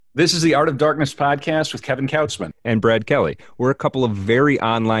This is the Art of Darkness podcast with Kevin Kautzman and Brad Kelly. We're a couple of very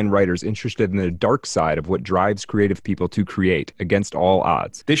online writers interested in the dark side of what drives creative people to create against all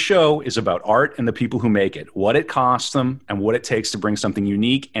odds. This show is about art and the people who make it, what it costs them, and what it takes to bring something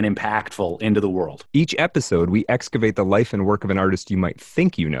unique and impactful into the world. Each episode, we excavate the life and work of an artist you might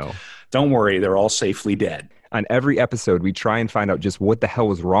think you know. Don't worry, they're all safely dead. On every episode, we try and find out just what the hell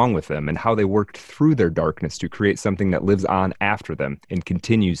was wrong with them and how they worked through their darkness to create something that lives on after them and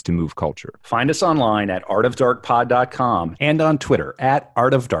continues to move culture. Find us online at artofdarkpod.com and on Twitter at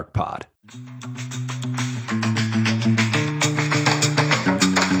artofdarkpod.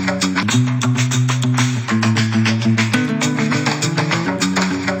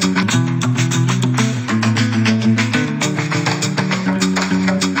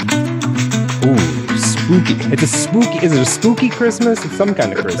 Spooky. Is it a spooky Christmas? It's some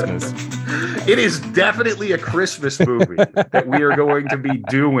kind of Christmas. It is definitely a Christmas movie that we are going to be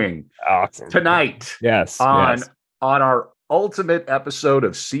doing tonight. Yes. On our ultimate episode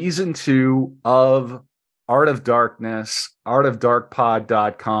of season 2 of Art of Darkness,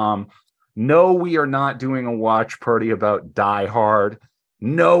 artofdarkpod.com. No, we are not doing a watch party about Die Hard.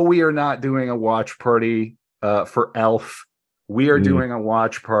 No, we are not doing a watch party for Elf. We are doing a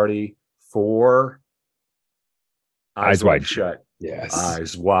watch party for Eyes Wide Shut. Yes.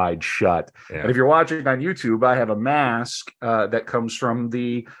 Eyes Wide Shut. Yeah. And if you're watching on YouTube, I have a mask that comes from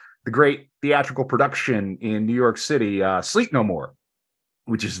the great theatrical production in New York City, Sleep No More,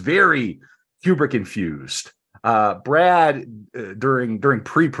 which is very Kubrick infused. Brad, during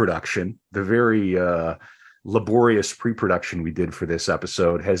pre-production, the very laborious pre-production we did for this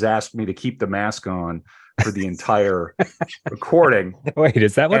episode, has asked me to keep the mask on for the entire recording. Wait,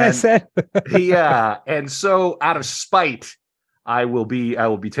 is that what I said? Yeah, and so out of spite, I will be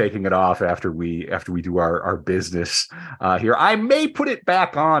taking it off after we do our business here. I may put it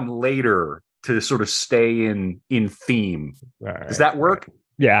back on later to sort of stay in theme. Right, does that work? Right.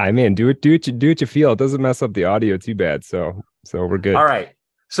 Yeah, I mean, do what you feel. It doesn't mess up the audio too bad, so we're good. All right.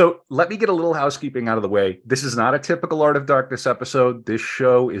 So let me get a little housekeeping out of the way. This is not a typical Art of Darkness episode. This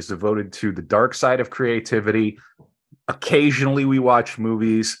show is devoted to the dark side of creativity. Occasionally we watch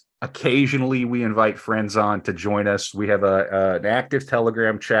movies. Occasionally we invite friends on to join us. We have an active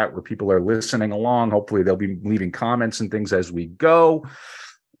Telegram chat where people are listening along. Hopefully they'll be leaving comments and things as we go.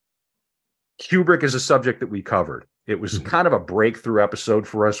 Kubrick is a subject that we covered. It was kind of a breakthrough episode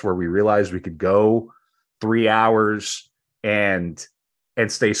for us where we realized we could go 3 hours and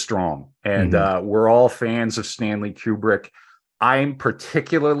stay strong. And we're all fans of Stanley Kubrick. I'm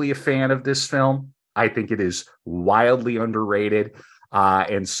particularly a fan of this film. I think it is wildly underrated.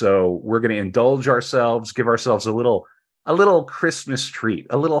 And so we're going to indulge ourselves, give ourselves a little Christmas treat,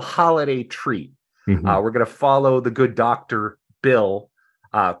 a little holiday treat. We're going to follow the good Dr. Bill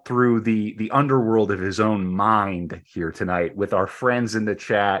through the underworld of his own mind here tonight with our friends in the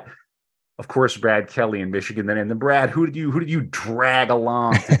chat. Of course, Brad Kelly in Michigan. Then Brad, who did you drag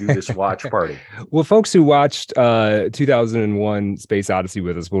along to do this watch party? Well, folks who watched 2001 Space Odyssey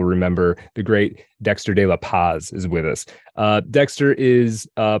with us will remember the great Dexter De La Paz is with us. Dexter is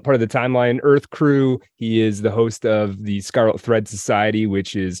part of the Timeline Earth crew. He is the host of the Scarlet Thread Society,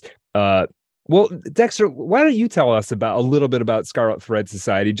 which is well, Dexter, why don't you tell us a little bit about Scarlet Thread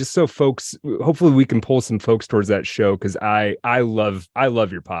Society, just so folks, hopefully we can pull some folks towards that show, because I love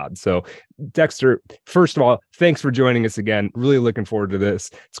your pod. So, Dexter, first of all, thanks for joining us again. Really looking forward to this.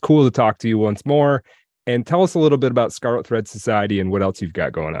 It's cool to talk to you once more. And tell us a little bit about Scarlet Thread Society and what else you've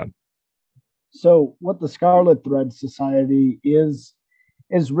got going on. So, what the Scarlet Thread Society is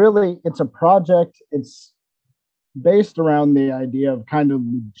really, it's a project. It's based around the idea of kind of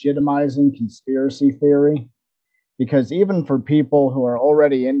legitimizing conspiracy theory, because even for people who are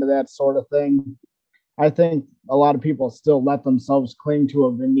already into that sort of thing, I think a lot of people still let themselves cling to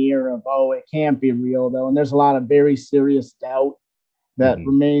a veneer of, oh, it can't be real though. And there's a lot of very serious doubt that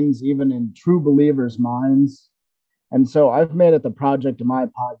remains even in true believers' minds. And so I've made it the project of my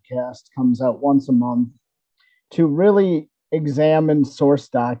podcast, comes out once a month, to really examine source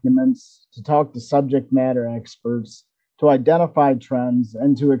documents, to talk to subject matter experts, to identify trends,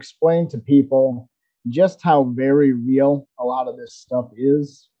 and to explain to people just how very real a lot of this stuff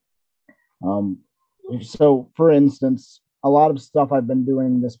is. So, for instance, a lot of stuff I've been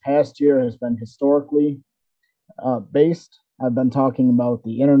doing this past year has been historically based. I've been talking about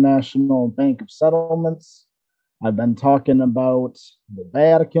the International Bank of Settlements. I've been talking about the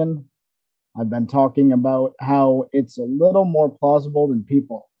Vatican. I've been talking about how it's a little more plausible than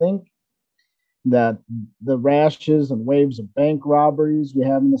people think that the rashes and waves of bank robberies we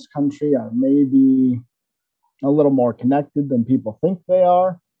have in this country are maybe a little more connected than people think they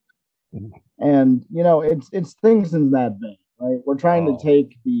are. And it's things in that vein, right? We're trying to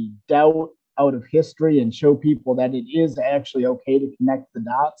take the doubt out of history and show people that it is actually okay to connect the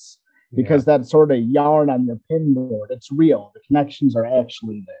dots, because that sort of yarn on your pinboard, it's real. The connections are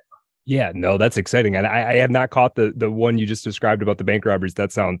actually there. Yeah, no, that's exciting. And I have not caught the one you just described about the bank robberies.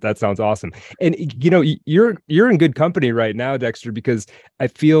 That sounds awesome. And you're in good company right now, Dexter, because I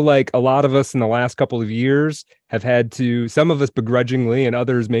feel like a lot of us in the last couple of years have had to, some of us begrudgingly and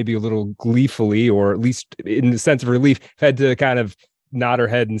others maybe a little gleefully, or at least in the sense of relief, had to kind of nod our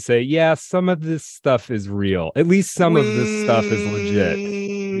head and say, yeah, some of this stuff is real. At least some of this stuff is legit.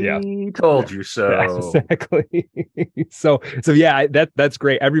 Yeah, told you so. Yeah, exactly. so yeah, that's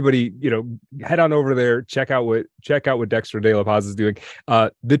great. Everybody, head on over there, check out what Dexter De La Paz is doing.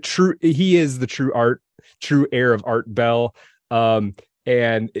 He is the true heir of Art Bell.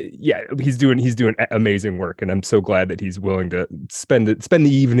 And yeah, he's doing amazing work, and I'm so glad that he's willing to spend the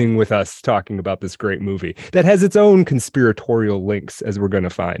evening with us talking about this great movie that has its own conspiratorial links, as we're going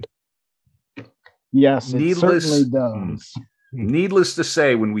to find. Yes, it certainly does. Needless to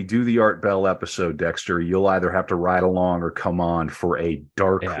say, when we do the Art Bell episode, Dexter, you'll either have to ride along or come on for a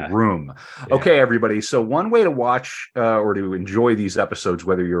dark room. Yeah. Okay, everybody. So one way to watch or to enjoy these episodes,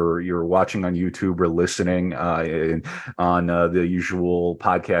 whether you're watching on YouTube or listening on the usual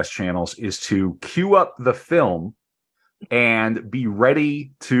podcast channels, is to queue up the film and be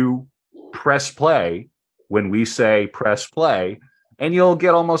ready to press play when we say press play, and you'll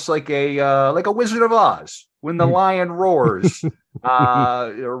get almost like a Wizard of Oz. When the lion roars,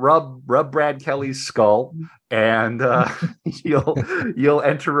 rub Brad Kelly's skull, and you'll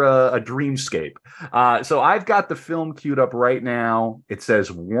enter a dreamscape. So I've got the film queued up right now. It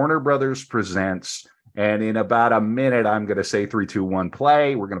says Warner Brothers Presents, and in about a minute, I'm going to say 3, 2, 1,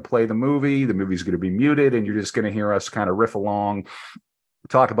 play. We're going to play the movie. The movie's going to be muted, and you're just going to hear us kind of riff along,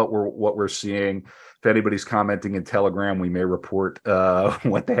 talk about what we're seeing. If anybody's commenting in Telegram, we may report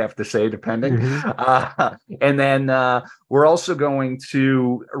what they have to say, depending. And then we're also going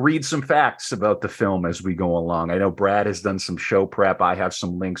to read some facts about the film as we go along. I know Brad has done some show prep. I have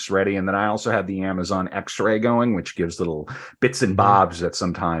some links ready. And then I also have the Amazon X-Ray going, which gives little bits and bobs that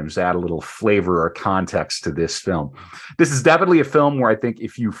sometimes add a little flavor or context to this film. This is definitely a film where I think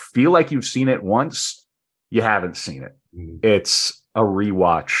if you feel like you've seen it once, you haven't seen it. It's a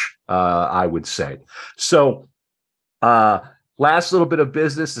rewatch, I would say. So, last little bit of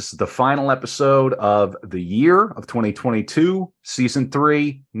business. This is the final episode of the year of 2022, season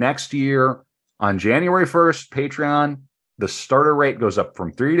 3. Next year, on January 1st, Patreon, the starter rate goes up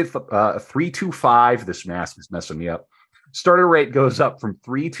from 325. This mask is messing me up. Starter rate goes up from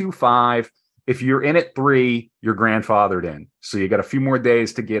 325. If you're in at 3, you're grandfathered in. So you got a few more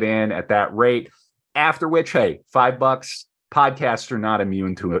days to get in at that rate. After which, hey, $5. Podcasts are not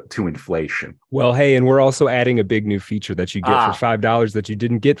immune to inflation. Well, hey, and we're also adding a big new feature that you get for $5 that you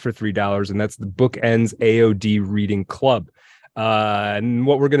didn't get for $3, and that's the Bookends AOD Reading Club. And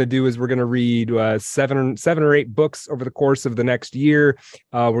what we're going to do is we're going to read 7 or 8 books over the course of the next year.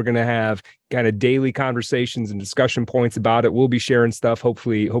 We're going to have kind of daily conversations and discussion points about it. We'll be sharing stuff.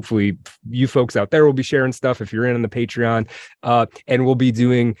 Hopefully you folks out there will be sharing stuff if you're in on the Patreon. And we'll be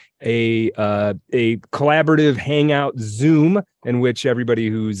doing a collaborative hangout Zoom in which everybody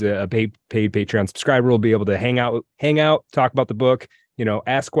who's a paid Patreon subscriber will be able to hang out, talk about the book,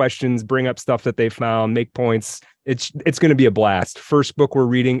 ask questions, bring up stuff that they found, make points. It's going to be a blast. First book we're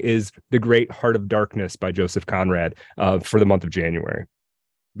reading is The Great Heart of Darkness by Joseph Conrad for the month of January.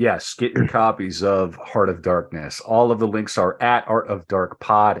 Yes, get your copies of Heart of Darkness. All of the links are at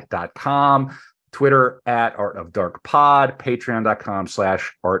artofdarkpod.com, Twitter at artofdarkpod,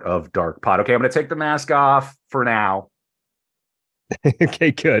 patreon.com/artofdarkpod. Okay, I'm going to take the mask off for now.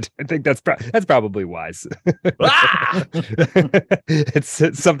 Okay, good. I think that's probably wise.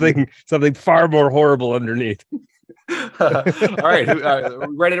 It's something far more horrible underneath. All right,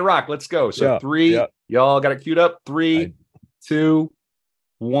 ready to rock. Let's go. So 3, y'all got it queued up. 3, 2,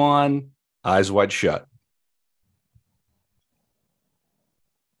 1. Eyes wide shut.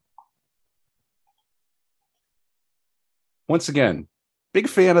 Once again, big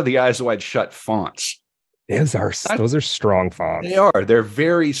fan of the Eyes Wide Shut fonts. Those are strong fonts. They are. They're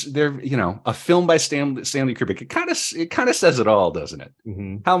a film by Stanley Kubrick. It kind of says it all, doesn't it?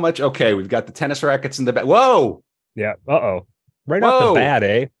 Mm-hmm. How much? Okay, we've got the tennis rackets in the back. Whoa. Yeah. Right off the bat,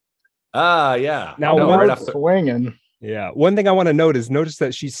 eh? Yeah. Now right off swinging. Yeah. One thing I want to notice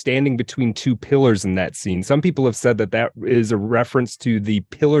that she's standing between 2 pillars in that scene. Some people have said that is a reference to the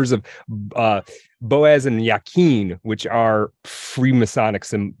pillars of Boaz and Yakin, which are Freemasonic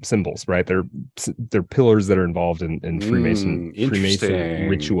symbols, right? They're pillars that are involved in Freemason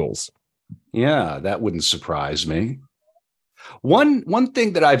rituals. Yeah, that wouldn't surprise me. One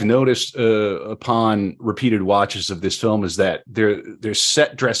thing that I've noticed upon repeated watches of this film is that there's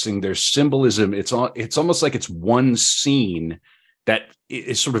set dressing, there's symbolism. It's almost like it's one scene that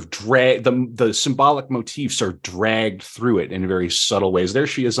is sort of the symbolic motifs are dragged through it in very subtle ways. There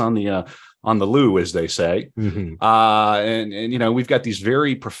she is on the loo, as they say. Mm-hmm. And we've got these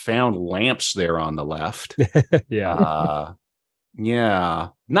very profound lamps there on the left. Yeah. Yeah,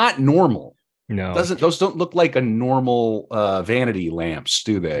 not normal. No, Those don't look like a normal vanity lamps,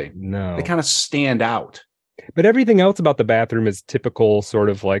 do they? No, They kind of stand out. But everything else about the bathroom is typical, sort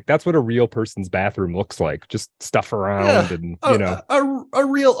of like that's what a real person's bathroom looks like. Just stuff around, and a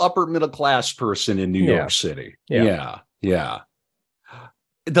real upper middle class person in New York City. Yeah.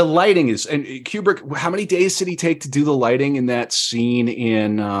 The lighting is, and Kubrick, how many days did he take to do the lighting in that scene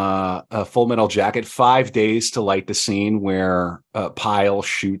in a Full Metal Jacket? 5 days to light the scene where Pyle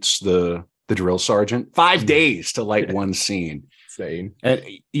shoots the drill sergeant. 5 days to light one scene. Insane. And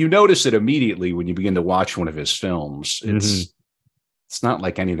you notice it immediately when you begin to watch one of his films. It's not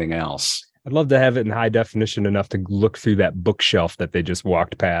like anything else. I'd love to have it in high definition enough to look through that bookshelf that they just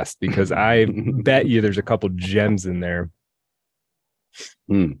walked past, because I bet you there's a couple gems in there.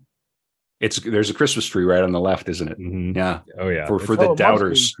 There's a Christmas tree right on the left, isn't it? Mm-hmm. Yeah. Oh yeah. For the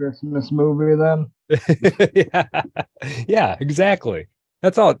doubters. Christmas movie then. Yeah, exactly.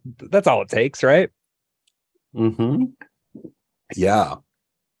 That's all it takes, right? Mm-hmm. Yeah.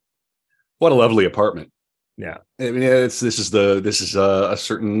 What a lovely apartment. Yeah. I mean, this is a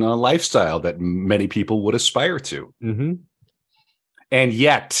certain lifestyle that many people would aspire to. Mm-hmm. And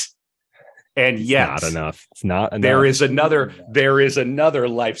yet not enough. It's not enough. There is another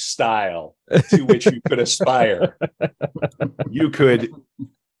lifestyle to which you could aspire. You could.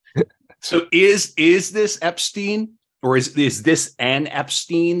 So is this Epstein, or is this an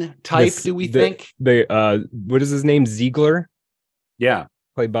Epstein type? Do we think? What is his name? Ziegler. Yeah,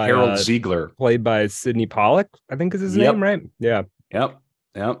 played by Harold Ziegler, played by Sidney Pollack, I think is his name, right? Yeah. Yep.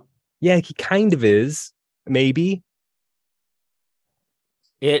 Yeah, he kind of is. Maybe.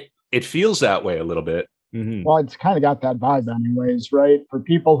 It feels that way a little bit. Mm-hmm. Well, it's kind of got that vibe anyways, right? For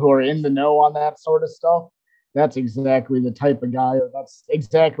people who are in the know on that sort of stuff, that's exactly the type of guy, or that's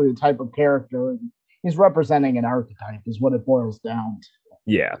exactly the type of character. He's representing an archetype is what it boils down to.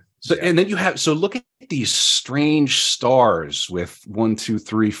 Yeah. So, and then look at these strange stars with 1, 2,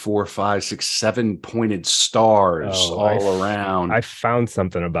 3, 4, 5, 6, 7 pointed stars all around. I found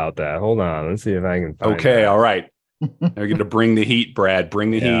something about that. Hold on. Let's see if I can find Okay. that. All right. Now you're going to bring the heat, Brad.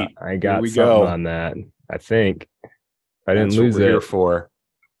 Bring the heat. I got something on that. I think I didn't lose it. Here for.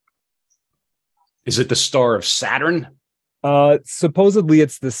 Is it the star of Saturn? Supposedly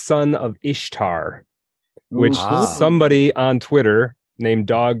it's the son of Ishtar, which somebody on Twitter named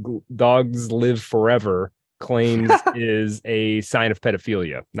Dogs Live Forever claims is a sign of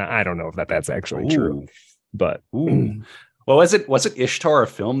pedophilia. Now I don't know if that's actually true, but well, was it Ishtar, a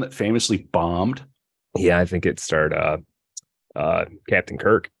film that famously bombed? Yeah, I think it starred Captain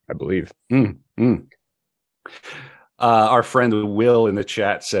Kirk, I believe. Our friend Will in the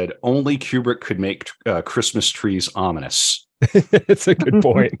chat said only Kubrick could make Christmas trees ominous. It's a good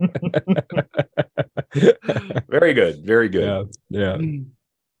point. Very good. Very good. Yeah.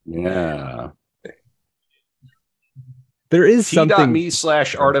 There is something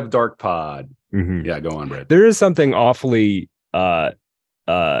T.me/Art of Dark Pod. Mm-hmm. Yeah, go on, Brad. There is something awfully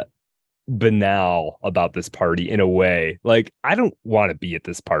banal about this party in a way. Like, I don't want to be at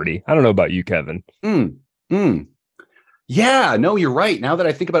this party. I don't know about you, Kevin. Yeah, no, you're right. Now that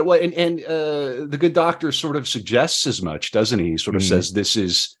I think about it, and the good doctor sort of suggests as much, doesn't he? He sort of says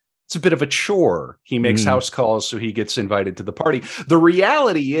it's a bit of a chore. He makes house calls, so he gets invited to the party. The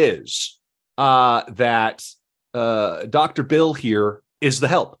reality is that Dr. Bill here is the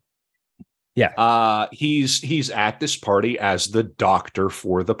help. Yeah. He's at this party as the doctor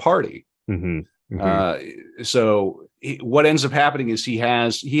for the party. So what ends up happening is he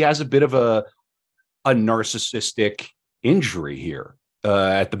has a bit of a narcissistic injury here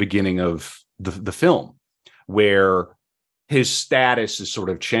at the beginning of the film, where his status is sort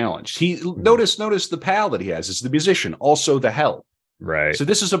of challenged. Notice the pal that he has is the musician, also the help. Right. So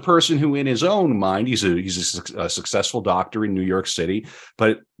this is a person who, in his own mind, he's a successful doctor in New York City,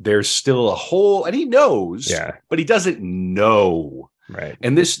 but there's still a hole, and he knows, but he doesn't know. Right.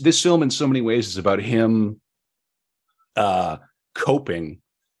 And this film, in so many ways, is about him coping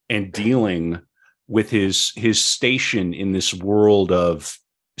and dealing with his station in this world of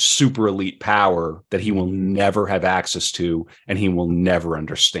super elite power that he will never have access to and he will never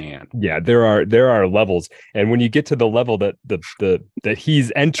understand. Yeah, there are levels, and when you get to the level that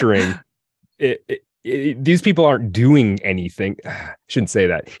he's entering, these people aren't doing anything. I shouldn't say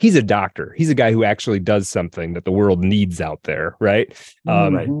that. He's a doctor. He's a guy who actually does something that the world needs out there, right?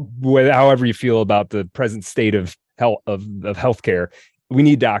 However you feel about the present state of health of healthcare, we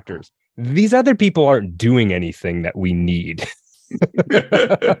need doctors. These other people aren't doing anything that we need.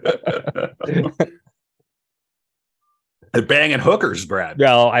 They're banging hookers, Brad.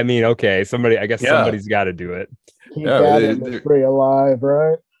 Well, I mean, okay, somebody's got to do it. Keep that industry alive,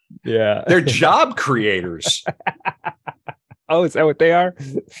 right? Yeah. They're job creators. Oh, is that what they are?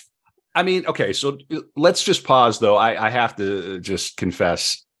 I mean, okay, so let's just pause, though. I have to just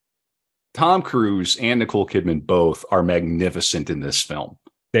confess, Tom Cruise and Nicole Kidman both are magnificent in this film.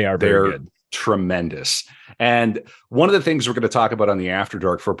 They're very good. Tremendous. And one of the things we're going to talk about on the After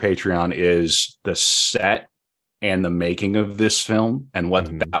Dark for Patreon is the set and the making of this film and what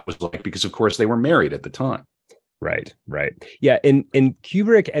that was like, because, of course, they were married at the time. Right. Yeah. And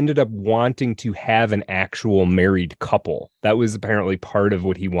Kubrick ended up wanting to have an actual married couple. That was apparently part of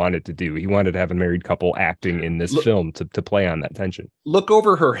what he wanted to do. He wanted to have a married couple acting in this film to play on that tension. Look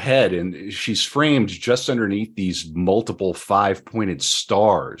over her head, and she's framed just underneath these multiple 5-pointed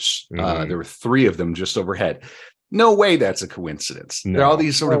stars. There were 3 of them just overhead. No way that's a coincidence. No. There are all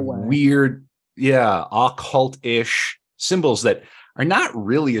these sort of weird, occult-ish symbols that are not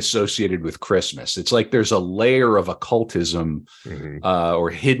really associated with Christmas. It's like there's a layer of occultism or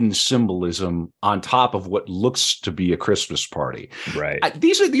hidden symbolism on top of what looks to be a Christmas party. Right.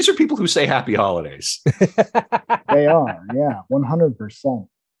 These are people who say happy holidays. They are, yeah, 100%.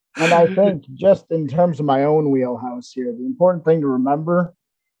 And I think just in terms of my own wheelhouse here, the important thing to remember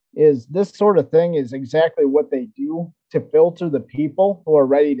is this sort of thing is exactly what they do to filter the people who are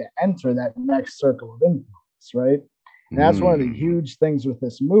ready to enter that next circle of influence, right? And that's one of the huge things with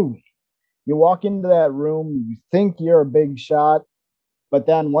this movie. You walk into that room, you think you're a big shot, but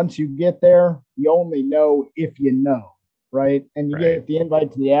then once you get there, you only know if you know, right? And you get the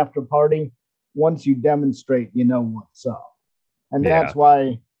invite to the after party. Once you demonstrate, you know what's up. And that's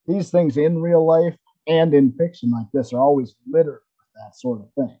why these things in real life and in fiction like this are always littered with that sort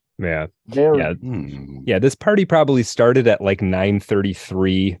of thing. Yeah. Yeah. This party probably started at like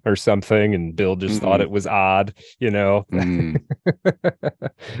 9:33 or something, and Bill just thought it was odd, you know.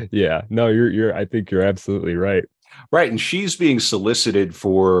 Yeah. No, I think you're absolutely right. Right. And she's being solicited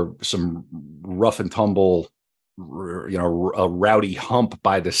for some rough and tumble, a rowdy hump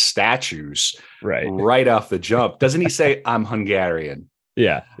by the statues right off the jump. Doesn't he say, I'm Hungarian?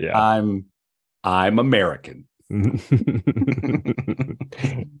 Yeah. I'm American. and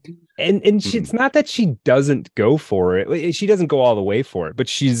it's not that she doesn't go for it. She doesn't go all the way for it, but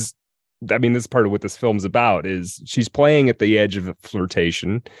this is part of what this film's about, is she's playing at the edge of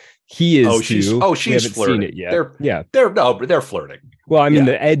flirtation. He is she's haven't flirting. Seen it yet. They're flirting. Well, I mean,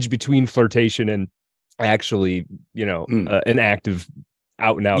 the edge between flirtation and actually, an act of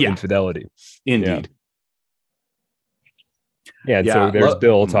out and out infidelity. Indeed. Yeah. And so there's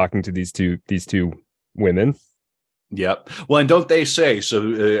Bill talking to these two women. Yep. Well, and don't they say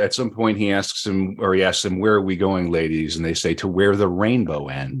so? At some point, he asks them, "Where are we going, ladies?" And they say, "To where the rainbow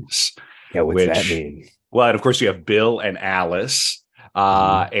ends." Yeah, what's that mean? Well, and of course, you have Bill and Alice,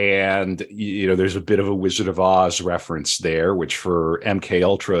 and there's a bit of a Wizard of Oz reference there, which for MK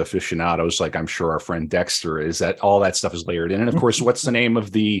Ultra aficionados, like I'm sure our friend Dexter is, that all that stuff is layered in. And of course, what's the name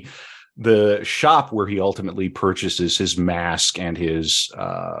of the shop where he ultimately purchases his mask and his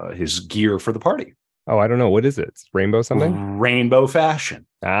gear for the party? Oh, I don't know. What is it? It's Rainbow something? Rainbow Fashion.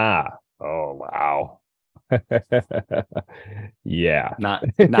 Ah. Oh, wow. Yeah. Not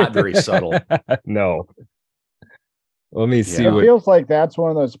very subtle. No. Let me see. It feels like that's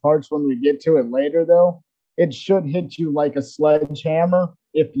one of those parts when we get to it later, though. It should hit you like a sledgehammer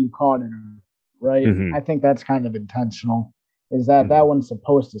if you caught it, right? I think that's kind of intentional. Is that one's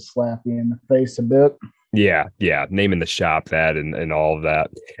supposed to slap you in the face a bit? Yeah, naming the shop that and all of that.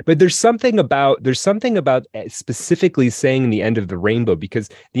 But there's something about specifically saying the end of the rainbow, because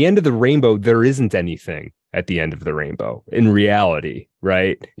the end of the rainbow, there isn't anything at the end of the rainbow in reality,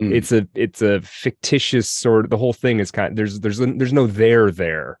 right? It's a fictitious sort of, the whole thing is kind of, there's no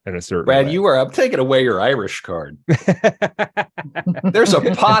there in a certain Brad, way. I'm taking away your Irish card. There's a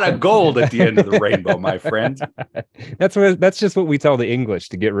pot of gold at the end of the rainbow, my friend. That's just what we tell the English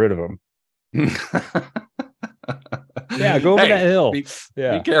to get rid of them. Yeah, go over that hill. Be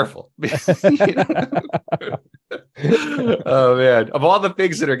careful. Oh man, of all the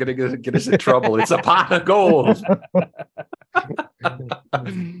things that are going to get us in trouble, it's a pot of gold.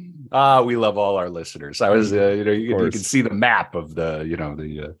 We love all our listeners. I was you can see the map of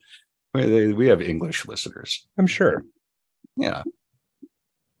the we have English listeners, I'm sure. Yeah.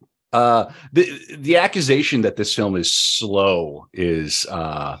 The accusation that this film is slow is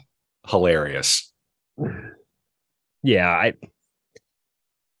hilarious. Yeah,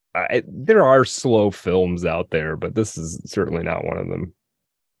 there are slow films out there, but this is certainly not one of them.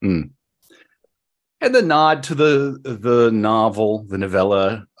 And the nod to the novel, the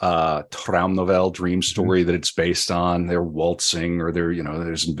novella, Traumnovelle, dream story that it's based on. They're waltzing, or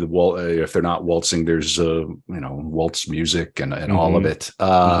there's if they're not waltzing, there's waltz music and all of it.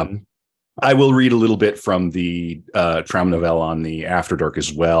 I will read a little bit from the Traumnovelle on the After Dark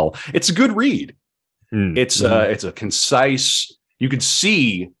as well. It's a good read. It's a concise. You could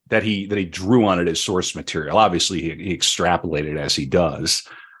see that he drew on it as source material. Obviously, he extrapolated as he does.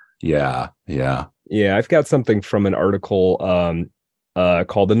 Yeah. I've got something from an article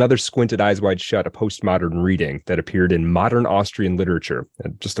called "Another Squinted Eyes Wide Shut: A Postmodern Reading" that appeared in Modern Austrian Literature.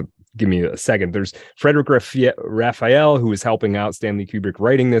 And just to give me a second, there's Frederick Raphael, who was helping out Stanley Kubrick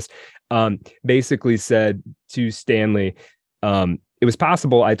writing this, basically said to Stanley, it was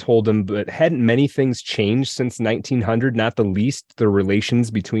possible, I told him, but hadn't many things changed since 1900, not the least the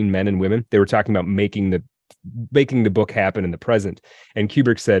relations between men and women. They were talking about making the book happen in the present. And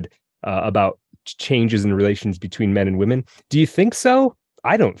Kubrick said about changes in relations between men and women. Do you think so?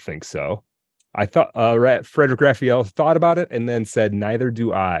 I don't think so. I thought Frederick Raphael thought about it and then said, neither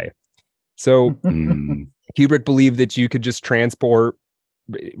do I. So Kubrick believed that you could just transport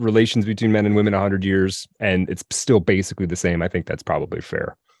relations between men and women 100 years and it's still basically the same. I think that's probably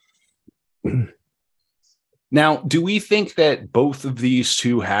fair. Now, do we think that both of these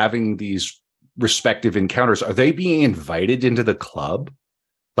two having these respective encounters, are they being invited into the club?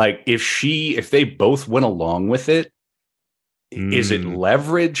 Like if they both went along with it, is it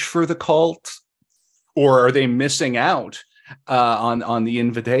leverage for the cult, or are they missing out on the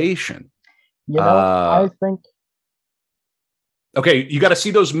invitation? I think. Okay, you got to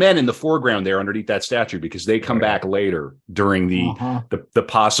see those men in the foreground there underneath that statue, because they come back later during the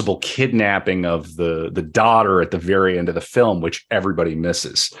possible kidnapping of the daughter at the very end of the film, which everybody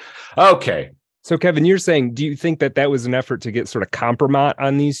misses. Okay. So, Kevin, you're saying, do you think that was an effort to get sort of compromise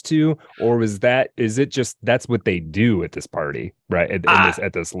on these two, or is it just that's what they do at this party, right?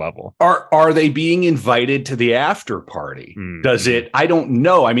 At this level, are they being invited to the after party? Does it? I don't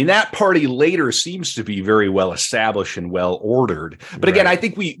know. I mean, that party later seems to be very well established and well ordered, but again, I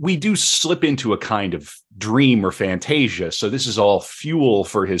think we do slip into a kind of dream or fantasia. So this is all fuel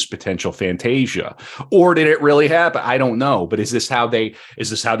for his potential fantasia, or did it really happen? I don't know. But is this how they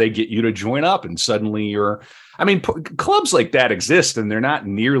get you to join up? And suddenly clubs like that exist, and they're not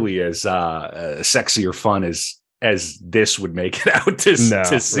nearly as sexy or fun as this would make it out to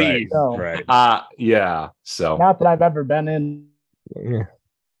see. Right. Yeah. So not that I've ever been in. Yeah.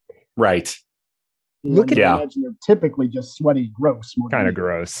 Right. Look at they're typically just sweaty, gross. Kind of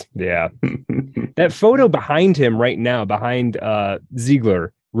gross. Yeah. That photo behind him right now, behind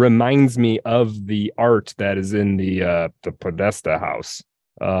Ziegler, reminds me of the art that is in the Podesta house.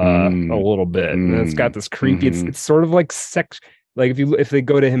 A little bit, and it's got this creepy. It's sort of like sex. Like if they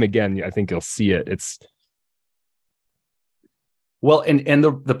go to him again, I think you'll see it. It's well, and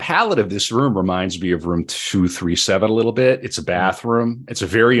the palette of this room reminds me of room 237 a little bit. It's a bathroom. It's a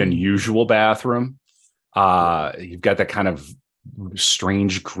very unusual bathroom. You've got that kind of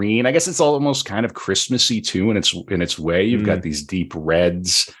strange green. I guess it's almost kind of Christmassy too, in its way. You've got these deep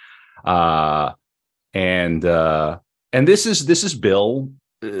reds, and this is Bill.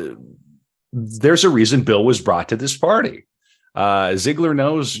 There's a reason Bill was brought to this party. Ziegler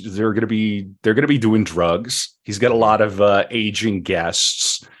knows they're going to be doing drugs. He's got a lot of aging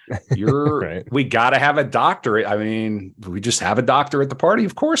guests. We got to have a doctor. I mean, we just have a doctor at the party.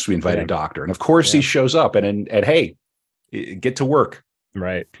 Of course, we invite a doctor, and of course he shows up. And hey, get to work.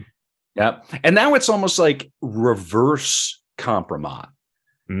 Right. Yeah. And now it's almost like reverse compromise.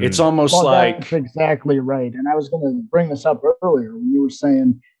 It's almost that's exactly right. And I was going to bring this up earlier when you were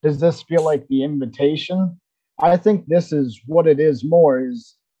saying, does this feel like the invitation? I think this is what it is more,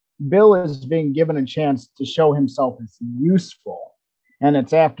 is Bill is being given a chance to show himself as useful. And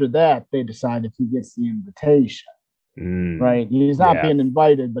it's after that they decide if he gets the invitation. Right. He's not being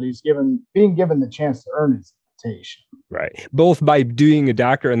invited, but he's being given the chance to earn his invitation. Right. Both by doing a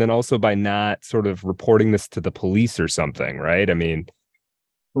doctor and then also by not sort of reporting this to the police or something. Right. I mean,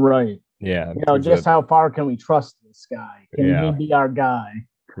 right. Yeah. Just how far can we trust this guy? Can he be our guy?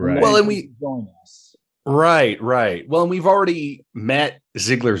 Right. Well, and we join us. Right. Well, and we've already met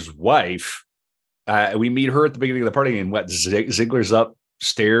Ziegler's wife. We meet her at the beginning of the party, and Ziegler's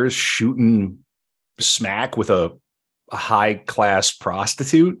upstairs shooting smack with a high class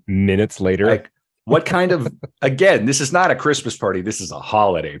prostitute. Minutes later. Like, What kind of, again, this is not a Christmas party. This is a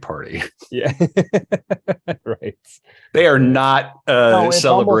holiday party. Yeah. Right. They are not it's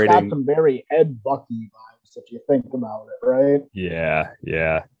celebrating. almost got some very Ed Bucky vibes if you think about it, right? Yeah.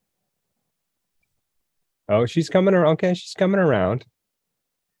 Yeah. Oh, she's coming around. Okay, she's coming around.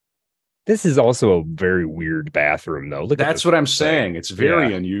 This is also a very weird bathroom, though. That's what I'm saying. It's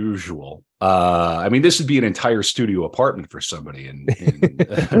very unusual. I mean, this would be an entire studio apartment for somebody in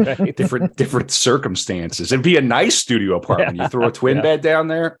Right. different circumstances. It'd be a nice studio apartment. You throw a twin bed down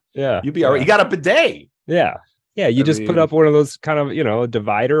there, you'd be all right. You got a bidet. Yeah. Yeah, you just put up one of those kind of, a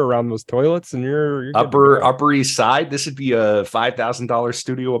divider around those toilets, and you're Upper East Side. This would be a $5,000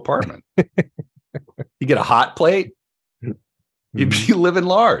 studio apartment. You get a hot plate. You'd be living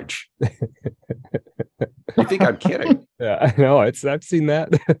large. You think I'm kidding? Yeah, I know. I've seen that.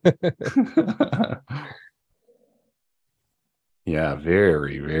 Yeah,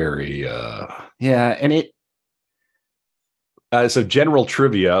 very, very. And it. So, general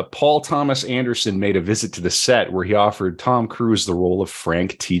trivia: Paul Thomas Anderson made a visit to the set where he offered Tom Cruise the role of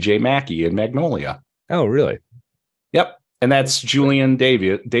Frank T.J. Mackey in Magnolia. Oh, really? Yep, and that's Julian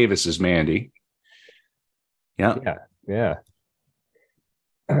Davis's Mandy. Yeah.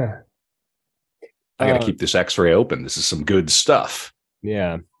 I got to keep this X-ray open. This is some good stuff.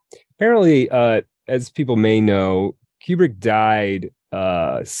 Yeah. Apparently, as people may know, Kubrick died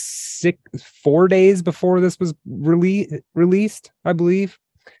 4 days before this was released, I believe.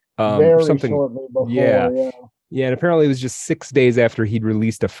 Very shortly before. Yeah. And apparently it was just 6 days after he'd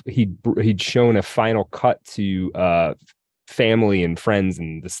released he'd shown a final cut to family and friends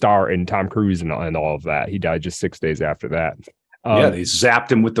and the star and Tom Cruise and all of that. He died just 6 days after that. They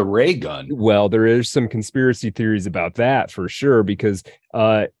zapped him with the ray gun. Well, there is some conspiracy theories about that for sure, because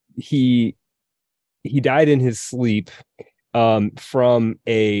he died in his sleep from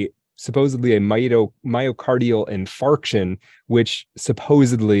supposedly a myocardial infarction, which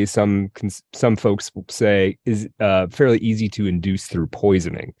supposedly some folks say is fairly easy to induce through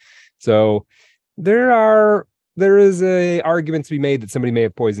poisoning. So there is a argument to be made that somebody may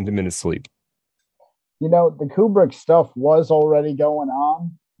have poisoned him in his sleep. The Kubrick stuff was already going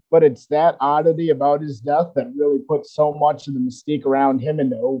on, but it's that oddity about his death that really puts so much of the mystique around him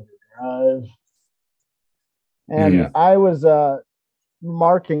into overdrive. And I was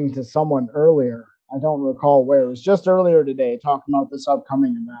remarking to someone earlier, I don't recall where, it was just earlier today, talking about this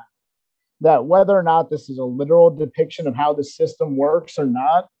upcoming event, that whether or not this is a literal depiction of how the system works or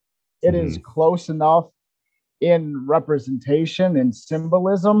not, it is close enough in representation and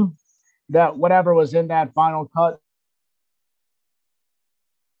symbolism that whatever was in that final cut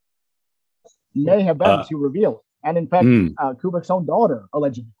may have been to reveal it. And in fact, Kubrick's own daughter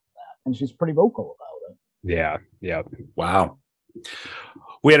allegedly did that, and she's pretty vocal about it. Yeah. Wow.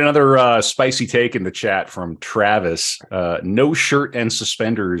 We had another spicy take in the chat from Travis. No shirt and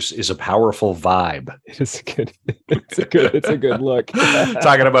suspenders is a powerful vibe. It's a good look.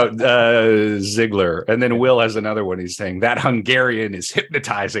 Talking about Ziegler. And then Will has another one. He's saying that Hungarian is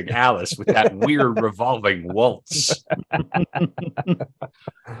hypnotizing Alice with that weird revolving waltz.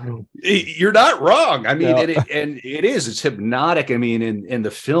 You're not wrong. I mean, it's hypnotic. I mean, in the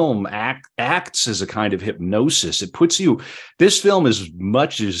film acts as a kind of hypnosis. It puts you, this film, as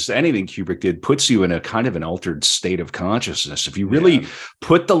much as anything Kubrick did, puts you in a kind of an altered state of consciousness. If you really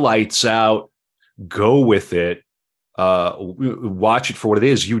put the lights out, go with it, watch it for what it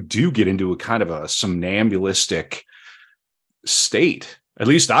is, you do get into a kind of a somnambulistic state. At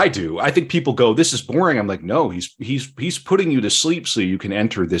least I do. I think people go, this is boring. I'm like, no, he's putting you to sleep so you can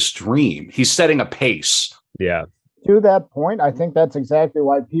enter this dream. He's setting a pace. Yeah. To that point, I think that's exactly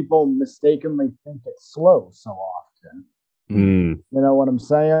why people mistakenly think it's slow so often. You know what I'm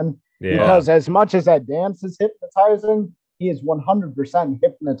saying? Yeah. Because as much as that dance is hypnotizing, he is 100%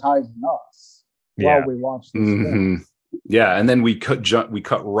 hypnotizing us while we watch this film. Yeah, and then we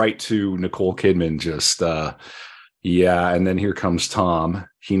cut right to Nicole Kidman just and then here comes Tom.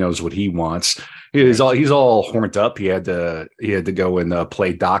 He knows what he wants. He's all horned up. He had to go and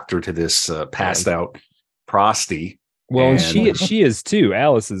play doctor to this passed out prosty. Well, and she is too.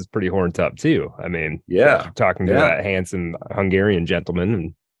 Alice is pretty horned up too. I mean, talking to that handsome Hungarian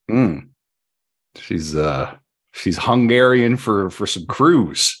gentleman, and she's Hungarian for some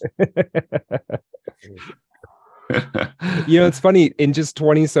cruise. It's funny, in just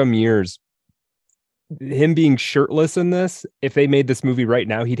 20 some years, him being shirtless in this, if they made this movie right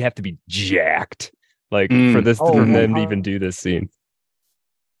now, he'd have to be jacked, like for them to even do this scene.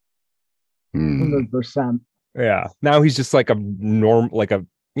 100%. Yeah. Now he's just like a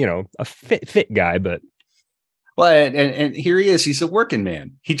a fit guy, but well, and here he is. He's a working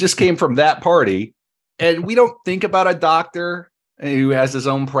man. He just came from that party and we don't think about a doctor who has his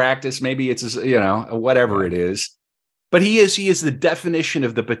own practice. Maybe it's his, whatever it is. But he is the definition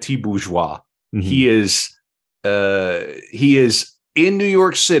of the petit bourgeois. Mm-hmm. He is in New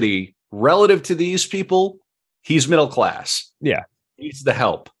York City relative to these people. He's middle class. Yeah, he's the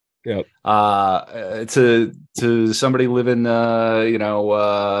help. Yep. To somebody living,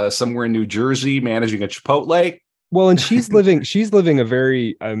 somewhere in New Jersey, managing a Chipotle. Well, and she's living a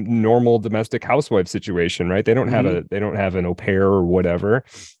very normal domestic housewife situation, right? They don't have an au pair or whatever.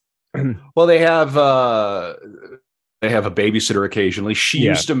 Well, they have a babysitter occasionally. She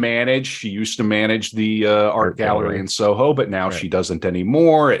used to manage the art gallery in Soho, but now she doesn't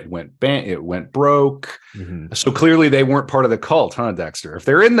anymore. It went broke. Mm-hmm. So clearly they weren't part of the cult, huh, Dexter? If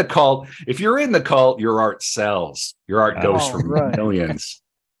you're in the cult, your art sells. Your art goes for millions.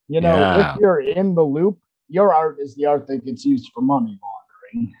 If you're in the loop, your art is the art that gets used for money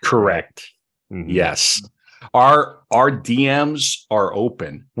laundering. Correct. Mm-hmm. Yes. Our DMs are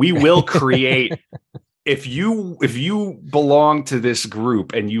open. We will create. If you belong to this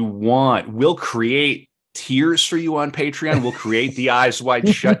group and we'll create tiers for you on Patreon. We'll create the Eyes Wide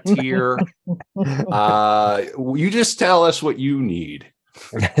Shut tier. You just tell us what you need.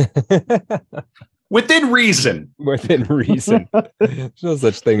 Within reason. Within reason. There's no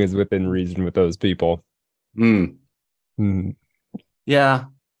such thing as within reason with those people. Yeah.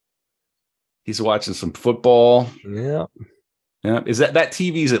 He's watching some football. Yeah. Yeah. Is that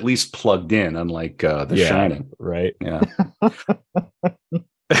TV's at least plugged in, unlike The Shining. Right. Yeah.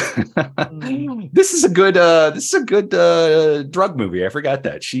 This is a good drug movie. I forgot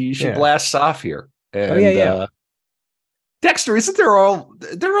that. She blasts off here. And, Dexter, isn't there all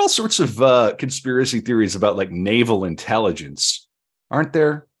sorts of conspiracy theories about like naval intelligence, aren't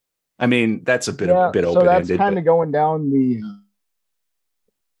there? I mean, that's a bit open-ended. So that's kind of going down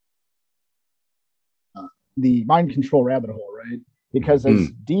the mind control rabbit hole, right? Because as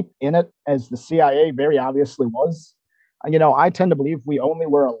deep in it as the CIA very obviously was, I tend to believe we only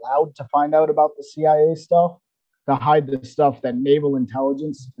were allowed to find out about the CIA stuff to hide the stuff that naval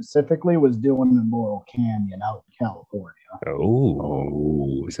intelligence specifically was doing in Laurel Canyon out in California.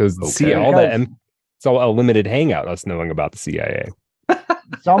 Oh, so it's all a limited hangout, us knowing about the CIA.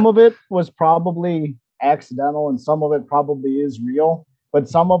 Some of it was probably accidental and some of it probably is real, but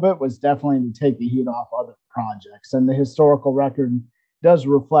some of it was definitely to take the heat off other projects. And the historical record does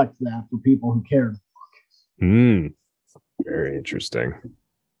reflect that for people who care to look. Very interesting.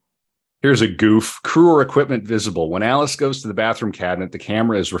 Here's a goof. Crew or equipment visible. When Alice goes to the bathroom cabinet, the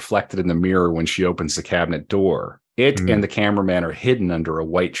camera is reflected in the mirror when she opens the cabinet door. It and the cameraman are hidden under a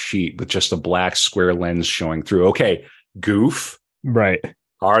white sheet with just a black square lens showing through. Okay, goof. Right.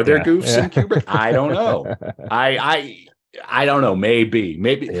 Are there goofs in Kubrick? I don't know. I don't know. Maybe.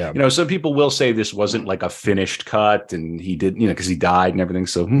 Some people will say this wasn't like a finished cut and he did, because he died and everything.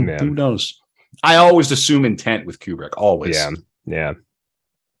 So who knows? I always assume intent with Kubrick. Always. Yeah.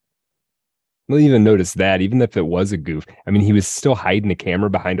 We'll even notice that even if it was a goof, I mean, he was still hiding the camera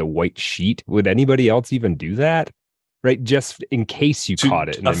behind a white sheet. Would anybody else even do that? Right. Just in case you caught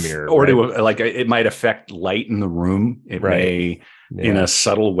it in the mirror. Or it might affect light in the room. It may in a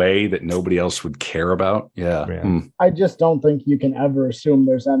subtle way that nobody else would care about. Yeah. I just don't think you can ever assume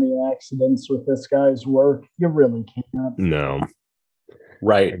there's any accidents with this guy's work. You really can't. No.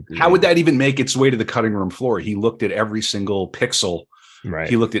 Right. How would that even make its way to the cutting room floor? He looked at every single pixel. Right.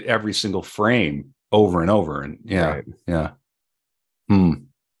 He looked at every single frame over and over. And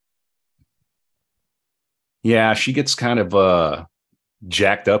Yeah, she gets kind of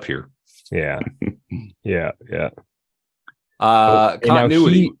jacked up here. Yeah.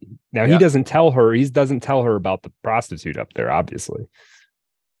 Continuity. He doesn't tell her. He doesn't tell her about the prostitute up there, obviously.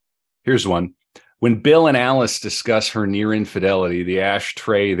 Here's one. When Bill and Alice discuss her near infidelity, the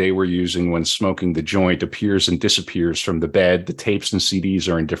ashtray they were using when smoking the joint appears and disappears from the bed. The tapes and CDs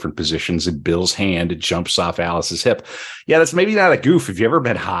are in different positions. In Bill's hand, it jumps off Alice's hip. Yeah, that's maybe not a goof. Have you ever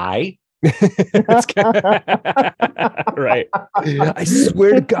been high? Right. I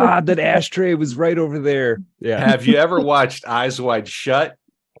swear to God that ashtray was right over there. Yeah. Have you ever watched Eyes Wide Shut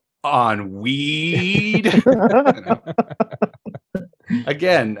on weed?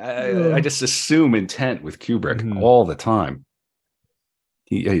 Again, I just assume intent with Kubrick all the time.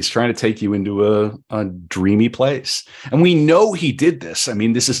 He's trying to take you into a dreamy place, and we know he did this. I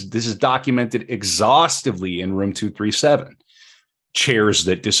mean, this is documented exhaustively in Room 237. Chairs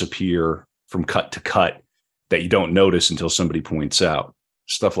that disappear from cut to cut that you don't notice until somebody points out,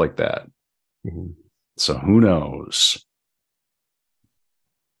 stuff like that. So who knows?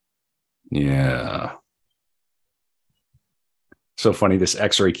 Yeah. So funny. This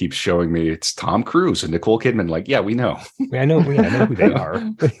X-ray keeps showing me it's Tom Cruise and Nicole Kidman. Like, yeah, we know. I know who they are.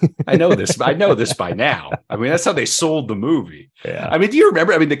 I know this by now. I mean, that's how they sold the movie. Yeah. I mean, do you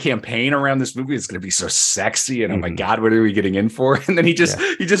remember? I mean, the campaign around this movie is going to be so sexy, and oh my God, what are we getting in for? And then he just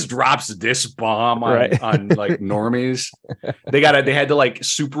drops this bomb on like normies. They had to like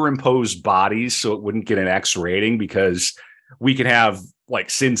superimpose bodies so it wouldn't get an X rating, because we can have like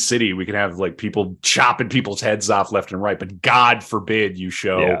Sin City, we can have like people chopping people's heads off left and right, but God forbid you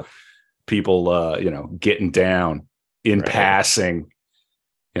show people, getting down in passing.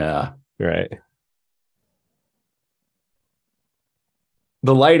 Yeah. Right.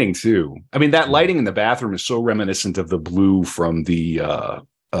 The lighting too. I mean, that lighting in the bathroom is so reminiscent of the blue from the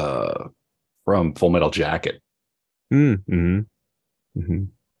from Full Metal Jacket. Mm-hmm. Mm-hmm.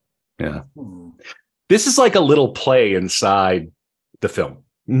 Yeah. This is like a little play inside the film.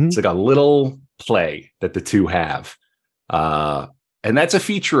 Mm-hmm. It's like a little play that the two have. And that's a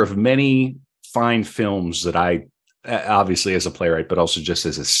feature of many fine films that I, obviously as a playwright, but also just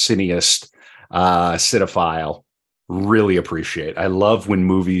as a cineast, cinephile, really appreciate. I love when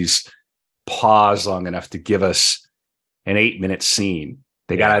movies pause long enough to give us an 8-minute scene.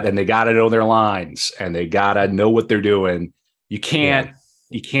 They gotta know their lines, and they gotta know what they're doing. You can't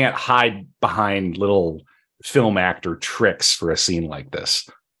hide behind little film actor tricks for a scene like this.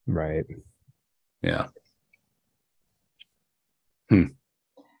 Right. Yeah.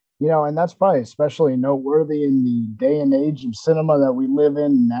 And that's probably especially noteworthy in the day and age of cinema that we live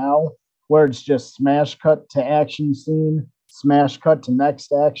in now, where it's just smash cut to action scene, smash cut to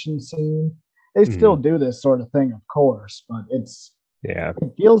next action scene. They still do this sort of thing, of course, but it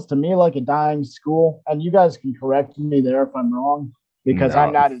feels to me like a dying school. And you guys can correct me there if I'm wrong, because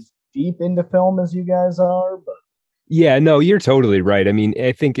I'm not as deep into film as you guys are, but yeah, no, you're totally right. I mean,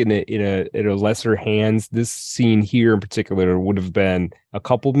 I think in a lesser hands, this scene here in particular would have been a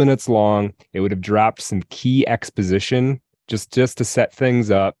couple minutes long. It would have dropped some key exposition just to set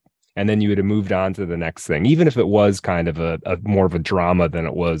things up, and then you would have moved on to the next thing, even if it was kind of a more of a drama than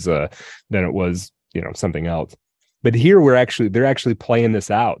it was something else. But here they're actually playing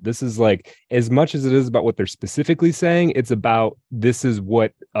this out. This is like, as much as it is about what they're specifically saying, it's about this is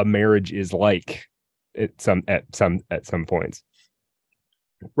what a marriage is like at some points.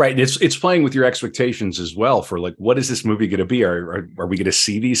 Right. It's playing with your expectations as well for like, what is this movie going to be? Are we going to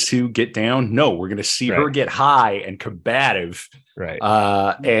see these two get down? No, we're going to see her get high and combative. Right.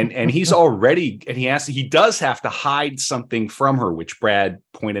 And he's already, and he does have to hide something from her, which Brad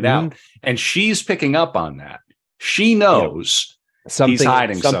pointed out. And she's picking up on that. She knows he's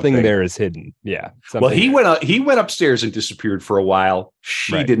hiding something. There is hidden. Yeah. Well, he went upstairs and disappeared for a while.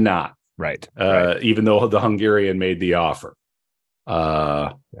 She did not. Right. Even though the Hungarian made the offer.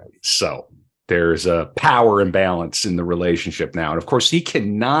 So there's a power imbalance in the relationship now. And of course he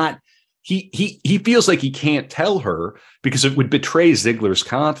cannot, he feels like he can't tell her because it would betray Ziegler's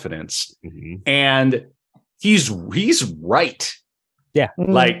confidence. Mm-hmm. And he's right. Yeah.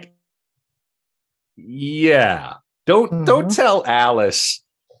 Like, yeah, don't tell Alice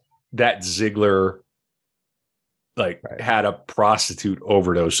that Ziegler had a prostitute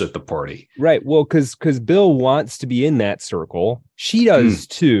overdose at the party. Right. Well, because Bill wants to be in that circle. She does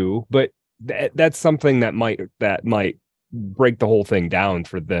too, but that's something that might break the whole thing down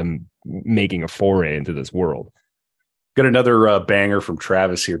for them making a foray into this world. Got another banger from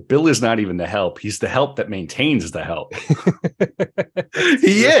Travis here. Bill is not even the help. He's the help that maintains the help.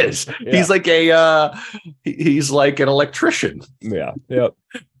 He is. Yeah. He's like an electrician. Yeah. Yep.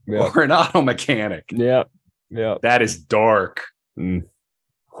 Or an auto mechanic. Yep. Yeah, that is dark. Yeah,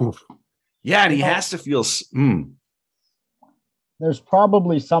 and he has to feel. There's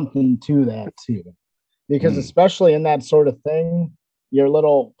probably something to that too, because especially in that sort of thing, your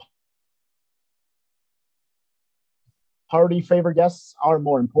little party favor guests are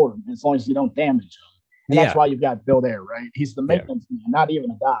more important as long as you don't damage them. And that's why you've got Bill there, right? He's the maintenance man, not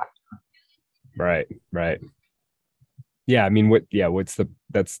even a doctor. Right. Yeah, I mean, they're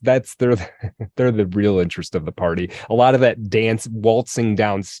the real interest of the party. A lot of that dance waltzing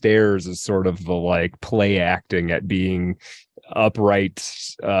downstairs is sort of the like play acting at being upright,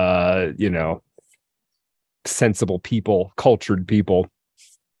 sensible people, cultured people.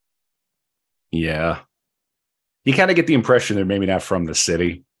 Yeah. You kind of get the impression they're maybe not from the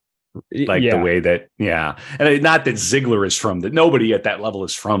city. Like the way that, and not that Ziegler is from nobody at that level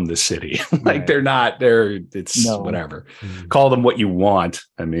is from the city. They're not there. It's whatever. Call them what you want.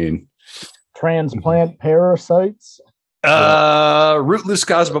 I mean, transplant parasites. Rootless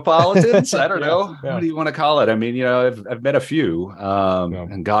cosmopolitans. I don't know. Yeah. What do you want to call it? I mean, you know, I've met a few,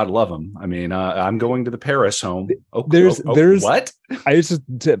 and God love them. I mean, I'm going to the Paris home. There's what? I just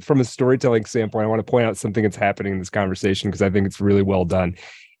from a storytelling standpoint, I want to point out something that's happening in this conversation because I think it's really well done.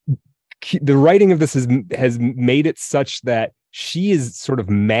 The writing of this has made it such that she is sort of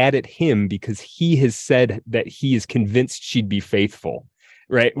mad at him because he has said that he is convinced she'd be faithful.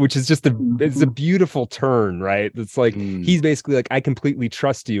 Right. Which is just it's a beautiful turn. Right. It's like he's basically like, I completely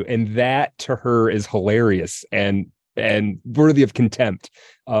trust you. And that to her is hilarious and worthy of contempt.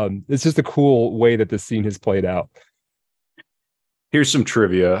 It's just a cool way that this scene has played out. Here's some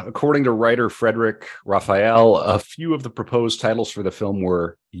trivia. According to writer Frederick Raphael, a few of the proposed titles for the film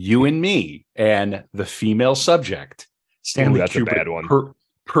were You and Me and The Female Subject. Stanley that's Kubrick a bad one.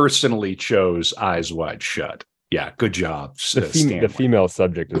 Personally chose Eyes Wide Shut. Yeah, good job. The female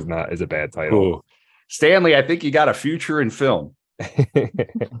subject is a bad title. Ooh. Stanley, I think you got a future in film.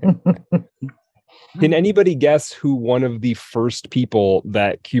 Can anybody guess who one of the first people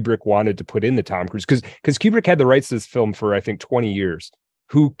that Kubrick wanted to put in the Tom Cruise? Because Kubrick had the rights to this film for, I think, 20 years.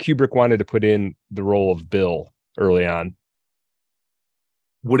 Who Kubrick wanted to put in the role of Bill early on?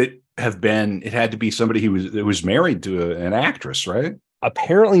 Would it have been? It had to be somebody who was married to an actress, right?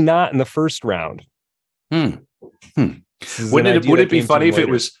 Apparently not in the first round. Would it be funny if it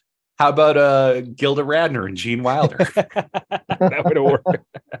was? How about Gilda Radner and Gene Wilder? That would have worked.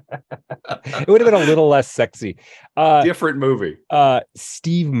 It would have been a little less sexy. Different movie.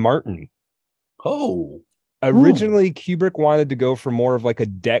 Steve Martin. Oh. Originally, Kubrick wanted to go for more of like a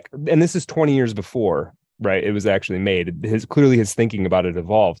deck, and this is 20 years before, right? It was actually made. Clearly his thinking about it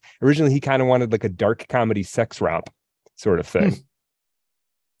evolved. Originally, he kind of wanted like a dark comedy sex romp sort of thing.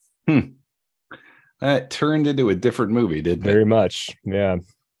 That turned into a different movie, didn't it? Very much, yeah.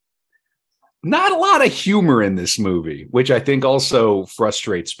 Not a lot of humor in this movie, which I think also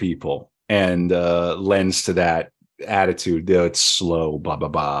frustrates people and lends to that attitude. It's slow, blah, blah,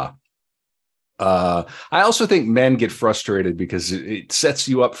 blah. I also think men get frustrated because it sets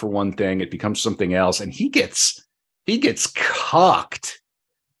you up for one thing. It becomes something else. And he gets cucked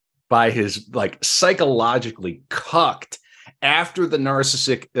by his, like, psychologically cucked after the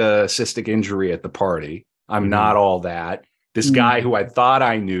narcissistic injury at the party. I'm not all that. This guy who I thought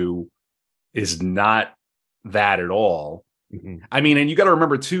I knew is not that at all. I mean, and you got to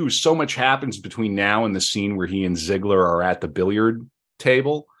remember too, so much happens between now and the scene where he and Ziegler are at the billiard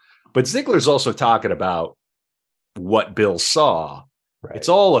table. But Ziegler's also talking about what Bill saw. Right. It's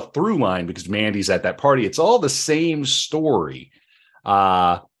all a through line because Mandy's at that party. It's all the same story.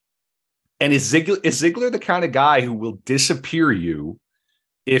 And is Ziegler the kind of guy who will disappear you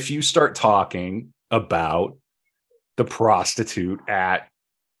if you start talking about the prostitute at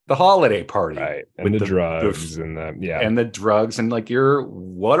the holiday party, right? And the drugs and the drugs, and like,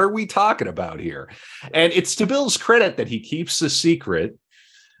 what are we talking about here? And it's to Bill's credit that he keeps the secret,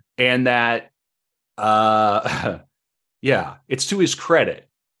 and that it's to his credit.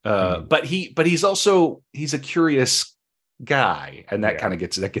 But he's a curious guy, and that kind of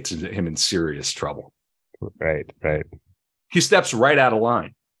gets him in serious trouble. Right. He steps right out of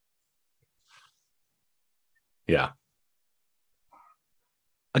line. Yeah.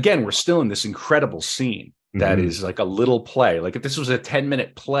 Again, we're still in this incredible scene that is like a little play. Like if this was a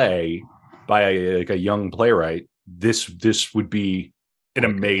 10-minute play by a young playwright, this would be an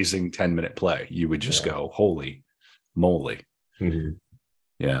amazing 10-minute play. You would just go, holy moly.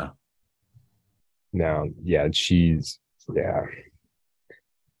 Yeah. Now, she's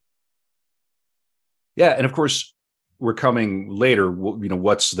Yeah, and of course, we're coming later. You know,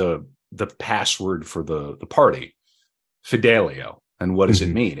 what's the password for the party? Fidelio. And what does it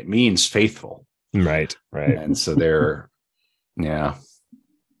mean? It means faithful. Right. And so they're,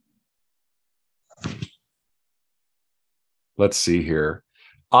 Let's see here.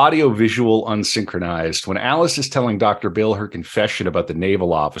 Audio visual unsynchronized. When Alice is telling Dr. Bill her confession about the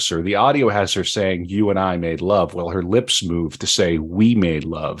naval officer, the audio has her saying, "You and I made love," while her lips move to say, "We made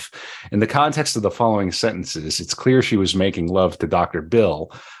love." In the context of the following sentences, it's clear she was making love to Dr.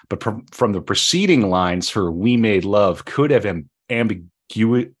 Bill, but from the preceding lines, her "we made love" could have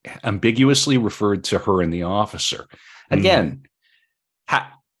ambiguously referred to her and the officer. Again,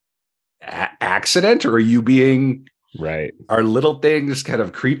 accident, or are you being... Right. Are little things kind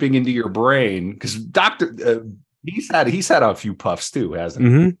of creeping into your brain? Because he's had a few puffs too,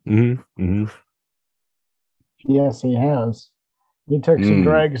 hasn't he? Yes, he has. He took some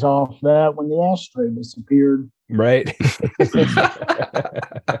drags off that when the ashtray disappeared. Right.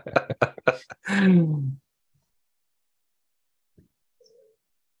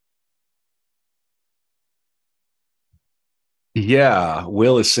 Yeah,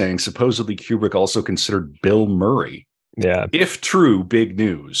 Will is saying supposedly Kubrick also considered Bill Murray. Yeah. If true, big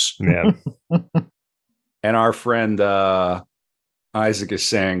news. Yeah. And our friend Isaac is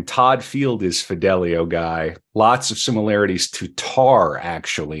saying Todd Field is Fidelio guy. Lots of similarities to Tar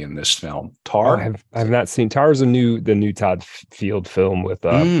actually in this film. Tar? Oh, I've not seen Tar's the new Todd Field film with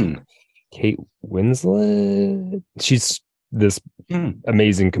Kate Winslet. She's this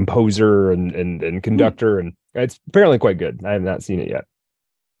amazing composer and conductor, and it's apparently quite good. I have not seen it yet.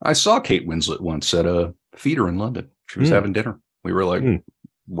 I saw Kate Winslet once at a theater in London. She was having dinner. We were like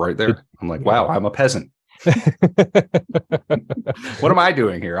right there. I'm like, wow, I'm a peasant. What am I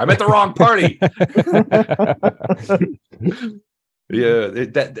doing here? I'm at the wrong party. Yeah,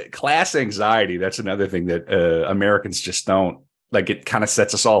 that class anxiety. That's another thing that Americans just don't like. It kind of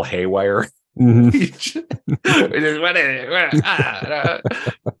sets us all haywire.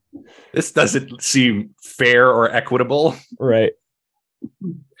 This doesn't seem fair or equitable, right?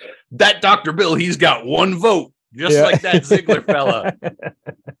 That Dr. Bill, he's got one vote, just like that Ziegler fella.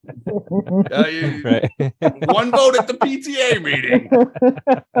 Right. One vote at the PTA meeting.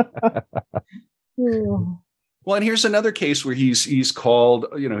 Well, and here's another case where he's called,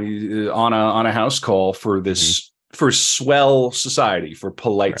 he's on a house call for this for swell society, for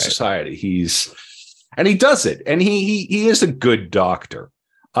polite society. He does it, and he is a good doctor.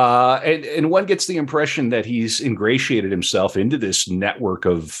 And one gets the impression that he's ingratiated himself into this network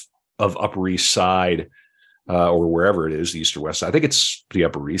of Upper East Side, or wherever it is, the East or West Side. I think it's the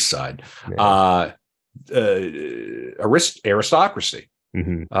Upper East Side. Aristocracy.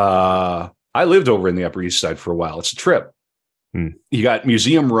 I lived over in the Upper East Side for a while. It's a trip. You got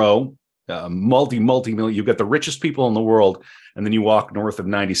Museum Row, multi-million. You've got the richest people in the world, and then you walk north of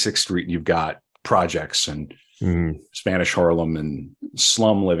 96th Street, and you've got projects and Spanish Harlem and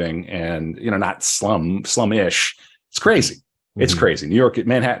slum living, and not slum-ish. It's crazy. It's crazy. New York,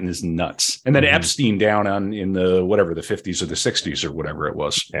 Manhattan is nuts. And then Epstein down in the 50s or the 60s or whatever it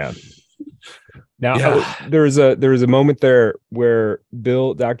was. Yeah. Now there was a moment there where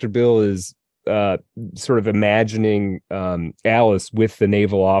Dr. Bill is sort of imagining Alice with the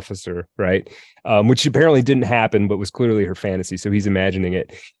naval officer, right? Which apparently didn't happen, but was clearly her fantasy. So he's imagining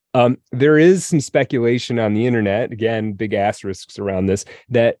it. There is some speculation on the internet, again, big asterisks around this,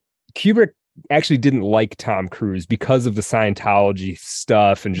 that Kubrick actually didn't like Tom Cruise because of the Scientology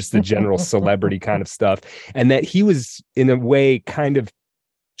stuff and just the general celebrity kind of stuff. And that he was, in a way, kind of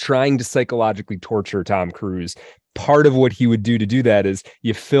trying to psychologically torture Tom Cruise. Part of what he would do to do that is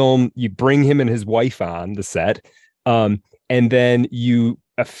you bring him and his wife on the set, and then you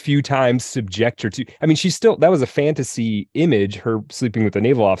a few times subject her to, I mean, that was a fantasy image, her sleeping with the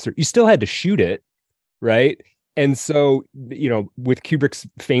naval officer. You still had to shoot it, right? And so, with Kubrick's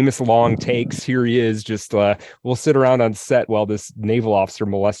famous long takes, here he is just, we'll sit around on set while this naval officer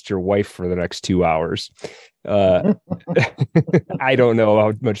molests your wife for the next 2 hours. I don't know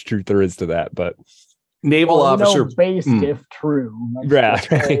how much truth there is to that, but naval officer based if true.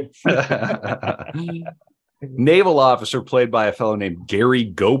 Right. Naval officer played by a fellow named Gary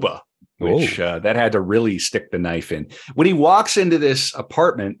Goba, which that had to really stick the knife in. When he walks into this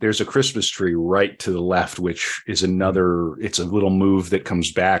apartment, there's a Christmas tree right to the left, which is it's a little move that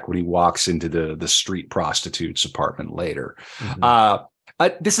comes back when he walks into the street prostitute's apartment later.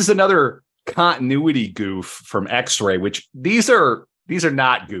 This is another continuity goof from X-Ray, which these are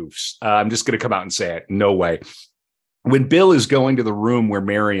not goofs. I'm just going to come out and say it. No way. When Bill is going to the room where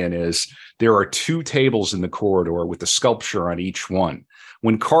Marion is, there are 2 tables in the corridor with the sculpture on each one.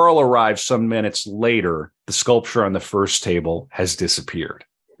 When Carl arrives some minutes later, the sculpture on the first table has disappeared.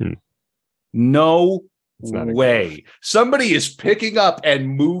 No way. Somebody is picking up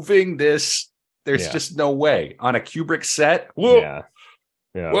and moving this. There's just no way. On a Kubrick set? Whoa.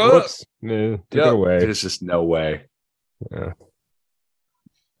 Yeah. Whoops. Took it away. There's just no way. Yeah.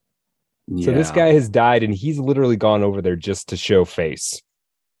 So this guy has died, and he's literally gone over there just to show face.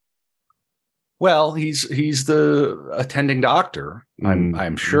 Well, he's the attending doctor.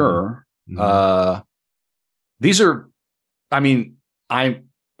 I'm sure. These are, I mean, I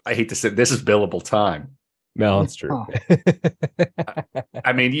hate to say this is billable time. No, it's true.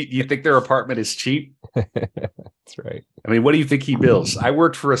 I mean, you think their apartment is cheap? That's right. I mean, what do you think he bills? I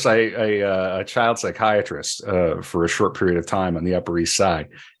worked for a child psychiatrist for a short period of time on the Upper East Side.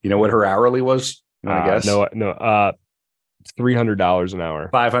 You know what her hourly was? I guess no. It's $300 an hour.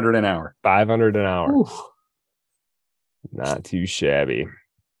 $500 an hour. $500 an hour. Oof. Not too shabby.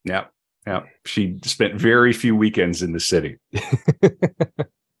 Yeah. She spent very few weekends in the city.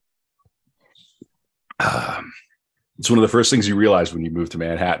 It's one of the first things you realize when you move to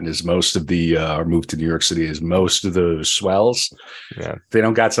Manhattan is most of the or move to New York City is most of the swells. Yeah. If they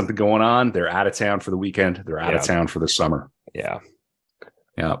don't got something going on, they're out of town for the weekend. They're out of town for the summer. Yeah.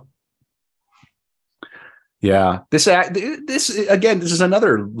 Yeah. Yeah. This again, this is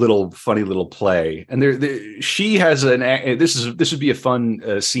another little funny little play. And she has this would be a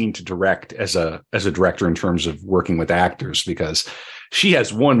fun scene to direct as a director in terms of working with actors, because she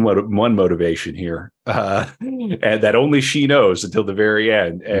has one motivation here, and that only she knows until the very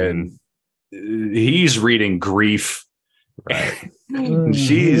end. And he's reading grief. Right.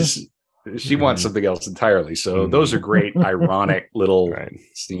 She wants something else entirely. So those are great, ironic little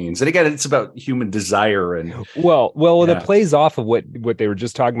scenes. And again, it's about human desire. And that plays off of what they were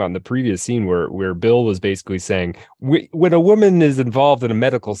just talking about in the previous scene, where Bill was basically saying, when a woman is involved in a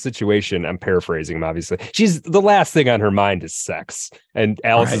medical situation, I'm paraphrasing him, obviously, she's the last thing on her mind is sex. And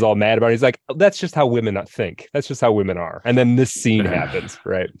Alice is all mad about it. He's like, that's just how women think. That's just how women are. And then this scene happens,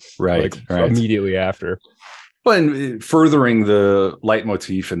 right? Right. Immediately after. Well, and furthering the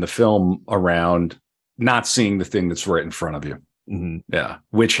leitmotif in the film around not seeing the thing that's right in front of you. Mm-hmm. Yeah.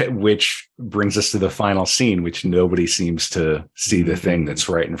 Which brings us to the final scene, which nobody seems to see the thing that's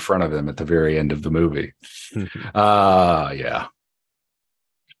right in front of them at the very end of the movie. Yeah.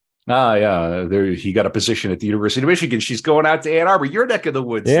 He got a position at the University of Michigan. She's going out to Ann Arbor, your neck of the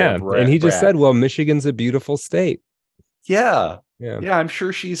woods. Yeah. And he just said, well, Michigan's a beautiful state. Yeah. Yeah, I'm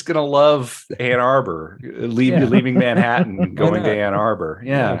sure she's going to love Ann Arbor, leaving Manhattan, going to Ann Arbor.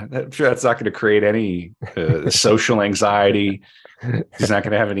 Yeah, I'm sure that's not going to create any social anxiety. She's not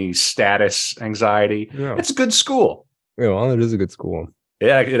going to have any status anxiety. Yeah. It's a good school. Yeah, well, it is a good school.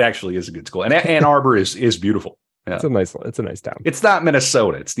 Yeah, it actually is a good school. And Ann Arbor is beautiful. Yeah. It's a nice town. It's not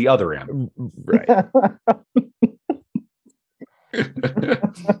Minnesota. It's the other end. Right.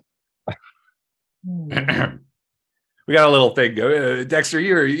 We got a little thing. Dexter,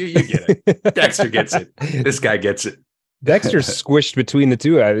 you get it. Dexter gets it. This guy gets it. Dexter's squished between the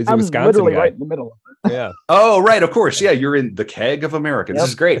two. He's a Wisconsin guy. Right in the middle of it. Yeah. Oh, right. Of course. Yeah. You're in the keg of America. This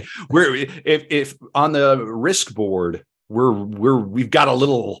is great. If on the risk board, we've got a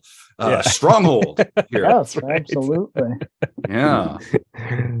little stronghold here. Yes, absolutely. Yeah.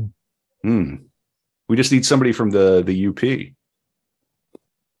 We just need somebody from the UP.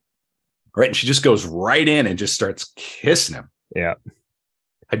 Right. And she just goes right in and just starts kissing him. Yeah.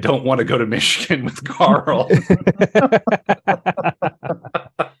 I don't want to go to Michigan with Carl.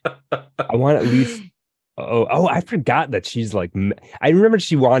 I want at least. Oh, I forgot that she's like, I remember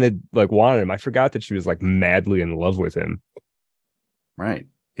she wanted him. I forgot that she was like madly in love with him. Right.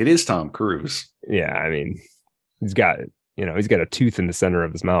 It is Tom Cruise. Yeah. I mean, he's got a tooth in the center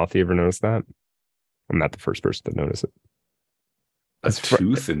of his mouth. You ever notice that? I'm not the first person to notice it. A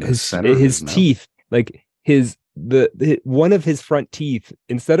tooth in the center of his teeth, like one of his front teeth,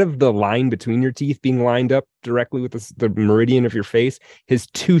 instead of the line between your teeth being lined up directly with the meridian of your face, his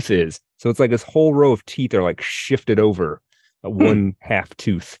tooth is. So it's like this whole row of teeth are like shifted over one half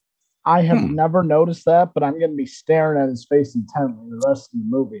tooth. I have never noticed that, but I'm going to be staring at his face intently the rest of the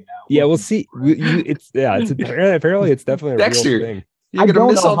movie now. Yeah, we'll see. Apparently it's definitely a Dexter, real thing. I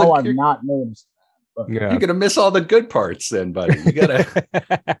don't know how I've not noticed. You're going to miss all the good parts then, buddy. You got to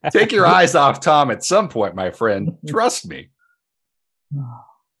take your eyes off Tom at some point, my friend. Trust me.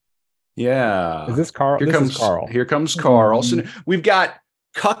 Yeah. Is this Carl? Is Carl. Here comes Carl. So we've got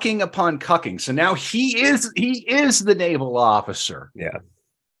cucking upon cucking. So now he is the naval officer. Yeah.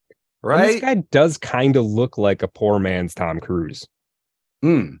 Right? And this guy does kind of look like a poor man's Tom Cruise.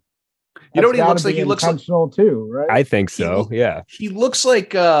 You know what he looks like? He looks intentional too, right? I think so. Yeah. He looks like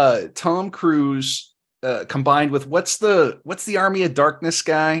Tom Cruise combined with what's the Army of Darkness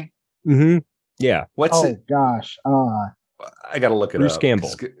guy? Mm-hmm. Yeah. Gosh. I got to look it Bruce up.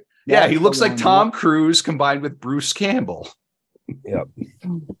 Campbell. Yeah, he looks like Tom Cruise combined with Bruce Campbell. Yep.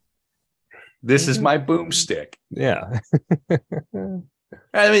 This is my boomstick. Yeah.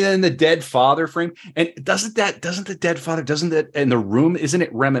 I mean, and the dead father frame, and doesn't the dead father, and the room, isn't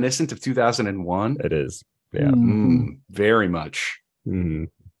it reminiscent of 2001? It is. Yeah. Very much. Mm-hmm.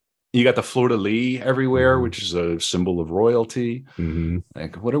 You got the fleur-de-lis everywhere, which is a symbol of royalty. Mm-hmm.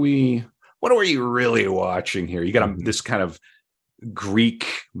 Like, what are we really watching here? You got this kind of Greek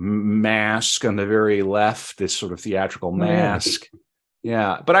mask on the very left, this sort of theatrical mask.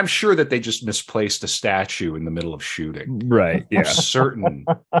 Yeah, but I'm sure that they just misplaced a statue in the middle of shooting. Right. Yeah. I'm certain.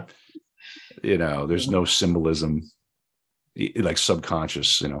 There's no symbolism, like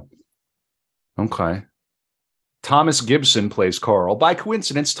subconscious. Okay. Thomas Gibson plays Carl. By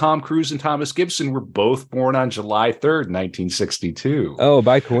coincidence, Tom Cruise and Thomas Gibson were both born on July 3rd, 1962. Oh,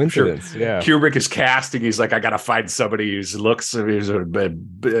 by coincidence. Yeah. Kubrick is casting. He's like, I got to find somebody who's looks, you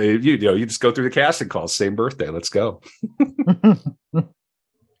just go through the casting calls. Same birthday. Let's go.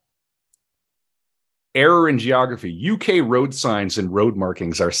 Error in geography. UK road signs and road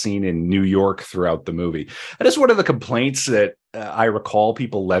markings are seen in New York throughout the movie. That is one of the complaints that I recall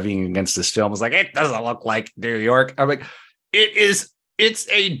people levying against this film. Is like, it doesn't look like New York. I'm like, it is. It's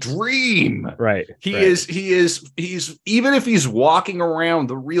a dream. Right. He's even if he's walking around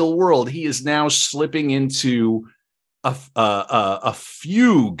the real world, he is now slipping into a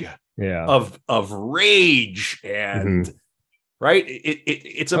fugue of rage and right.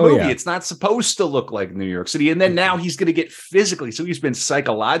 It's a movie. Yeah. It's not supposed to look like New York City. And then now he's going to get physically. So he's been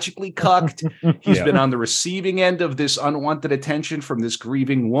psychologically cucked. He's been on the receiving end of this unwanted attention from this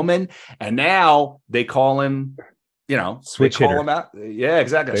grieving woman. And now they call him, switch hitter. Him out. Yeah,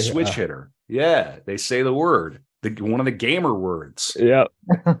 exactly. A switch hitter. Yeah. They say the word, one of the gamer words. Yeah.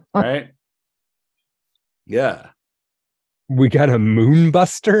 Right. Yeah. We got a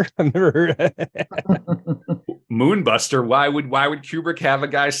Moonbuster. I've never heard of it. Moonbuster. Why would Kubrick have a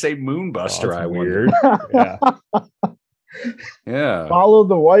guy say Moonbuster? I wonder. Yeah. Yeah. Follow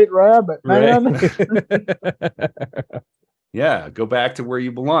the white rabbit, man. Right. Yeah. Go back to where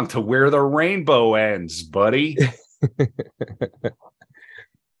you belong, to where the rainbow ends, buddy. You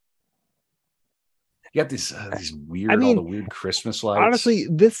got these weird, all the weird Christmas lights. Honestly,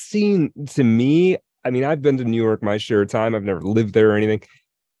 this scene to me, I've been to New York my share of time. I've never lived there or anything.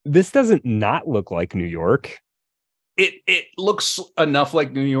 This doesn't not look like New York. It looks enough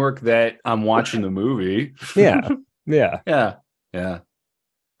like New York that I'm watching the movie. Yeah.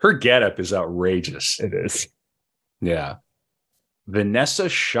 Her getup is outrageous. It is. Yeah. Vanessa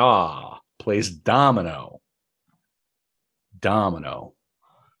Shaw plays Domino. Yeah.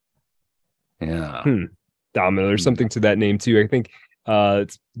 Domino. There's something to that name too. I think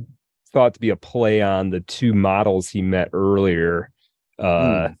it's thought to be a play on the two models he met earlier.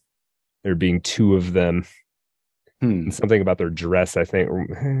 There being two of them. And something about their dress, I think.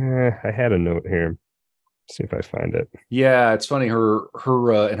 I had a note here. See if I find it. Yeah, it's funny. Her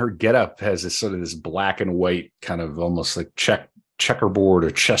and her getup has this sort of this black and white kind of almost like checkerboard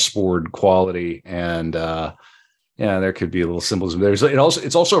or chessboard quality, and there could be a little symbolism.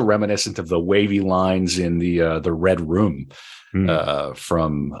 It's also reminiscent of the wavy lines in the Red Room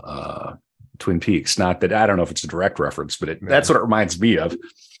from Twin Peaks. Not that I don't know if it's a direct reference, but that's what it reminds me of.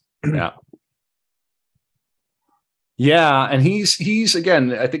 Yeah. Yeah, and he's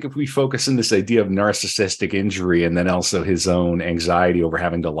again, I think if we focus on this idea of narcissistic injury and then also his own anxiety over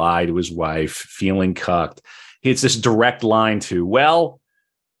having to lie to his wife, feeling cucked, it's this direct line to, well,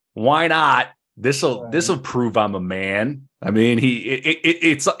 why not? This'll prove I'm a man. I mean,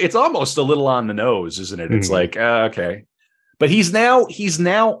 it's almost a little on the nose, isn't it? It's like, okay. But he's now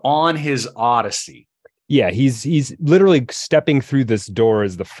on his odyssey. Yeah, he's literally stepping through this door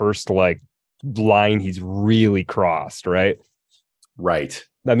as the first line he's really crossed, right? I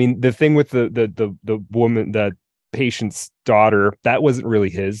mean, the thing with the woman, the patient's daughter, that wasn't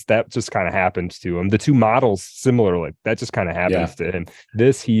really his. That just kind of happened to him. The two models, similarly, that just kind of happens to him.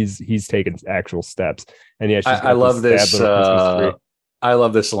 This he's taken actual steps, and yeah, I love this. I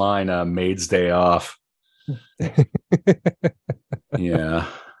love this line. Maid's Day Off. Yeah.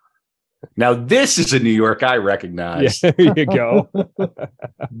 Now, this is a New York I recognize. Yeah, there you go.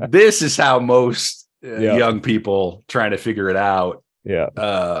 This is how most young people trying to figure it out. Yeah.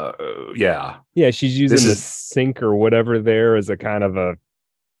 Yeah, she's using the sink or whatever there as a kind of a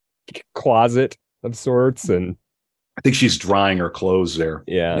closet of sorts. And I think she's drying her clothes there.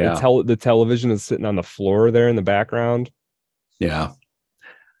 Yeah. The television is sitting on the floor there in the background. Yeah.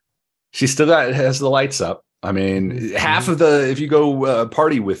 She still has the lights up. I mean, half of if you go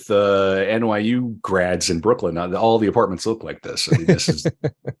party with NYU grads in Brooklyn, all the apartments look like this. I mean, this is,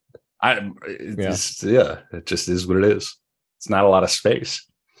 it just is what it is. It's not a lot of space.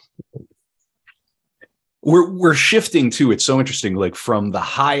 We're shifting to, it's so interesting, like from the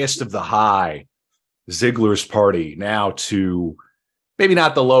highest of the high, Ziegler's Party, now to maybe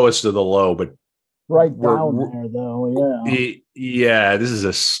not the lowest of the low, but right down there though. Yeah. This is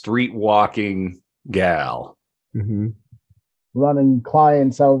a street walking gal running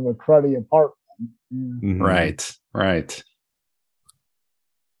clients out of a cruddy apartment. Right.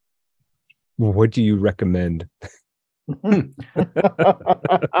 What do you recommend?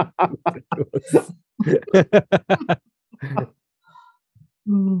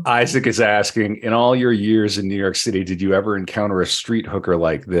 Isaac is asking, in all your years in New York City, did you ever encounter a street hooker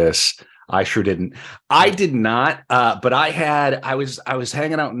like this? I sure didn't. I did not. But I was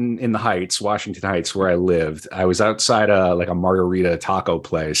hanging out in the Heights, Washington Heights, where I lived. I was outside like a margarita taco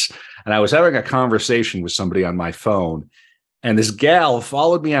place, and I was having a conversation with somebody on my phone. And this gal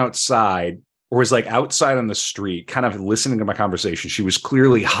followed me outside, or was like outside on the street, kind of listening to my conversation. She was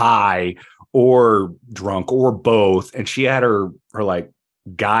clearly high or drunk or both. And she had her like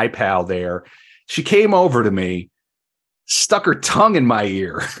guy pal there. She came over to me, stuck her tongue in my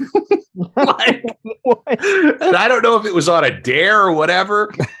ear. Like, and I don't know if it was on a dare or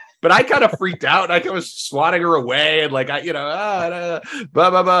whatever, but I kind of freaked out. And I was swatting her away and like, blah,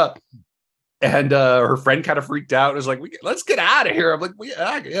 blah, blah. And her friend kind of freaked out and was like, let's get out of here. I'm like,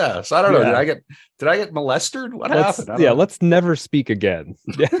 yeah. So I don't know. Did I get molested? What happened? Yeah, let's never speak again.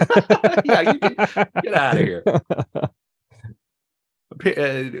 Yeah, you get out of here.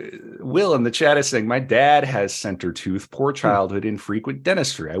 Will in the chat is saying, my dad has center tooth, poor childhood, infrequent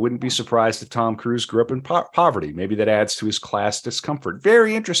dentistry. I wouldn't be surprised if Tom Cruise grew up in poverty. Maybe that adds to his class discomfort.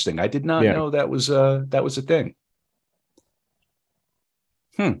 Very interesting. I did not know that was a thing.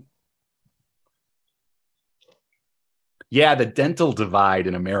 Yeah, the dental divide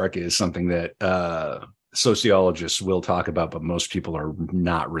in America is something that sociologists will talk about, but most people are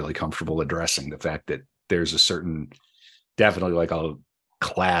not really comfortable addressing the fact that there's a certain, definitely like a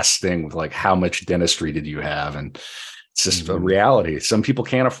class thing with like how much dentistry did you have, and it's just a reality. Some people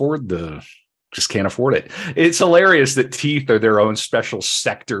can't afford just can't afford it. It's hilarious that teeth are their own special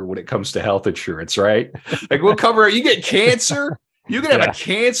sector when it comes to health insurance, right? Like we'll cover it. You get cancer. You can have a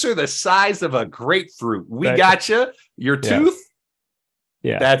cancer the size of a grapefruit. We got you. Your tooth.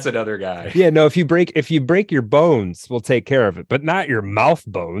 Yeah, that's another guy. Yeah, no. If you break your bones, we'll take care of it, but not your mouth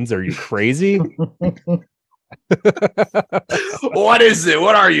bones. Are you crazy? What is it?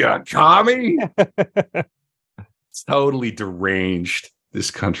 What are you, a commie? It's totally deranged.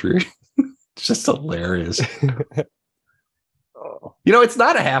 This country. It's just hilarious. It's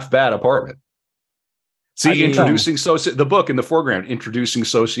not a half bad apartment. See, introducing the book in the foreground, introducing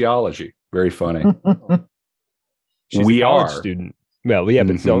sociology. Very funny. We are a student. Well, yeah,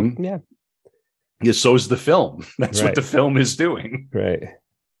 but film, yeah, so is the film. That's what the film is doing. Right.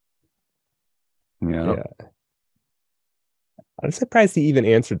 Yeah. I'm surprised he even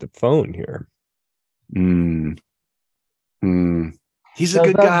answered the phone here. He's a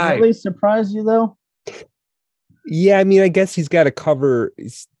good guy. Really surprise you though? Yeah, I mean, I guess he's got to cover.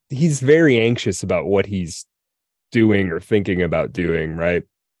 He's very anxious about what he's doing or thinking about doing, right?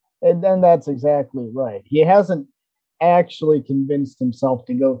 And then that's exactly right. He hasn't actually convinced himself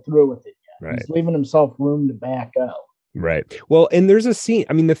to go through with it yet. Right. He's leaving himself room to back out. Right. Well, and there's a scene.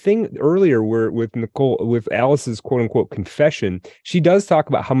 I mean, the thing earlier where with Alice's quote unquote confession, she does talk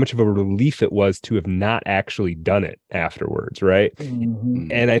about how much of a relief it was to have not actually done it afterwards. Right.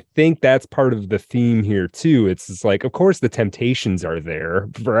 Mm-hmm. And I think that's part of the theme here too. It's just like, of course, the temptations are there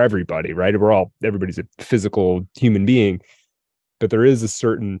for everybody. Right. Everybody's a physical human being. But there is a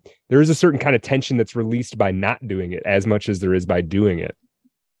certain kind of tension that's released by not doing it as much as there is by doing it.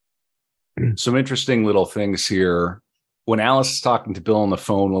 Some interesting little things here. When Alice is talking to Bill on the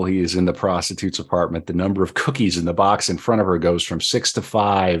phone while he is in the prostitute's apartment, the number of cookies in the box in front of her goes from 6 to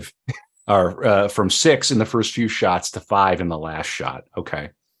 5, or from 6 in the first few shots to 5 in the last shot.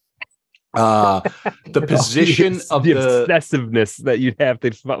 Okay. The position of the obsessiveness that you'd have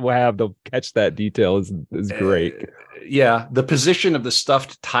to catch that detail is great. Yeah, the position of the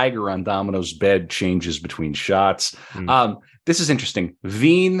stuffed tiger on Domino's bed changes between shots. This is interesting.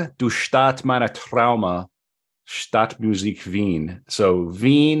 Wien, du Stadt meiner Trauma, Stadtmusik Wien. So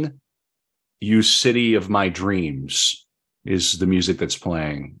Wien, you city of my dreams, is the music that's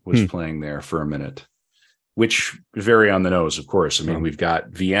playing there for a minute, which is very on the nose, of course. I mean, we've got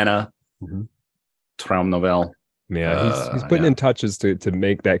Vienna, Traumnovel. Yeah, he's putting in touches to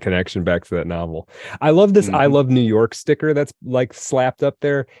make that connection back to that novel. I love this I love New York sticker that's like slapped up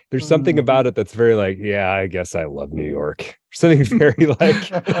there. There's something about it that's very like, yeah, I guess I love New York. Something very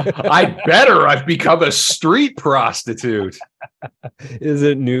like I've become a street prostitute.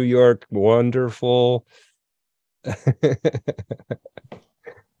 Isn't New York wonderful?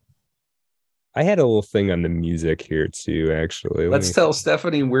 I had a little thing on the music here too, actually. Let's tell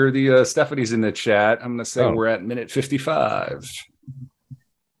Stephanie where the Stephanie's in the chat. I'm going to say we're at minute 55.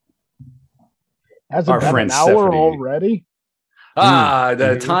 Has it been an hour Stephanie already?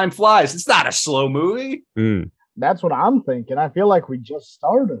 The time flies. It's not a slow movie. That's what I'm thinking. I feel like we just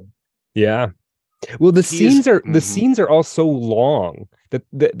started. Yeah. Well, the scenes are all so long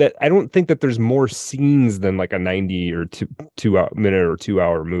that I don't think that there's more scenes than like a 90 or 2 minute or 2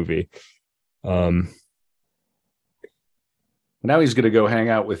 hour movie. Now he's going to go hang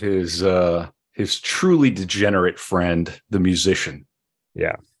out with his truly degenerate friend, the musician.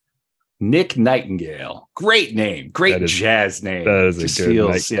 Yeah. Nick Nightingale. Great name. Great jazz name. That is a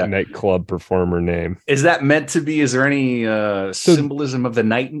good nightclub performer name. Is that meant to be? Is there any symbolism of the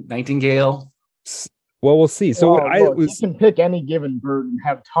nightingale? Well, we'll see. So you can pick any given bird and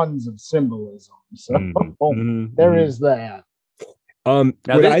have tons of symbolism. So there is that. Now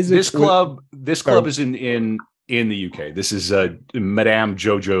this club is in the UK. This is Madame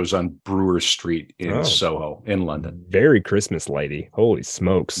Jojo's on Brewer Street in Soho in London. Very Christmas lighty. Holy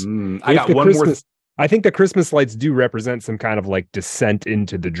smokes. I got one more. I think the Christmas lights do represent some kind of like descent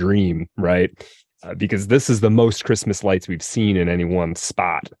into the dream, right? Because this is the most Christmas lights we've seen in any one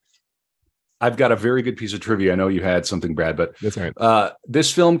spot. I've got a very good piece of trivia. I know you had something, Brad, but that's all right.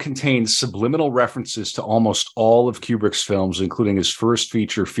 This film contains subliminal references to almost all of Kubrick's films, including his first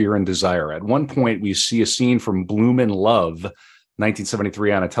feature, Fear and Desire. At one point, we see a scene from Bloom in Love,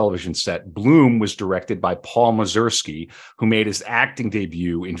 1973, on a television set. Bloom was directed by Paul Mazursky, who made his acting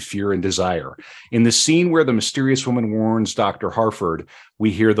debut in Fear and Desire. In the scene where the mysterious woman warns Dr. Harford, we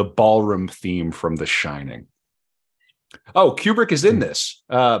hear the ballroom theme from The Shining. Oh, Kubrick is in this.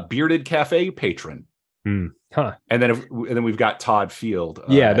 Bearded cafe patron. Huh. And then we've got Todd Field.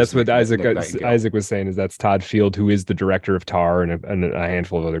 That's what Isaac was saying. Is that's Todd Field, who is the director of Tar and a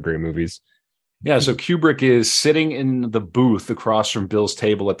handful of other great movies. Yeah. So Kubrick is sitting in the booth across from Bill's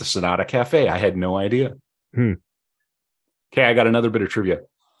table at the Sonata Cafe. I had no idea. Okay, I got another bit of trivia.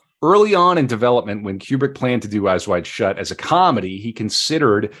 Early on in development, when Kubrick planned to do Eyes Wide Shut as a comedy, he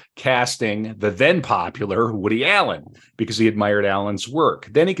considered casting the then popular Woody Allen because he admired Allen's work.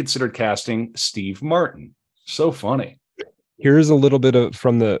 Then he considered casting Steve Martin. So funny. Here's a little bit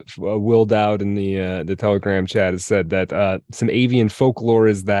from the Will Dowd in the Telegram chat has said that some avian folklore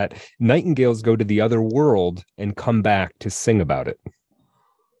is that nightingales go to the other world and come back to sing about it.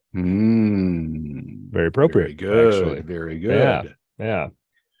 Very appropriate. Very good. Actually. Very good. Yeah.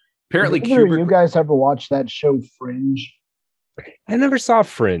 Apparently, Kubrick. You guys ever watched that show Fringe? I never saw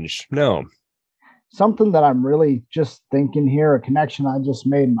Fringe. No. Something that I'm really just thinking here, a connection I just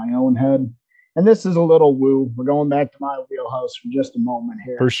made in my own head. And this is a little woo. We're going back to my wheelhouse for just a moment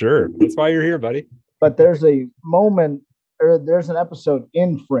here. For sure. That's why you're here, buddy. But there's a moment, or there's an episode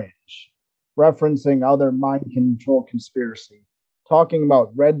in Fringe referencing other mind control conspiracy, talking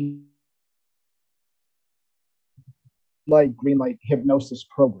about red light, green light hypnosis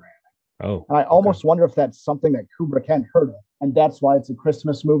program. Oh, and I almost wonder if that's something that Kubrick hadn't heard of. And that's why it's a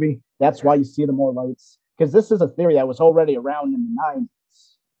Christmas movie. That's why you see the more lights. Because this is a theory that was already around in the 90s.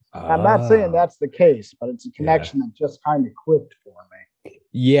 I'm not saying that's the case, but it's a connection that just kind of clicked for me.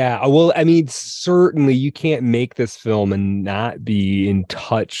 Yeah. Well, I mean, certainly you can't make this film and not be in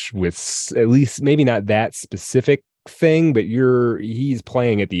touch with at least maybe not that specific thing, but he's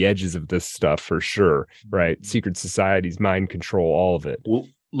playing at the edges of this stuff for sure. Right. Secret societies, mind control, all of it. Well,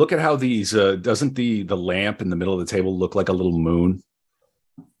 look at how these doesn't the lamp in the middle of the table look like a little moon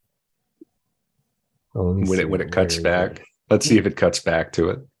when it cuts back? Let's see if it cuts back to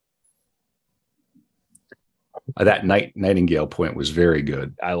it. That Nightingale point was very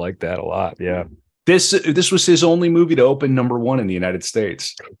good. I like that a lot. Yeah. This was his only movie to open #1 in the United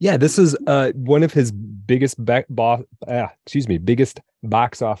States. Yeah, this is one of his biggest biggest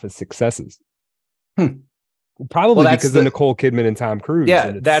box office successes. Probably because of Nicole Kidman and Tom Cruise.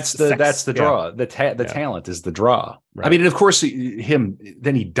 Yeah, that's the draw. The talent is the draw. Right. I mean, of course,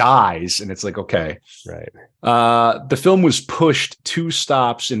 then he dies, and it's like, okay. Right. The film was pushed 2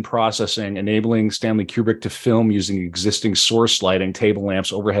 stops in processing, enabling Stanley Kubrick to film using existing source lighting, table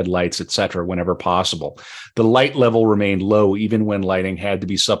lamps, overhead lights, etc., whenever possible. The light level remained low, even when lighting had to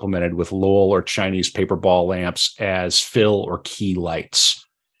be supplemented with Lowell or Chinese paper ball lamps as fill or key lights.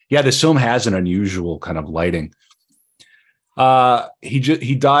 Yeah, this film has an unusual kind of lighting.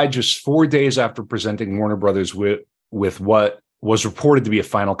 He died just 4 days after presenting Warner Brothers with what was reported to be a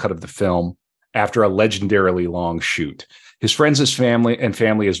final cut of the film after a legendarily long shoot. His friends, his family,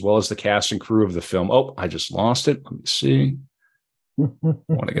 as well as the cast and crew of the film. Oh, I just lost it. Let me see. I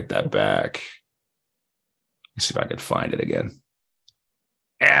want to get that back. Let's see if I can find it again.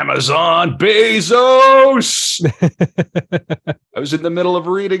 Amazon Bezos. I was in the middle of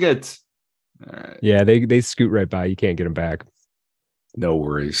reading it. Right. Yeah, they scoot right by. You can't get them back. No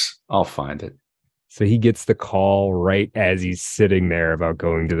worries. I'll find it. So he gets the call right as he's sitting there about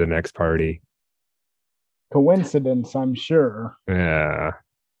going to the next party. Coincidence, I'm sure. Yeah.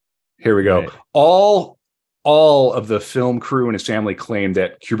 Here we go. Right. All of the film crew and his family claimed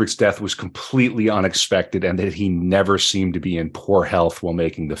that Kubrick's death was completely unexpected and that he never seemed to be in poor health while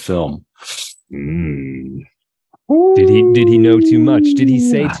making the film. Did he know too much? Did he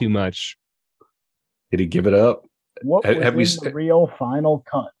say too much? Did he give it up? What was in the real final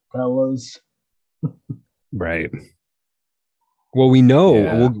cut, fellas? Right. Well, we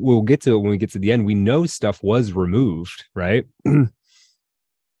know we'll get to it when we get to the end. We know stuff was removed, right?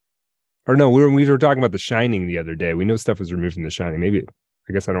 Or no, we were talking about The Shining the other day. We know stuff was removed from The Shining. Maybe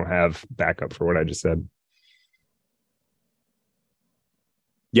I guess I don't have backup for what I just said.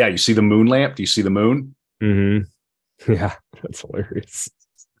 Yeah, you see the moon lamp? Do you see the moon? Mm-hmm. Yeah, that's hilarious.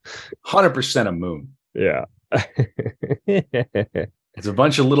 100% a moon. Yeah. It's a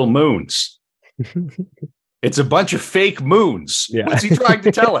bunch of little moons. It's a bunch of fake moons. Yeah. What's he trying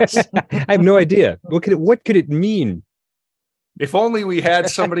to tell us? I have no idea. What could it mean? If only we had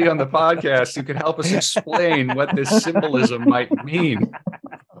somebody on the podcast who could help us explain what this symbolism might mean.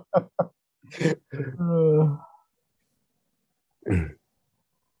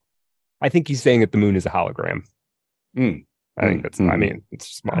 I think he's saying that the moon is a hologram. Mm. I think that's, I mean, it's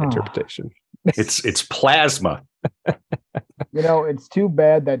just my interpretation. It's plasma. It's too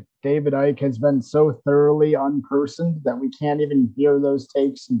bad that David Icke has been so thoroughly unpersoned that we can't even hear those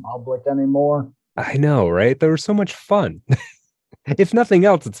takes in public anymore. I know, right? They were so much fun. If nothing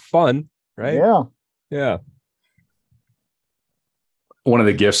else, it's fun, right? Yeah. Yeah. One of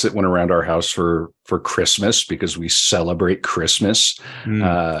the gifts that went around our house for Christmas, because we celebrate Christmas.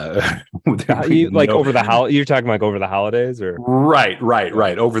 Like over the you're talking like over the holidays, or right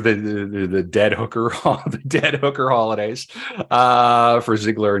over the dead hooker holidays for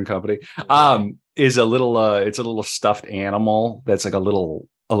Ziegler and Company. Is a little it's a little stuffed animal that's like a little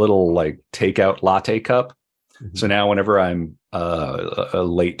like takeout latte cup. Mm-hmm. So now whenever I'm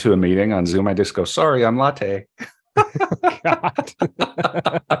late to a meeting on Zoom, I just go, sorry, I'm latte. God.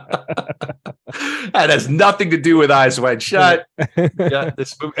 That has nothing to do with Eyes Wide Shut. Yeah,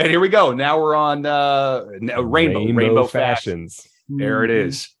 and here we go. Now we're on Rainbow Fashions. There it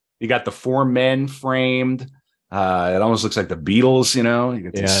is. You got the 4 men framed. It almost looks like the Beatles. You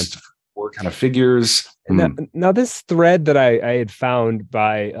got these 4 kind of figures. Now this thread that I had found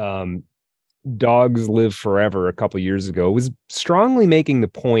by Dogs Live Forever a couple years ago was strongly making the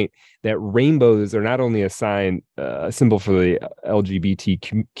point that rainbows are not only a symbol for the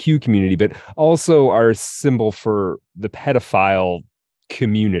LGBTQ community, but also are a symbol for the pedophile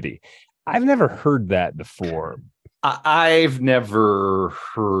community. I've never heard that before. I've never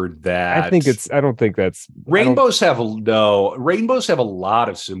heard that. I don't think that's rainbows have a lot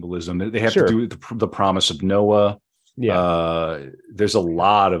of symbolism. They have to do with the promise of Noah. Yeah. There's a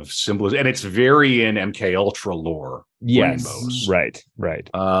lot of symbolism, and it's very in MK Ultra lore. Yes. Rainbows. Right.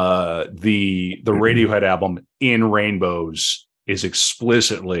 The Radiohead album In Rainbows is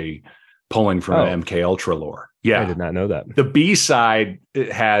explicitly pulling from MK Ultra lore. Yeah. I did not know that. The B-side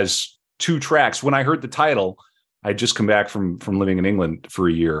has 2 tracks. When I heard the title, I'd just come back from living in England for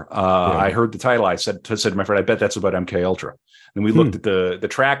a year. I heard the title. I said to my friend, I bet that's about MK Ultra. And we looked at the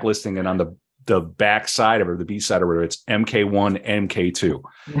track listing, and on the back side of it, or the B side, or whatever, it's MK1, MK2.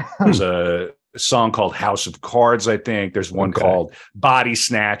 There's a song called House of Cards, I think. There's one called Body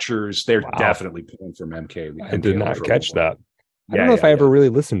Snatchers. They're definitely pulling from MK. I did not catch that. I don't know if I ever really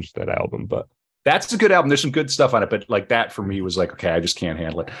listened to that album, but that's a good album. There's some good stuff on it, but like that for me was like, okay, I just can't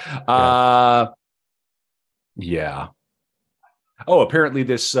handle it. Yeah. Oh, apparently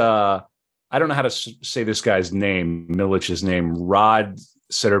this, I don't know how to say this guy's name, Milich's name, Rod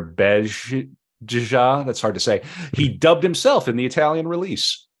Serbej. That's hard to say. He dubbed himself in the Italian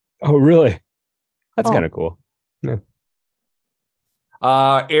release. Oh, really? That's kind of cool. Yeah.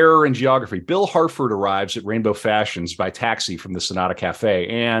 Error in geography. Bill Harford arrives at Rainbow Fashions by taxi from the Sonata Cafe,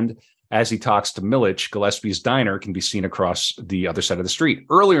 and as he talks to Milich, Gillespie's diner can be seen across the other side of the street.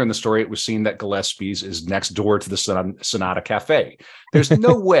 Earlier in the story, it was seen that Gillespie's is next door to the Sonata Cafe. There's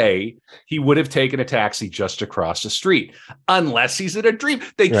no way he would have taken a taxi just across the street, unless he's in a dream.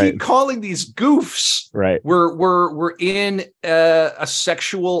 They keep calling these goofs. Right. We're in a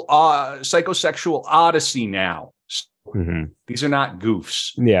psychosexual odyssey now. Mm-hmm. These are not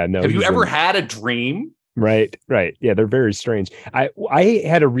goofs. Yeah, no. Have you ever had a dream? Right. Yeah, they're very strange. I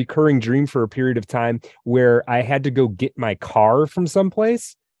had a recurring dream for a period of time where I had to go get my car from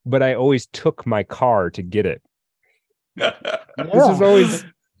someplace, but I always took my car to get it. It's always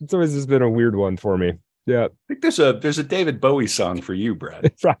just been a weird one for me. Yeah. I think there's a David Bowie song for you,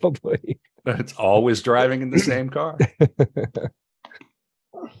 Brad. Probably. It's always driving in the same car.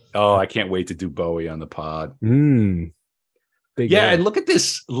 Oh, I can't wait to do Bowie on the pod. And look at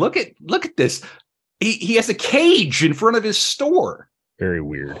this. Look at this. He has a cage in front of his store. Very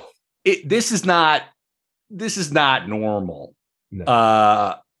weird. This is not normal.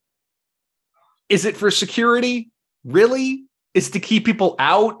 No. Is it for security? really is to keep people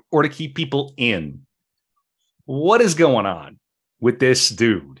out or to keep people in. What is going on with this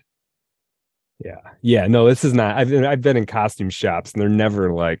dude? Yeah. No, this is not. I've been in costume shops, and they're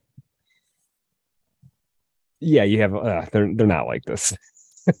never like. Yeah, you have. They're not like this.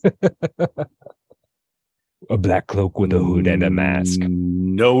 A black cloak with a hood and a mask.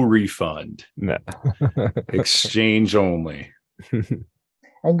 No refund. No. Exchange only.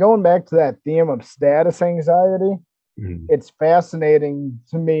 And going back to that theme of status anxiety, it's fascinating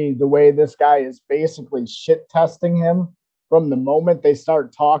to me the way this guy is basically shit testing him from the moment they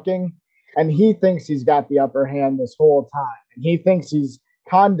start talking. And he thinks he's got the upper hand this whole time. And he thinks he's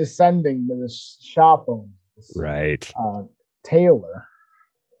condescending to the shop owner. Right. Taylor.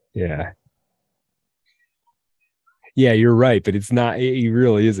 Yeah. Yeah, you're right, but it's not. He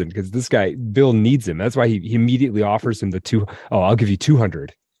really isn't, because this guy, Bill, needs him. That's why he immediately offers him the I'll give you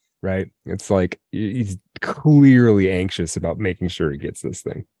 200. Right? It's like he's clearly anxious about making sure he gets this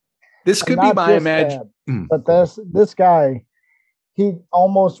thing. This could be my imagination. But this guy, he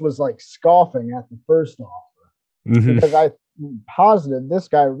almost was like scoffing at the first offer, because I'm positive this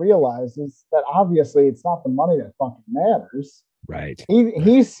guy realizes that obviously it's not the money that fucking matters. Right.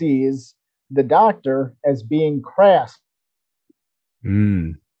 He sees the doctor as being crass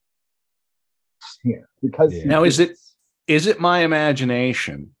here, because now is it my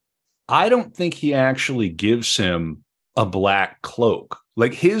imagination? I don't think he actually gives him a black cloak.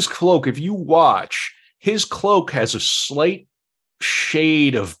 Like his cloak, if you watch, his cloak has a slight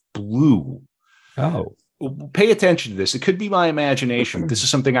shade of blue. Oh. Pay attention to this. It could be my imagination. This is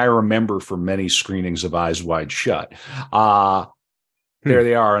something I remember from many screenings of Eyes Wide Shut. There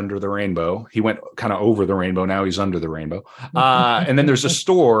they are under the rainbow. He went kind of over the rainbow. Now he's under the rainbow. And then there's a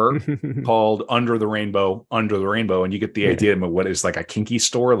store called Under the Rainbow, and you get the idea of what is like a kinky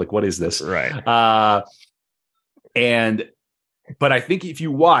store. Like, what is this? Right. But I think if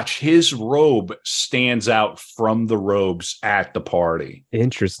you watch, his robe stands out from the robes at the party.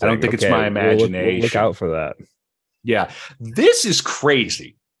 Interesting. I don't think it's my imagination. We'll look out for that. Yeah. This is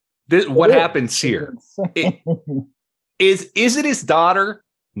crazy. What happens here? Is it his daughter?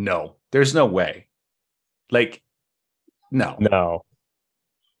 No, there's no way. Like, no,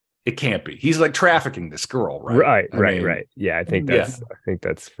 it can't be. He's like trafficking this girl, right? Right. Yeah, I think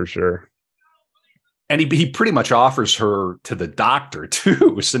that's for sure. And he pretty much offers her to the doctor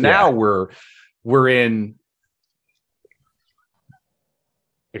too. So now we're in.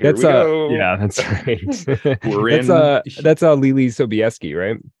 That's right. We're in. That's Lily Sobieski,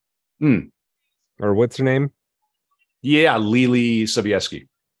 right? Or what's her name? Yeah, Lily Sobieski.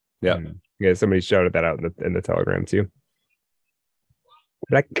 Yeah. Yeah, somebody shouted that out in the Telegram too.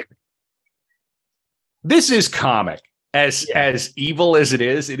 This is comic. As evil as it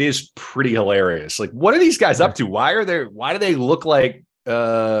is pretty hilarious. Like, what are these guys up to? Why do they look like why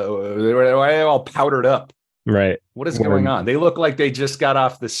are they all powdered up? Right. What is going on? They look like they just got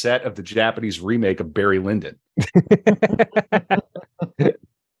off the set of the Japanese remake of Barry Lyndon.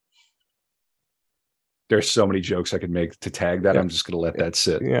 There's so many jokes I could make to tag that. I'm just going to let that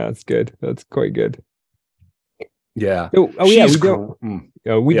sit. Yeah, it's good. That's quite good. Yeah. We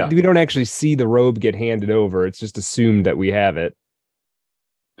don't actually see the robe get handed over. It's just assumed that we have it.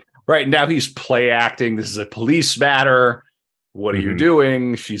 Right. Now he's play acting. This is a police matter. What are you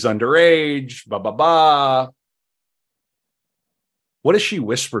doing? She's underage. Blah, blah, blah. What does she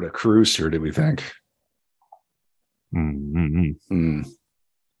whisper to Cruz here, do we think?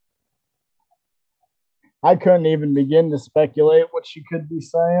 I couldn't even begin to speculate what she could be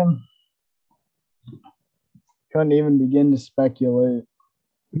saying. Couldn't even begin to speculate.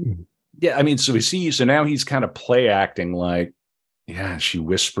 Yeah, I mean, so now he's kind of play acting like, yeah, she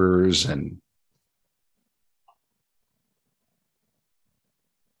whispers and.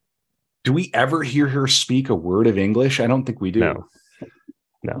 Do we ever hear her speak a word of English? I don't think we do.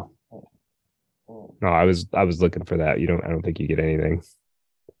 No, I was looking for that. I don't think you get anything.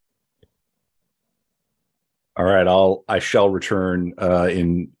 All right, I shall return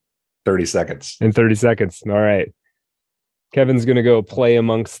in 30 seconds. In 30 seconds. All right. Kevin's going to go play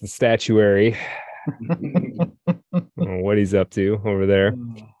amongst the statuary. What he's up to over there.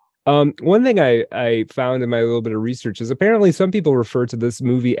 One thing I found in my little bit of research is apparently some people refer to this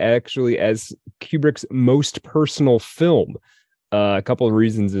movie actually as Kubrick's most personal film. A couple of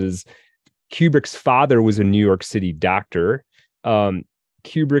reasons is Kubrick's father was a New York City doctor.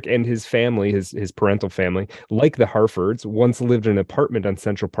 Kubrick and his family, his parental family, like the Harfords, once lived in an apartment on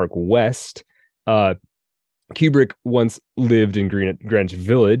Central Park West. Kubrick once lived in Greenwich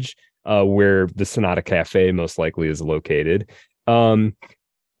Village, where the Sonata Cafe most likely is located.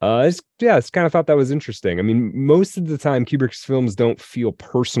 It's kind of thought that was interesting. I mean, most of the time, Kubrick's films don't feel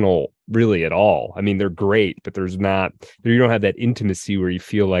personal really at all. I mean, they're great, but you don't have that intimacy where you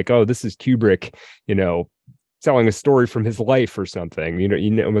feel like, oh, this is Kubrick, telling a story from his life or something.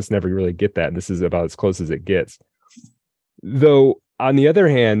 You almost never really get that. This is about as close as it gets. Though, on the other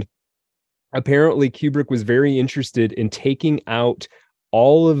hand, apparently Kubrick was very interested in taking out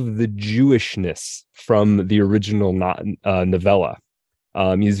all of the Jewishness from the original novella.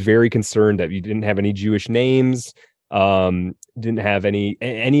 He's very concerned that you didn't have any Jewish names, didn't have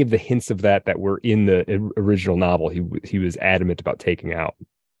any of the hints of that were in the original novel. He was adamant about taking out,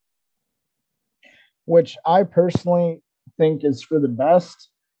 which I personally think is for the best,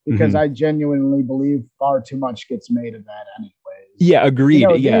 because I genuinely believe far too much gets made of that anyways. Yeah, agreed.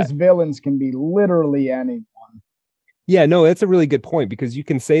 These villains can be literally anyone. Yeah, no, that's a really good point, because you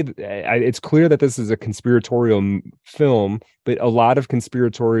can say that it's clear that this is a conspiratorial film, but a lot of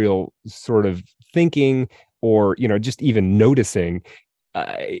conspiratorial sort of thinking, or just even noticing,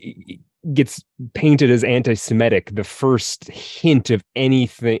 gets painted as anti-Semitic the first hint of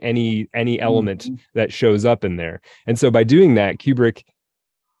anything, any element that shows up in there. And so by doing that, Kubrick,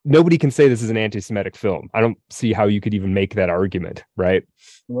 nobody can say this is an anti-Semitic film. I don't see how you could even make that argument, right?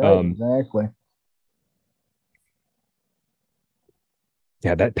 Right, exactly.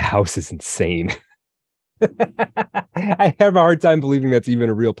 Yeah, that house is insane. I have a hard time believing that's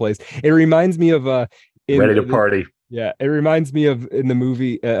even a real place. It reminds me of Ready to Party. Yeah, it reminds me of in the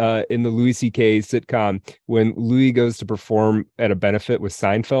movie, in the Louis C.K. sitcom, when Louis goes to perform at a benefit with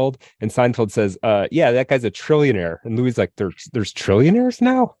Seinfeld, and Seinfeld says, "Yeah, that guy's a trillionaire," and Louis is like, "There's trillionaires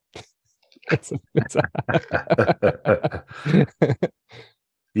now."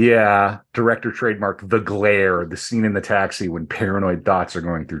 Yeah, director trademark The Glare, the scene in the taxi when paranoid thoughts are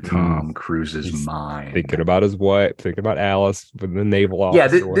going through Tom Cruise's mind. Thinking about his wife, thinking about Alice with the naval officer.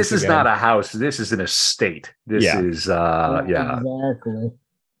 Yeah, this is not a house. This is an estate. This is, Exactly.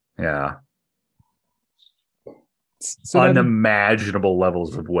 Yeah. So unimaginable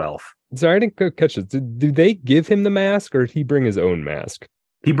levels of wealth. Sorry, I didn't catch it. Do they give him the mask, or did he bring his own mask?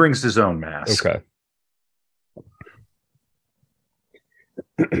 He brings his own mask. Okay.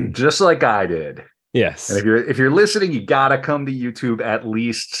 Just like I did. Yes. And if you're listening, you gotta come to YouTube, at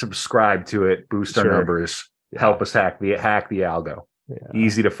least subscribe to it, boost our numbers, help us hack the algo. Yeah.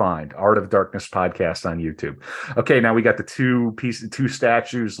 Easy to find. Art of Darkness podcast on YouTube. Okay, now we got the two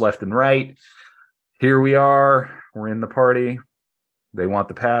statues left and right. Here we are. We're in the party. They want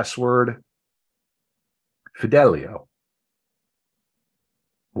the password. Fidelio.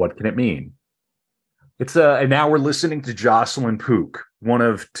 What can it mean? And now we're listening to Jocelyn Pook, one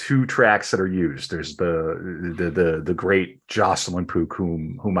of two tracks that are used. There's the great Jocelyn Pook,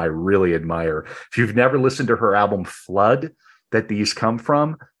 whom I really admire. If you've never listened to her album Flood, that these come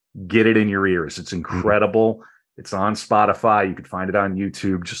from, get it in your ears. It's incredible. It's on Spotify. You can find it on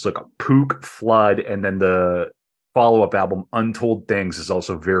YouTube. Just look up Pook Flood, and then the follow-up album Untold Things is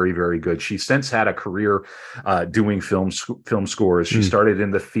also very, very good. She's since had a career doing film scores. She started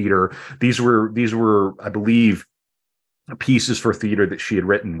in the theater. These were, I believe, pieces for theater that she had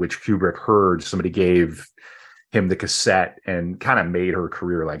written, which Kubrick heard. Somebody gave him the cassette and kind of made her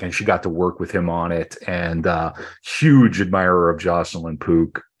career, and she got to work with him on it. And huge admirer of Jocelyn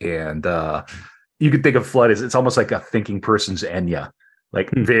Pook. And you could think of Flood as, it's almost like a thinking person's Enya.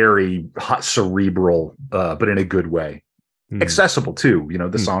 Very hot, cerebral, but in a good way. Accessible too.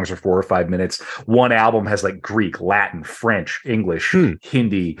 The songs are 4 or 5 minutes. One album has Greek, Latin, French, English,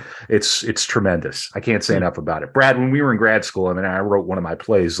 Hindi. It's tremendous. I can't say enough about it. Brad, when we were in grad school, I wrote one of my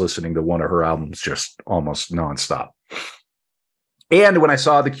plays listening to one of her albums just almost nonstop. And when I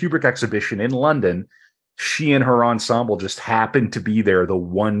saw the Kubrick exhibition in London, she and her ensemble just happened to be there the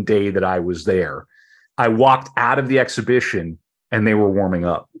one day that I was there. I walked out of the exhibition and they were warming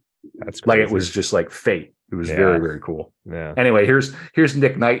up. That's crazy. It was just fate. It was very, very cool. Yeah. Anyway, here's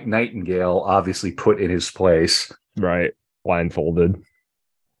Nick Nightingale, obviously put in his place. Right. Blindfolded.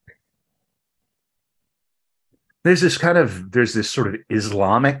 There's this sort of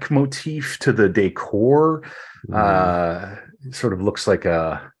Islamic motif to the decor. It sort of looks like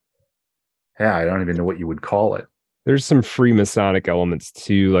I don't even know what you would call it. There's some Freemasonic elements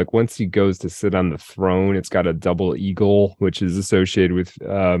too. Once he goes to sit on the throne, it's got a double eagle, which is associated with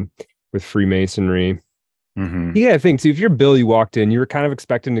Freemasonry. Mm-hmm. Yeah, I think too. If you're Bill, you walked in, you were kind of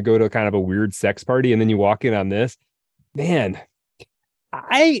expecting to go to kind of a weird sex party, and then you walk in on this. Man,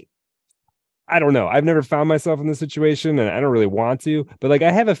 I don't know. I've never found myself in this situation, and I don't really want to. But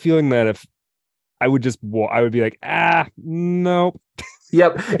I have a feeling that if I would be like, nope.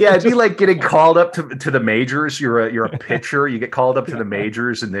 Yep. Yeah, it'd be like getting called up to the majors. You're a pitcher. You get called up to the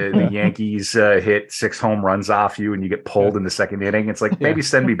majors, and the Yankees hit 6 home runs off you, and you get pulled in the second inning. It's like, maybe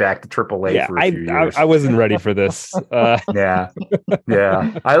send me back to AAA for a few years. I wasn't ready for this. Yeah.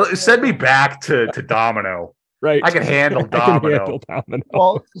 Send me back to Domino. Right. I can handle Domino.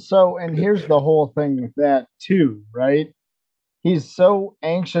 Well, and here's the whole thing with that too, right? He's so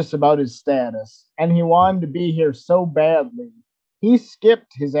anxious about his status, and he wanted to be here so badly. He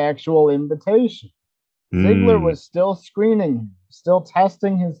skipped his actual invitation. Ziegler was still screening him, still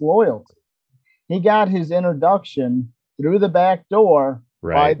testing his loyalty. He got his introduction through the back door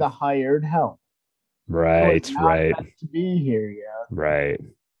by the hired help. Right, so right. Meant to be here yet. Right.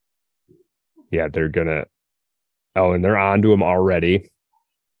 Yeah, they're gonna. Oh, and they're on to him already.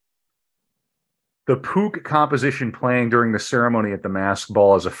 The Pook composition playing during the ceremony at the masked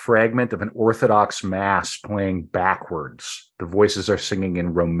ball is a fragment of an Orthodox mass playing backwards. The voices are singing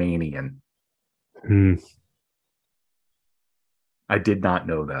in Romanian. I did not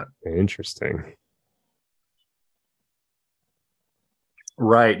know that. Interesting.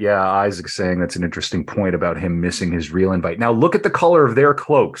 Right. Yeah. Isaac's saying that's an interesting point about him missing his real invite. Now, look at the color of their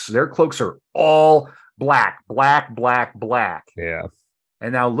cloaks. Their cloaks are all black. Yeah.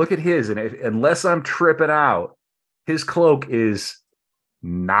 And now look at his. And unless I'm tripping out, his cloak is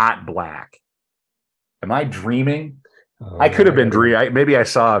not black. Am I dreaming? I could have been dreaming. Maybe I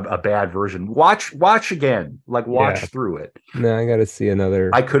saw a bad version. Watch again. Watch through it. No, I got to see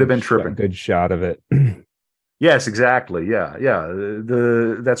another. I could have been tripping. Good shot of it. Yes, exactly. Yeah.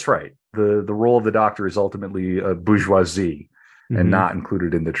 That's right. The role of the Doctor is ultimately a bourgeoisie and not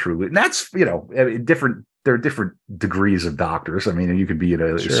included in the true. And that's different. There are different degrees of doctors. I mean, you could be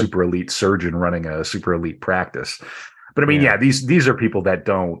a super elite surgeon running a super elite practice. But I mean, these are people that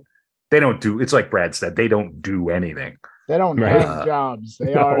don't do. It's like Brad said, they don't do anything. They don't have jobs.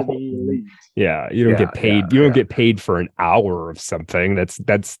 They are the elite. Yeah, you don't get paid. You don't get paid for an hour of something.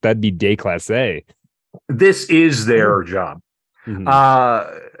 That'd be day-class-A. This is their job.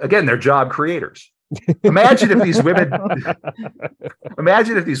 Again, they're job creators. Imagine if these women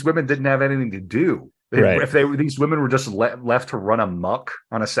didn't have anything to do. If these women were just left to run amok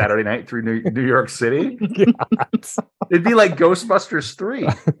on a Saturday night through New York City, it'd be like Ghostbusters 3.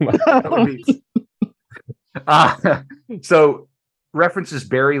 So references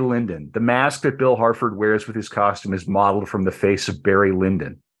Barry Lyndon. The mask that Bill Harford wears with his costume is modeled from the face of Barry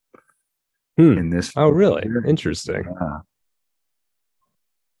Lyndon. In this. Oh, really? Interesting.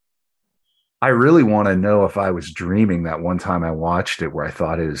 I really want to know if I was dreaming that one time I watched it, where I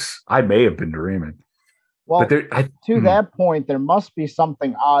thought I may have been dreaming. Well, that point, there must be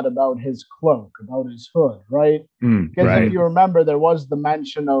something odd about his cloak, about his hood, right? Because if you remember, there was the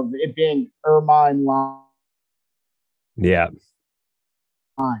mention of it being ermine line. Yeah.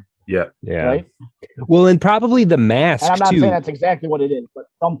 Yeah. Right? Well, and probably the mask, and I'm not too. saying that's exactly what it is, but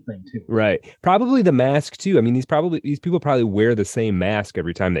something, too. Right. Probably the mask, too. I mean, these people probably wear the same mask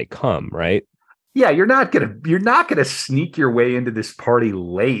every time they come, right? Yeah, you're not gonna sneak your way into this party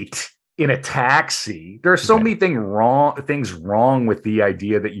late in a taxi. There are so many things wrong with the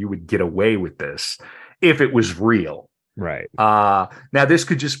idea that you would get away with this if it was real. Right. Now this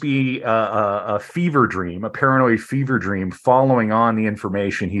could just be a fever dream, a paranoid fever dream following on the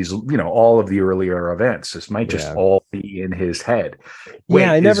information he's, all of the earlier events. This might just all be in his head.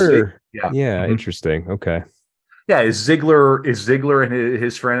 Interesting. Okay. Yeah, is Ziegler and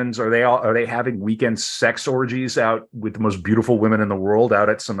his friends, are they having weekend sex orgies out with the most beautiful women in the world out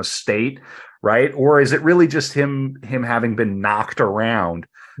at some estate, right? Or is it really just him having been knocked around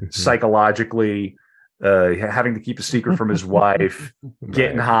psychologically, having to keep a secret from his wife,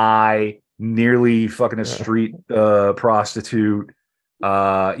 getting high, nearly fucking a street prostitute?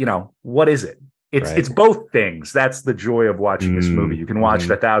 What is it? It's both things. That's the joy of watching this movie. You can watch it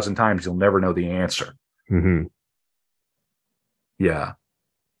 1,000 times, you'll never know the answer. Yeah.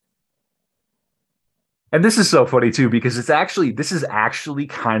 And this is so funny too, because this is actually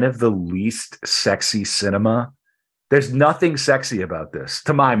kind of the least sexy cinema. There's nothing sexy about this,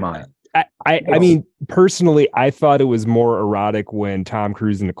 to my mind. I mean, personally, I thought it was more erotic when Tom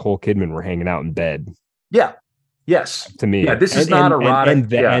Cruise and Nicole Kidman were hanging out in bed. Yeah. Yes. To me. Yeah, this is not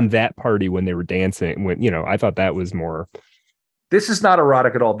erotic. And that party when they were dancing, I thought that was more. This is not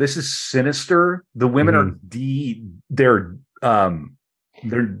erotic at all. This is sinister. The women are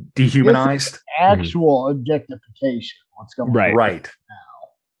they're dehumanized. Actual objectification. What's going on right now?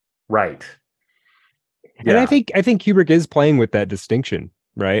 Right. Yeah. And I think Kubrick is playing with that distinction,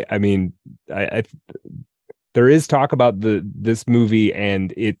 right? I mean, there is talk about this movie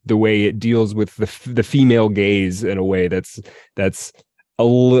and the way it deals with the female gaze in a way that's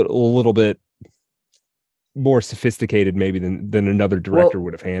little bit more sophisticated maybe than another director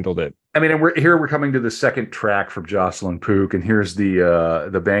would have handled it. I mean, and we're coming to the second track from Jocelyn Pook, and here's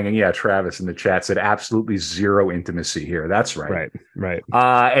the banging. Yeah, Travis in the chat said absolutely zero intimacy here. That's right. Right.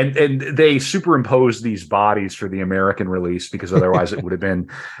 And they superimposed these bodies for the American release because otherwise it would have been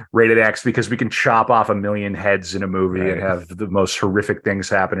rated X, because we can chop off 1 million heads in a movie and have the most horrific things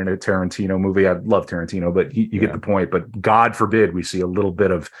happen in a Tarantino movie. I love Tarantino, but you get the point. But God forbid we see a little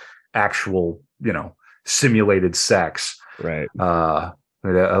bit of actual, simulated sex. Right.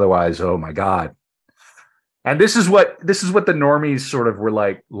 Otherwise, oh my God. And this is what the normies sort of were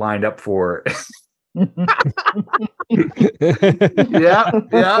like lined up for.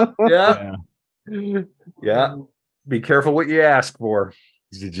 Yeah. Be careful what you ask for.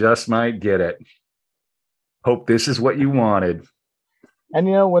 You just might get it. Hope this is what you wanted. And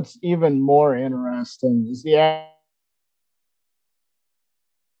what's even more interesting is the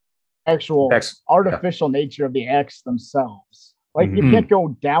actual artificial nature of the acts themselves. Like you can't go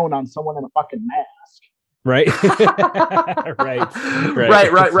down on someone in a fucking mask. Right.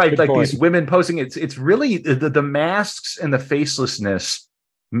 right. Like these women posing, it's really the masks and the facelessness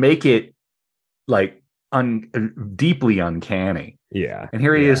make it like deeply uncanny. Yeah. And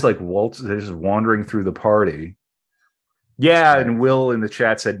here he is, like just wandering through the party. Yeah, and Will in the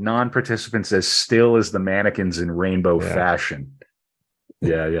chat said non-participants as still as the mannequins in rainbow fashion.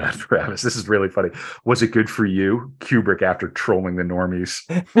 Yeah, Travis, this is really funny. Was it good for you, Kubrick, after trolling the normies?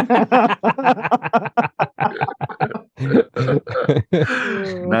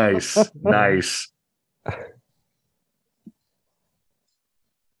 Nice.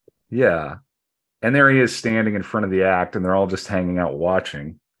 Yeah. And there he is standing in front of the act, and they're all just hanging out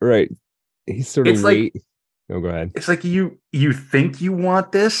watching. Right. He's sort of go ahead. It's like you think you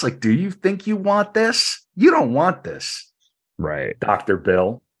want this? Like, do you think you want this? You don't want this. Right. Dr.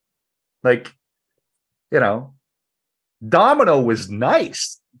 Bill. Like, Domino was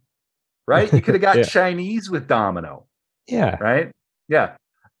nice, right? You could have got Chinese with Domino. Yeah. Right? Yeah.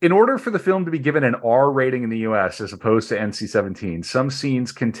 In order for the film to be given an R rating in the US as opposed to NC-17, some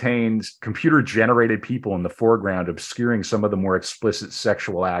scenes contained computer-generated people in the foreground obscuring some of the more explicit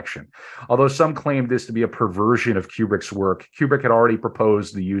sexual action. Although some claimed this to be a perversion of Kubrick's work, Kubrick had already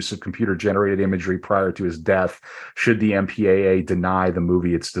proposed the use of computer-generated imagery prior to his death, should the MPAA deny the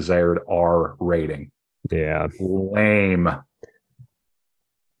movie its desired R rating. Yeah. Lame.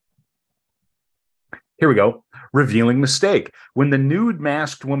 Here we go. Revealing mistake. When the nude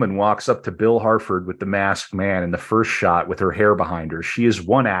masked woman walks up to Bill Harford with the masked man in the first shot with her hair behind her, she is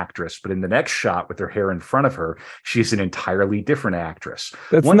one actress, but in the next shot with her hair in front of her, she's an entirely different actress.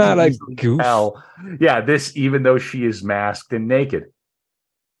 That's not a goof. Yeah, this, even though she is masked and naked.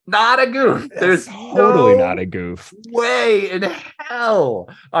 Not a goof. There's totally not a goof. Way in hell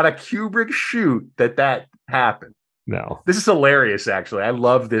on a Kubrick shoot that happened. No. This is hilarious, actually. I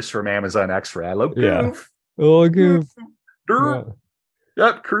love this from Amazon X-Ray. I love goof. Yeah. Oh, goof. Yeah.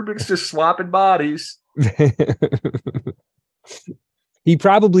 Yep, Kubrick's just swapping bodies. He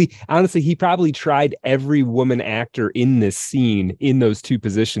probably tried every woman actor in this scene in those two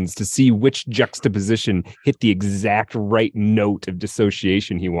positions to see which juxtaposition hit the exact right note of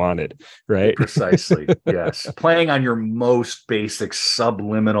dissociation he wanted, right? Precisely, yes. Playing on your most basic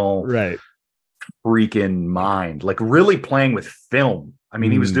subliminal freaking mind, like really playing with film. I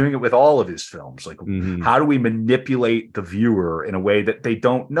mean, he was doing it with all of his films. Like, how do we manipulate the viewer in a way that they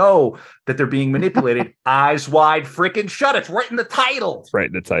don't know that they're being manipulated? Eyes wide freaking shut. It's right in the title. It's right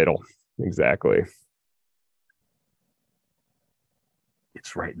in the title. Exactly.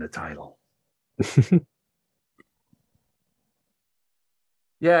 It's right in the title.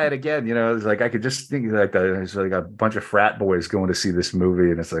 Yeah, and again, it's like I could just think like there's like a bunch of frat boys going to see this movie,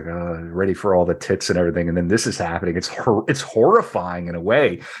 and it's like ready for all the tits and everything, and then this is happening. It's horrifying in a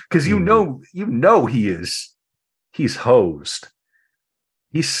way because he's hosed.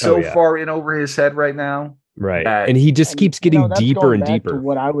 He's so far in over his head right now, right? And he just keeps getting deeper and deeper. To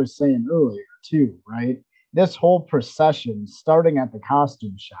what I was saying earlier, too, right? This whole procession, starting at the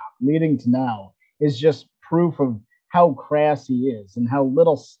costume shop, leading to now, is just proof of how crass he is and how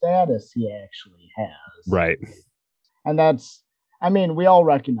little status he actually has. Right. And we all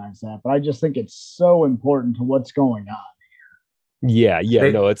recognize that, but I just think it's so important to what's going on here. Yeah.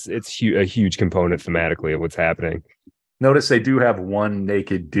 It's a huge component thematically of what's happening. Notice they do have one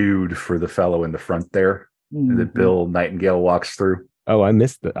naked dude for the fellow in the front there that Bill Nightingale walks through. Oh, I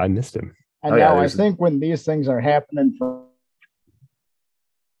missed him. And now I think when these things are happening for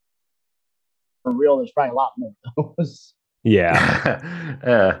real, there's probably a lot more of those.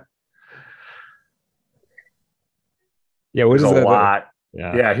 Yeah. Yeah, what is a lot.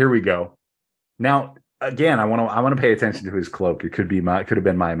 Yeah, here we go. Now, again, I want to pay attention to his cloak. It could have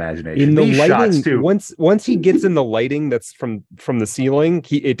been my imagination. In the These lighting, shots too. Once he gets in the lighting that's from the ceiling,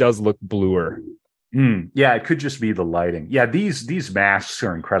 it does look bluer. Yeah, it could just be the lighting. Yeah, these masks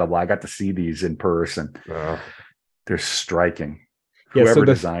are incredible. I got to see these in person. They're striking. Whoever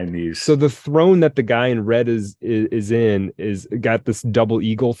designed these. So the throne that the guy in red is got this double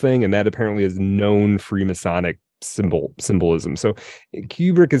eagle thing, and that apparently is known Freemasonic symbolism. So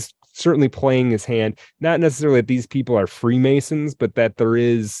Kubrick is certainly playing his hand, not necessarily that these people are Freemasons, but that there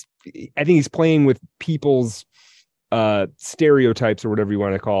is, I think he's playing with people's stereotypes or whatever you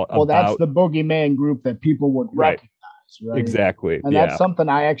want to call it. Well, that's the boogeyman group that people would recognize, right? Exactly. And that's something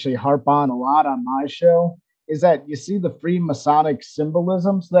I actually harp on a lot on my show, is that you see the Freemasonic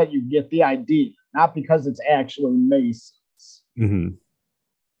symbolism so that you get the idea, not because it's actually Masons. Mm-hmm.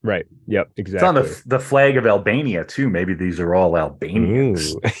 Right. Yep. Exactly. It's on the flag of Albania too. Maybe these are all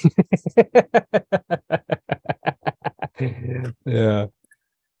Albanians. Yeah.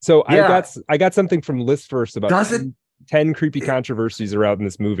 So I got something from Listverse about 10 creepy controversies are out in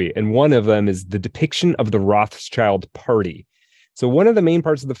this movie, and one of them is the depiction of the Rothschild party. So one of the main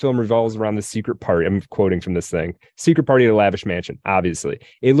parts of the film revolves around the secret party. I'm quoting from this thing. Secret party at a lavish mansion, obviously.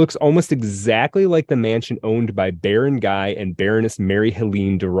 It looks almost exactly like the mansion owned by Baron Guy and Baroness Mary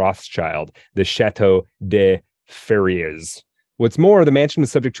Helene de Rothschild, the Chateau de Ferrières. What's more, the mansion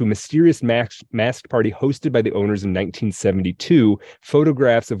was subject to a mysterious masked party hosted by the owners in 1972,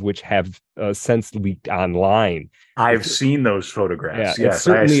 photographs of which have since leaked online. I've seen those photographs. Yes,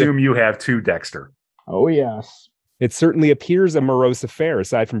 I assume you have too, Dexter. Oh, yes. It certainly appears a morose affair.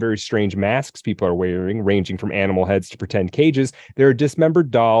 Aside from very strange masks people are wearing, ranging from animal heads to pretend cages, there are dismembered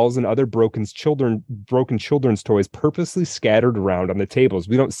dolls and other broken children's toys purposely scattered around on the tables.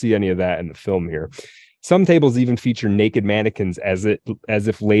 We don't see any of that in the film here. Some tables even feature naked mannequins as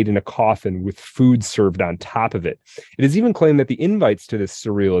if laid in a coffin with food served on top of it. It is even claimed that the invites to this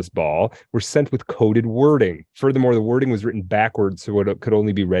surrealist ball were sent with coded wording. Furthermore, the wording was written backwards, so it could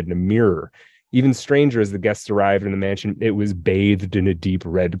only be read in a mirror. Even stranger, as the guests arrived in the mansion, it was bathed in a deep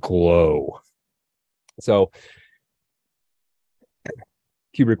red glow. So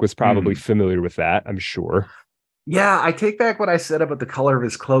Kubrick was probably familiar with that, I'm sure. Yeah, I take back what I said about the color of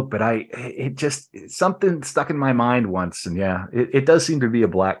his cloak, but something stuck in my mind once, and it does seem to be a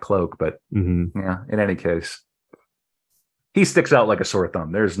black cloak, but in any case, he sticks out like a sore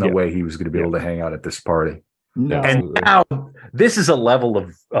thumb. There's no way he was going to be able to hang out at this party. No. And now this is a level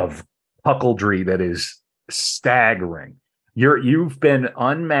of cuckoldry that is staggering. You've been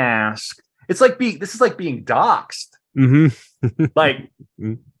unmasked. This is like being doxxed. Like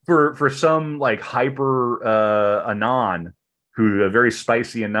for some like hyper anon, who a very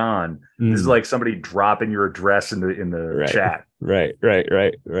spicy anon. This is like somebody dropping your address in the chat. Right.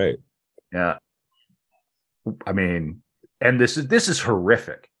 Yeah. I mean, and this is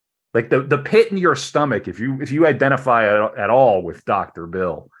horrific. Like the pit in your stomach if you identify at all with Dr.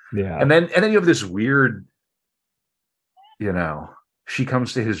 Bill. Yeah. And then you have this weird, she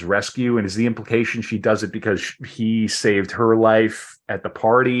comes to his rescue, and is the implication she does it because he saved her life at the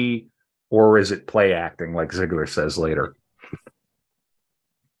party, or is it play acting like Ziegler says later?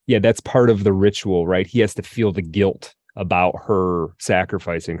 Yeah, that's part of the ritual, right? He has to feel the guilt about her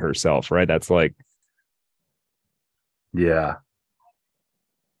sacrificing herself, right? That's like, yeah,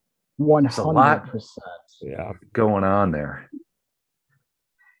 100%. Yeah, going on there.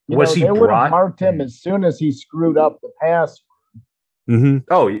 They would have marked him as soon as he screwed up the password.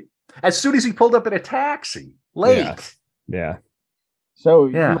 Oh, as soon as he pulled up in a taxi late. Yeah. So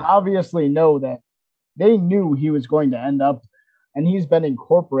you obviously know that they knew he was going to end up there, and he's been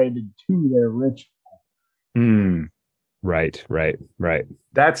incorporated to their ritual. Right.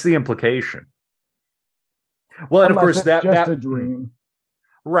 That's the implication. Well, and of course that's just a dream.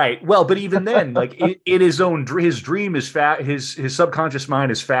 Right. Well, but even then, like in his dream is his subconscious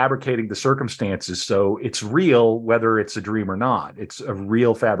mind is fabricating the circumstances, so it's real whether it's a dream or not. It's a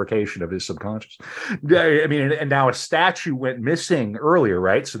real fabrication of his subconscious. I mean, and now a statue went missing earlier,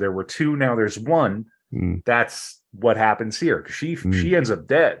 right? So there were two, now there's one. That's what happens here, because she ends up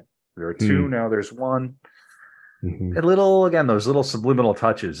dead. There are two, now there's one. A little, again, those little subliminal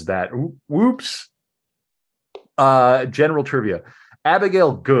touches that whoops. General trivia.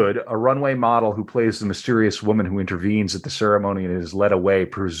 Abigail Good, a runway model who plays the mysterious woman who intervenes at the ceremony and is led away,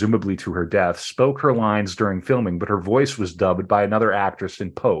 presumably to her death, spoke her lines during filming, but her voice was dubbed by another actress in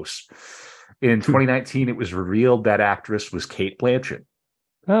post. In 2019, it was revealed that actress was Cate Blanchett.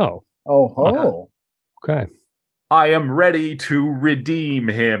 Oh. Okay. I am ready to redeem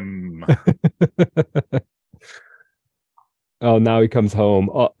him. Oh, now he comes home.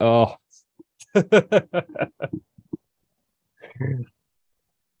 Oh.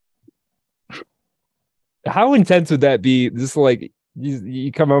 How intense would that be? Just like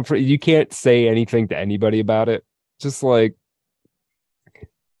you come up for, you can't say anything to anybody about it. Just like,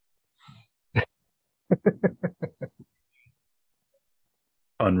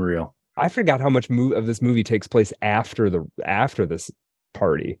 Unreal. I forgot how much of this movie takes place after this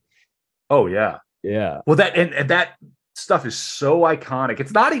party. Oh yeah. Yeah. Well, and that stuff is so iconic.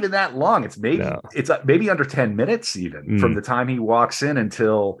 It's not even that long. It's maybe under 10 minutes even from the time he walks in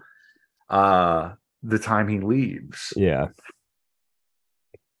until the time he leaves. Yeah.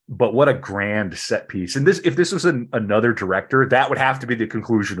 But what a grand set piece. And if this was another director, that would have to be the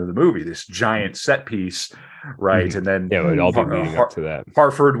conclusion of the movie, this giant set piece, right? Mm-hmm. And then it would all be leading up to that.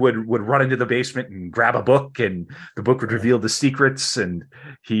 Harford would run into the basement and grab a book, and the book would reveal the secrets, and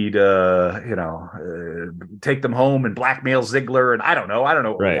he'd take them home and blackmail Ziegler. And I don't know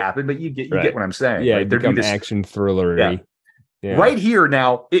what would happen, but you get what I'm saying. Yeah, right? It'd become action thriller. Yeah. Right here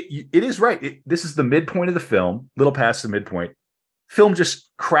now, it is right. This is the midpoint of the film, little past the midpoint. Film just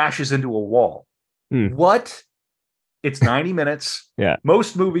crashes into a wall. What? It's 90 minutes. Yeah. A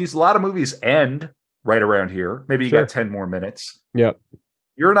lot of movies end right around here. Maybe you got 10 more minutes. Yep.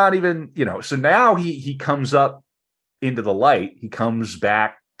 You're not even, so now he comes up into the light. He comes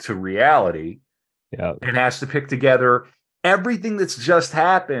back to reality. Yeah. And has to pick together everything that's just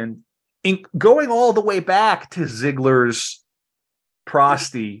happened, going all the way back to Ziegler's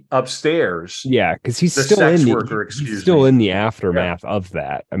prosty upstairs. Yeah, because he's still in the aftermath of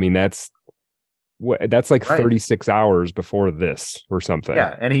that. I mean, that's like 36 hours before this or something.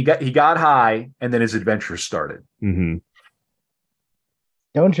 Yeah, and he got high, and then his adventure started. Mm-hmm.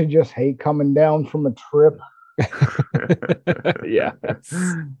 Don't you just hate coming down from a trip? Yeah.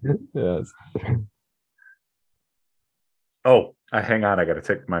 Yes. Oh, hang on, I got to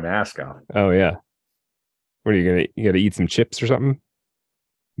take my mask off. Oh yeah. What are you gonna eat some chips or something?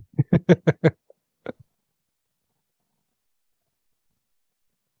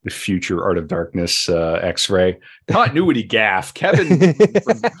 The future Art of Darkness X-ray continuity gaff. Kevin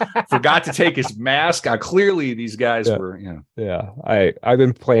forgot to take his mask. Clearly, these guys were. Yeah. I've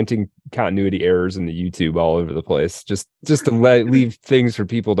been planting continuity errors in the YouTube all over the place, just to leave things for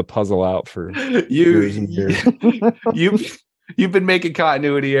people to puzzle out for years and years. You've been making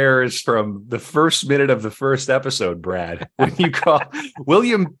continuity errors from the first minute of the first episode, Brad, when you call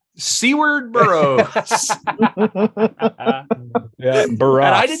William Seward Burroughs. Yeah,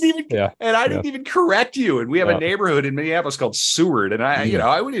 Burroughs. And I didn't even correct you. And we have a neighborhood in Minneapolis called Seward, and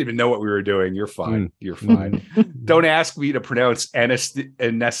I wouldn't even know what we were doing. You're fine. You're fine. Don't ask me to pronounce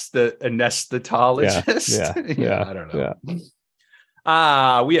anesthetologist. Yeah. I don't know.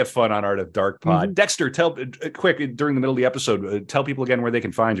 We have fun on Art of Dark Pod. Dexter, tell quick during the middle of the episode, tell people again where they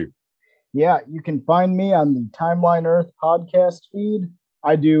can find you. Yeah, you can find me on the Timeline Earth podcast feed.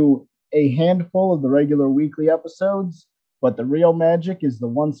 I do a handful of the regular weekly episodes, but the real magic is the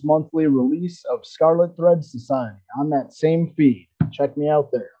once monthly release of Scarlet Thread Society on that same feed. Check me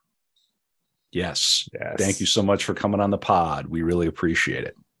out there. Yes. Thank you so much for coming on the pod. We really appreciate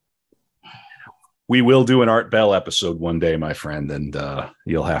it. We will do an Art Bell episode one day, my friend, and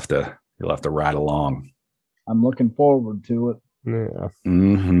you'll have to ride along. I'm looking forward to it. Yeah.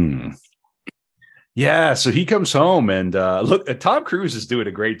 Mm-hmm. Yeah, so he comes home and look, Tom Cruise is doing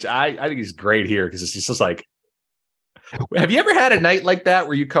a great job. I think he's great here because it's just like, have you ever had a night like that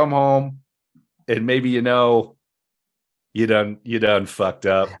where you come home and maybe you done fucked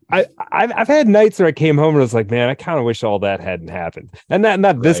up? I've had nights where I came home and was like, man, I kind of wish all that hadn't happened. And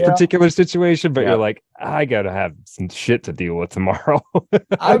not this particular situation, but you're like, I gotta have some shit to deal with tomorrow.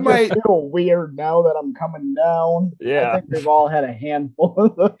 I might feel weird now that I'm coming down. Yeah, I think we've all had a handful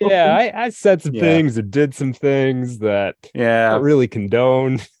of those. Yeah, I said some things and did some things that I don't really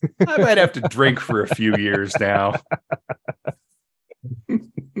condone. I might have to drink for a few years now.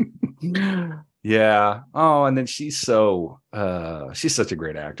 Yeah. Oh, and then she's such a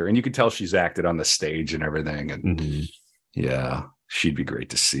great actor, and you can tell she's acted on the stage and everything. And yeah, she'd be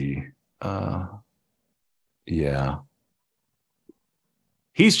great to see. Yeah.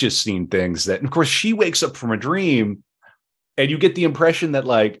 He's just seen things that, and of course, she wakes up from a dream, and you get the impression that,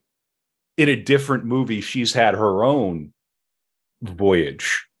 like, in a different movie, she's had her own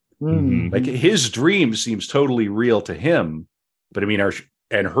voyage. Like his dream seems totally real to him, but I mean,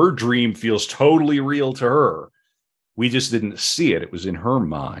 her dream feels totally real to her. We just didn't see it. It was in her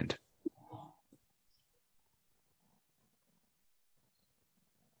mind.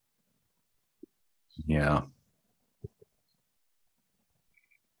 Yeah.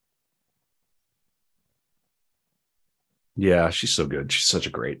 Yeah, she's so good. She's such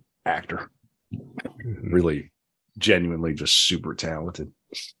a great actor. Really, genuinely, just super talented.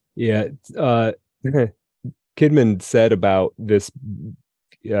 Yeah. Kidman said about this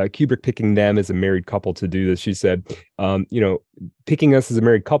Kubrick picking them as a married couple to do this. She said, picking us as a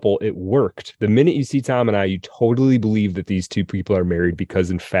married couple, it worked. The minute you see Tom and I, you totally believe that these two people are married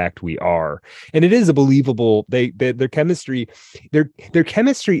because, in fact, we are. And it is a believable. Their chemistry, their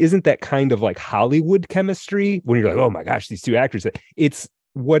chemistry isn't that kind of like Hollywood chemistry when you're like, oh my gosh, these two actors. It's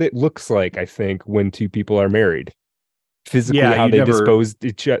what it looks like, I think, when two people are married. Physically, how they disposed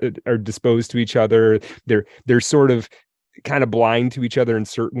to each other. They're sort of kind of blind to each other in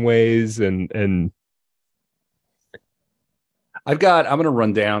certain ways, and I'm going to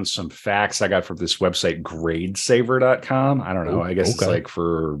run down some facts I got from this website, gradesaver.com. I don't know. I guess it's like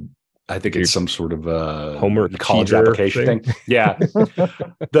I think it's some sort of homework college application thing. Yeah.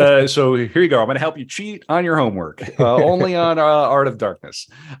 So here you go. I'm going to help you cheat on your homework, only on Art of Darkness.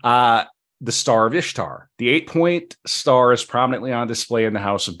 The Star of Ishtar. The 8-point star is prominently on display in the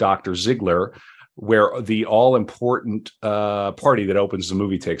house of Dr. Ziegler, where the all-important party that opens the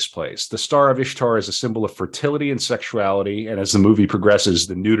movie takes place. The Star of Ishtar is a symbol of fertility and sexuality, and as the movie progresses,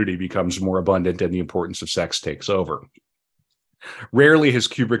 the nudity becomes more abundant and the importance of sex takes over. Rarely has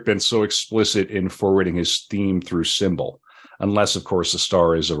Kubrick been so explicit in forwarding his theme through symbol, unless, of course, the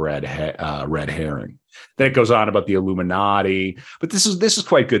star is a red herring. Then it goes on about the Illuminati, but this is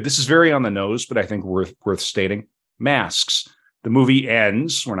quite good. This is very on the nose, but I think worth stating. Masks. The movie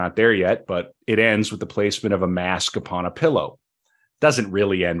ends. We're not there yet, but it ends with the placement of a mask upon a pillow. Doesn't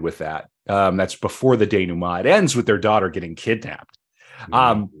really end with that. That's before the denouement. It ends with their daughter getting kidnapped.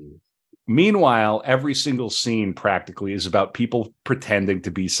 Meanwhile, every single scene practically is about people pretending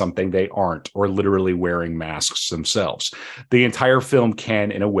to be something they aren't, or literally wearing masks themselves. The entire film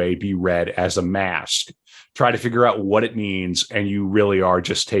can, in a way, be read as a mask. Try to figure out what it means, and you really are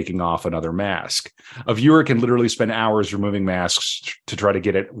just taking off another mask. A viewer can literally spend hours removing masks to try to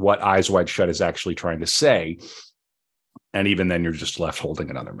get at what Eyes Wide Shut is actually trying to say. And even then, you're just left holding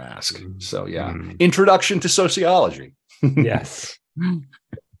another mask. So, yeah. Introduction to sociology. Yes.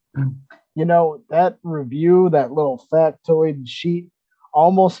 That review, that little factoid sheet,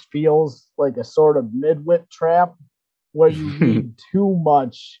 almost feels like a sort of midwit trap where you read too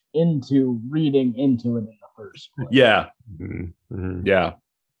much into reading into it in the first place. Yeah. Mm-hmm. Yeah.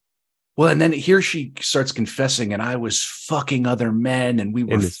 Well, and then here she starts confessing, and I was fucking other men, and we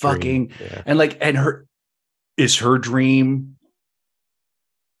were fucking, and her dream,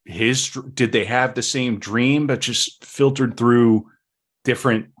 did they have the same dream, but just filtered through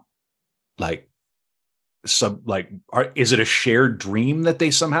different, is it a shared dream that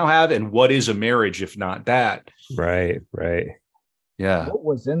they somehow have? And what is a marriage if not that? Right. Yeah. What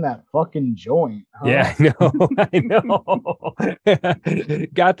was in that fucking joint? Huh? Yeah, I know.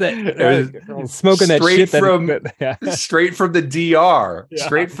 Got that. Smoking that shit straight from the DR. Yeah.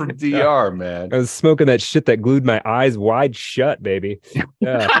 Straight from DR, man. I was smoking that shit that glued my eyes wide shut, baby.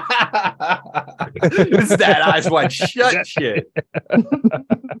 Yeah. It's that eyes wide shut shit.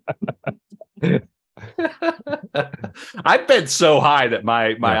 I've been so high that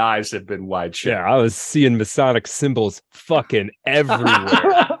my eyes have been wide shut. Yeah, I was seeing Masonic symbols fucking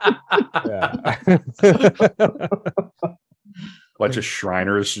everywhere. Bunch of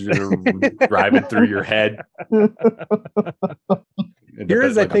Shriners driving through your head. Here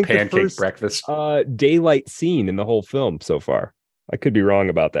is, I think, the first breakfast. Daylight scene in the whole film so far. I could be wrong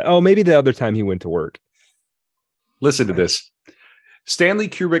about that. Oh, maybe the other time he went to work. Listen to this. Stanley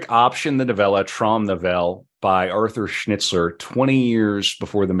Kubrick optioned the novella Traum Novelle by Arthur Schnitzler 20 years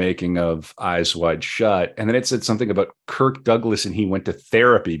before the making of Eyes Wide Shut. And then it said something about Kirk Douglas and he went to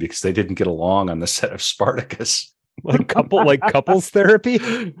therapy because they didn't get along on the set of Spartacus. Couples therapy?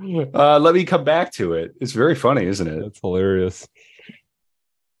 Let me come back to it. It's very funny, isn't it? That's hilarious.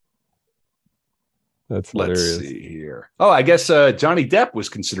 Let's see here. Oh, I guess Johnny Depp was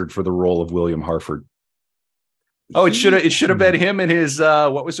considered for the role of William Harford. Oh, it should have been him and his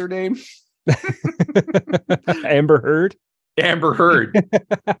what was her name? Amber Heard. Amber Heard.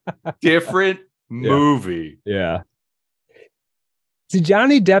 Different movie. Yeah. See,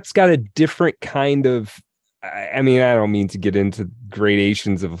 Johnny Depp's got a different kind of. I mean, I don't mean to get into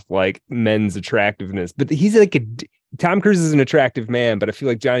gradations of like men's attractiveness, but he's like Tom Cruise is an attractive man, but I feel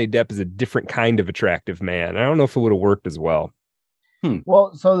like Johnny Depp is a different kind of attractive man. I don't know if it would have worked as well.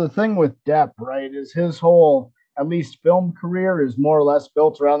 Well, so the thing with Depp, right, is his whole, at least film career, is more or less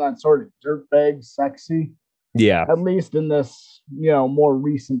built around that sort of dirtbag sexy. Yeah. At least in this, more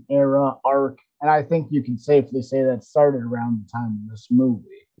recent era arc. And I think you can safely say that started around the time of this movie.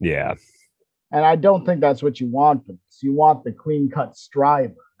 Yeah. And I don't think that's what you want for this. You want the clean cut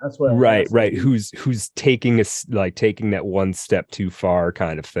striver. That's what. Right. Who's taking taking that one step too far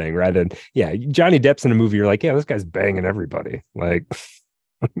kind of thing, rather than Johnny Depp's in a movie. You're like, yeah, this guy's banging everybody. Like,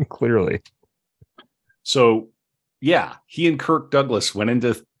 clearly. So, yeah, he and Kirk Douglas went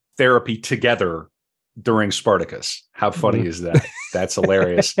into therapy together during Spartacus. How funny is that? That's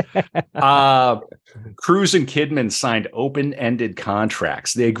hilarious. Cruise and Kidman signed open-ended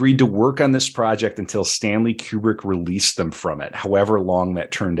contracts. They agreed to work on this project until Stanley Kubrick released them from it, however long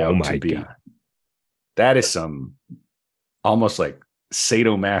that turned out to be. God. That is some almost like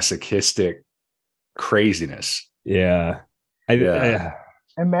sadomasochistic craziness. Yeah.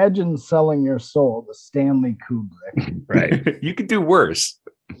 Imagine selling your soul to Stanley Kubrick. Right. You could do worse.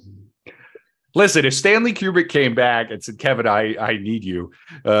 Listen, if Stanley Kubrick came back and said, Kevin, I need you,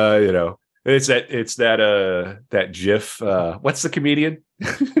 it's that GIF. What's the comedian?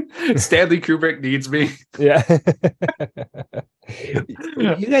 Stanley Kubrick needs me. Yeah.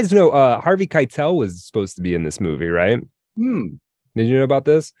 You guys know Harvey Keitel was supposed to be in this movie, right? Did you know about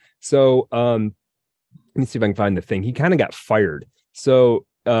this? So let me see if I can find the thing. He kind of got fired. So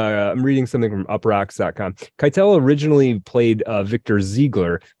I'm reading something from uprocks.com. Keitel originally played Victor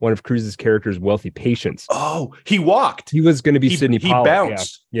Ziegler, one of Cruise's characters' wealthy patients. Oh, he walked. He was going to be Sidney Pollack. He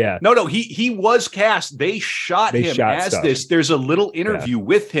bounced. Yeah. No, he was cast. They shot him as stuff. This. There's a little interview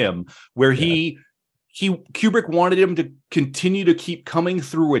with him where Kubrick wanted him to continue to keep coming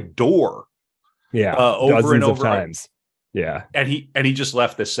through a door. Yeah. Over dozens and over times. Yeah. And he just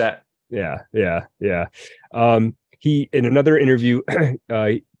left the set. Yeah. He, in another interview,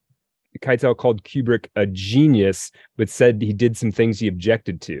 Keitel called Kubrick a genius, but said he did some things he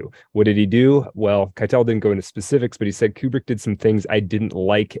objected to. What did he do? Well, Keitel didn't go into specifics, but he said Kubrick did some things I didn't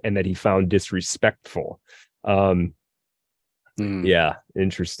like and that he found disrespectful. Yeah,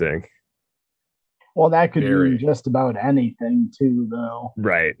 interesting. Well, that could be just about anything too, though.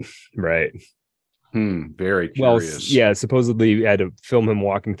 Right. Very curious. Well, yeah, supposedly you had to film him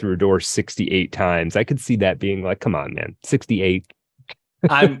walking through a door 68 times. I could see that being like, come on, man, 68.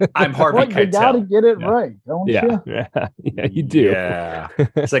 I'm Harvey Keitel. You got to get it right, don't you? Yeah, you do. Yeah,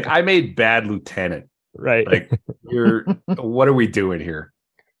 it's like I made Bad Lieutenant. Right. Like what are we doing here?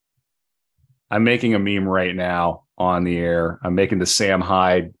 I'm making a meme right now on the air. I'm making the Sam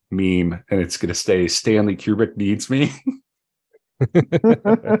Hyde meme, and it's going to stay Stanley Kubrick needs me.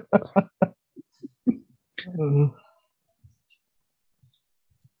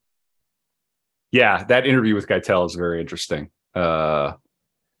 Yeah, that interview with Keitel is very interesting.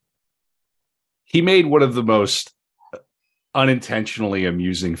 He made one of the most unintentionally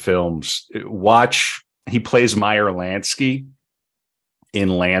amusing films. He plays Meyer Lansky in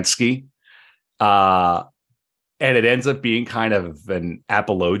Lansky. And it ends up being kind of an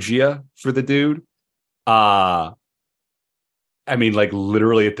apologia for the dude. I mean, like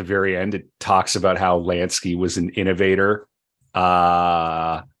literally at the very end, it talks about how Lansky was an innovator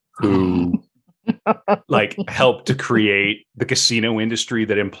who like helped to create the casino industry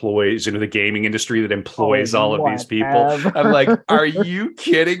that employs, the gaming industry that employs all of these people. I'm like, are you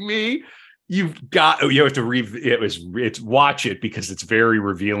kidding me? You have to watch it because it's very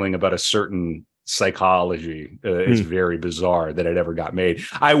revealing about a certain psychology. It's very bizarre that it ever got made.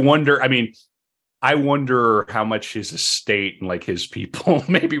 I wonder how much his estate and like his people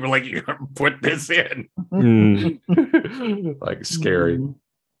maybe were like, you put this in. Like scary.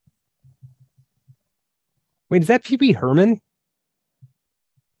 Wait, is that Pee-wee Herman?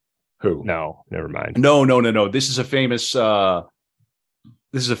 Who? No, never mind. No. This is a famous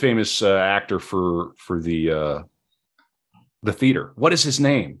actor for the theater. What is his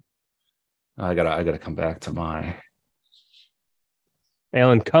name? I gotta come back to my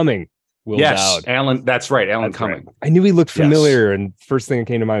Alan Cumming. Yes, Alan. That's right, Alan Cumming. Right. I knew he looked familiar, and first thing that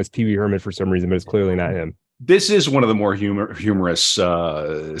came to mind was Pee-wee Herman for some reason, but it's clearly not him. This is one of the more humorous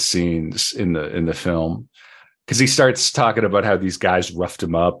scenes in the film, because he starts talking about how these guys roughed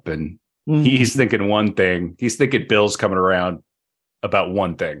him up, and he's thinking one thing. He's thinking Bill's coming around about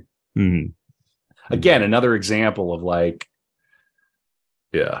one thing. Again, another example of like,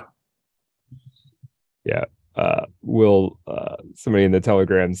 somebody in the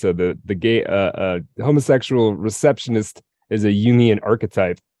Telegram said that the gay homosexual receptionist is a Jungian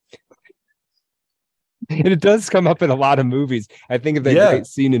archetype. And it does come up in a lot of movies. I think of that great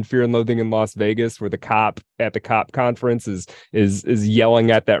scene in Fear and Loathing in Las Vegas where the cop at the cop conference is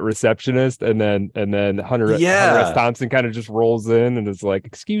yelling at that receptionist, and then Hunter S. Thompson kind of just rolls in and is like,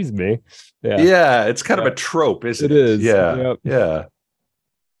 "Excuse me." Yeah, it's kind of a trope, isn't it? It is. Yeah.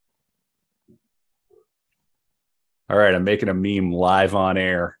 All right, I'm making a meme live on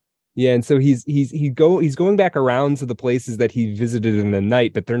air. Yeah, and so he's going back around to the places that he visited in the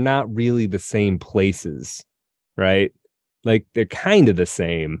night, but they're not really the same places, right? Like they're kind of the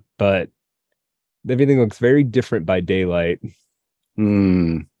same, but everything looks very different by daylight.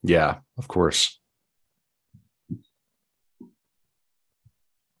 Yeah, of course.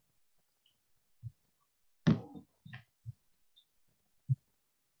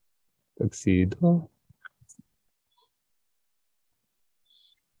 Tuxedo.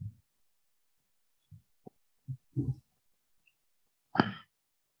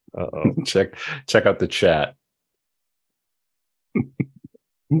 Uh-oh. Check out the chat.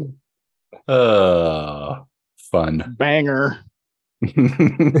 Fun. Banger.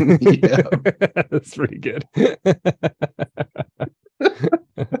 Yeah. That's pretty good.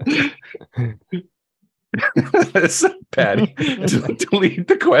 Patty, delete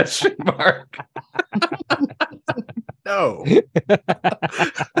the question mark. No.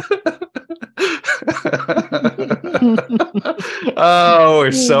 Oh,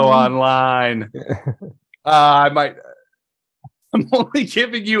 we're so online. I'm only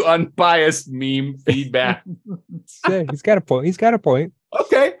giving you unbiased meme feedback. He's got a point. He's got a point.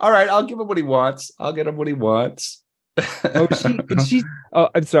 Okay. All right. I'll give him what he wants. I'll get him what he wants. Oh,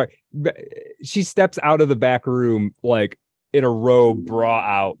 I'm sorry. She steps out of the back room like in a robe, bra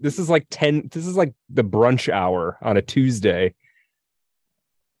out. This is like the brunch hour on a Tuesday.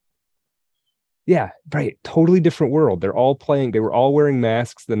 Yeah, right. Totally different world. They were all wearing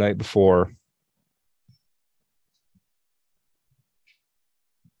masks the night before.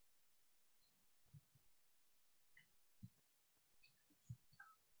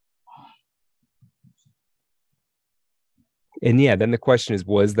 And yeah, then the question is,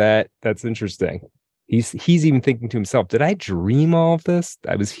 that's interesting. He's even thinking to himself, did I dream all of this?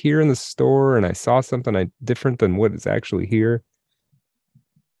 I was here in the store and I saw something different than what is actually here.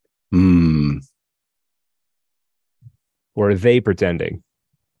 Or are they pretending?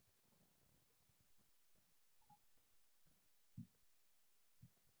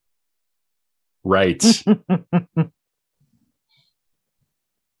 Right.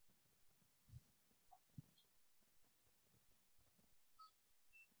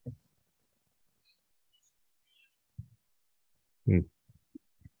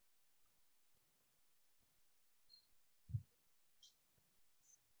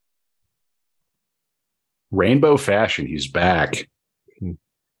 Rainbow Fashion, he's back.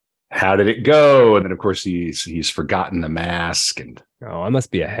 How did it go? And then of course he's forgotten the mask. And I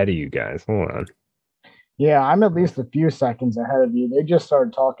must be ahead of you guys. Hold on. Yeah, I'm at least a few seconds ahead of you. They just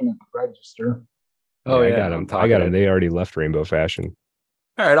started talking at the register. Oh, yeah, I got him. They already left Rainbow Fashion.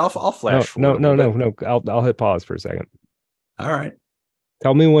 All right, I'll flash. No. I'll hit pause for a second. All right.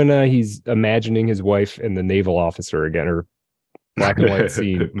 Tell me when he's imagining his wife and the naval officer again, or black and white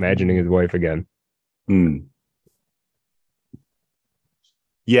scene, imagining his wife again.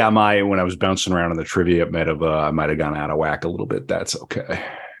 Yeah, when I was bouncing around in the trivia, I might have gone out of whack a little bit. That's okay.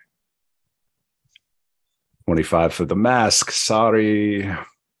 25 for the mask. Sorry.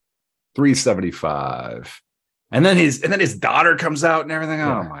 375. And then his daughter comes out and everything.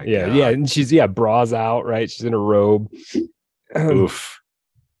 Oh my god. Yeah. And she's bras out, right? She's in a robe. Oof.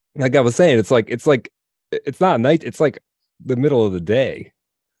 Like I was saying, it's not night, it's like the middle of the day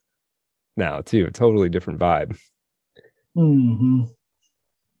now, too. A totally different vibe. Mm-hmm.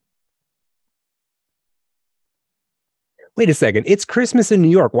 Wait a second. It's Christmas in New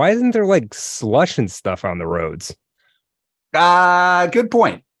York. Why isn't there like slush and stuff on the roads? Good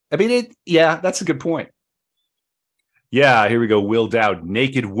point. I mean, that's a good point. Yeah, here we go. Will Dowd,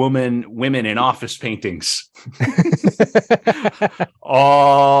 naked women in office paintings.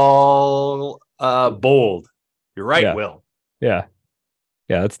 All bold. You're right, yeah. Will. Yeah,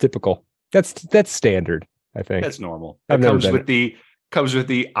 that's typical. That's standard, I think. That's normal. That comes with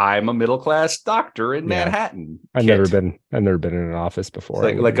the I'm a middle class doctor in Manhattan. I've never been in an office before.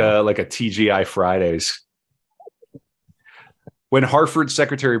 It's like a TGI Fridays. When Harford's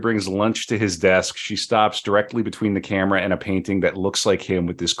secretary brings lunch to his desk, she stops directly between the camera and a painting that looks like him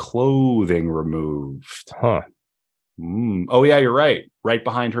with his clothing removed. Huh. Oh, yeah, you're right. Right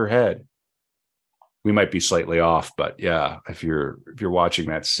behind her head. We might be slightly off, but yeah, if you're watching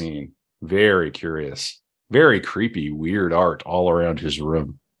that scene, very curious, very creepy, weird art all around his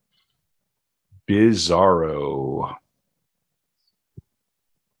room. Bizarro.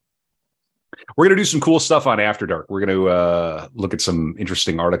 We're going to do some cool stuff on After Dark. We're going to look at some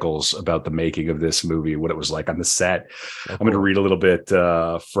interesting articles about the making of this movie, what it was like on the set. I'm going to read a little bit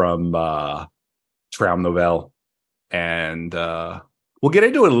from Traum Novell, and we'll get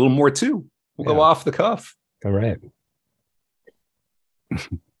into it a little more too. We'll go off the cuff. All right.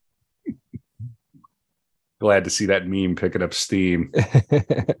 Glad to see that meme picking up steam. Is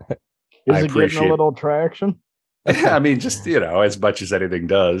it getting a little traction? I mean, just, as much as anything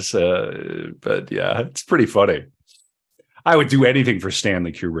does. But yeah, it's pretty funny. I would do anything for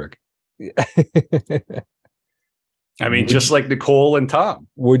Stanley Kubrick. I mean, just like Nicole and Tom.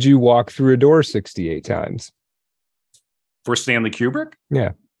 Would you walk through a door 68 times? For Stanley Kubrick?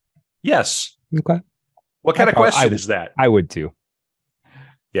 Yeah. Yes. Okay. What kind of question is that? I would too.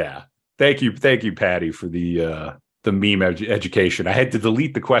 Yeah. Thank you, Patty, for the meme education. I had to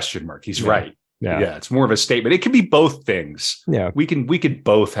delete the question mark. He's right. Yeah, it's more of a statement. It can be both things. Yeah. We could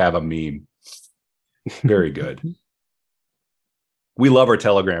both have a meme. Very good. We love our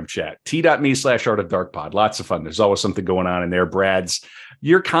Telegram chat. t.me/artofdarkpod. Lots of fun. There's always something going on in there.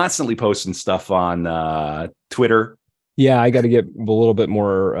 You're constantly posting stuff on Twitter. Yeah, I got to get a little bit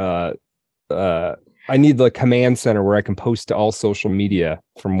more. I need the command center where I can post to all social media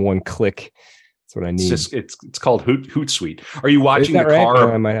from one click. That's what I need. It's called Hootsuite. Are you watching the right? car?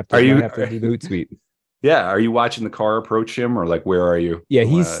 No, I might have to do the Hootsuite. Yeah. Are you watching the car approach him, or like, where are you? Yeah,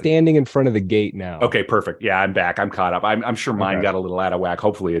 he's standing in front of the gate now. Okay, perfect. Yeah, I'm back. I'm caught up. I'm sure mine got a little out of whack.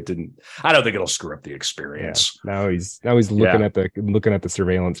 Hopefully it didn't. I don't think it'll screw up the experience. Yeah. Now he's looking at the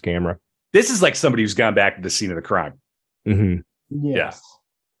surveillance camera. This is like somebody who's gone back to the scene of the crime. Mm-hmm. Yes. Yeah.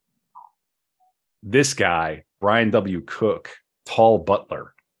 This guy, Brian W. Cook, Tall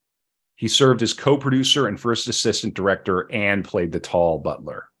Butler. He served as co-producer and first assistant director and played the Tall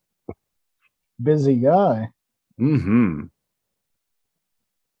Butler. Busy guy. Mm-hmm.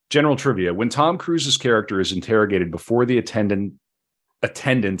 General trivia. When Tom Cruise's character is interrogated before the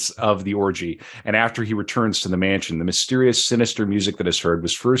attendance of the orgy and after he returns to the mansion, the mysterious, sinister music that is heard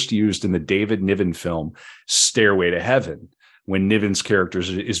was first used in the David Niven film Stairway to Heaven, when Niven's character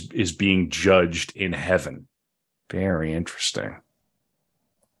is being judged in heaven. Very interesting.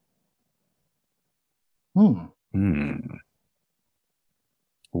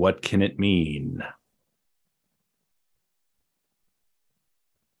 What can it mean?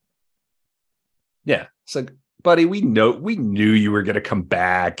 Yeah, it's like, buddy, we knew you were going to come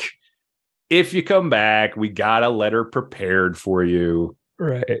back. If you come back, we got a letter prepared for you.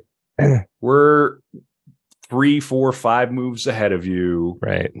 Right. We're 3, 4, 5 moves ahead of you.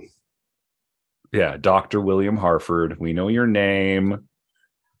 Right. Yeah, Dr. William Harford. We know your name.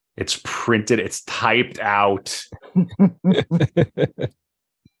 It's printed. It's typed out.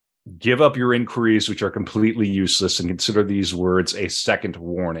 Give up your inquiries, which are completely useless, and consider these words a second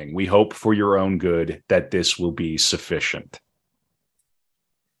warning. We hope for your own good that this will be sufficient.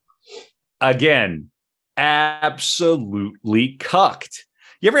 Again, absolutely cucked.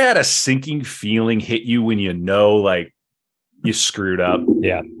 You ever had a sinking feeling hit you when you know, like, you screwed up?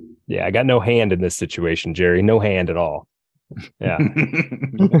 Yeah. Yeah, I got no hand in this situation, Jerry. No hand at all. Yeah.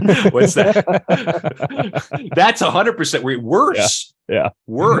 What's that? That's 100% worse. Yeah.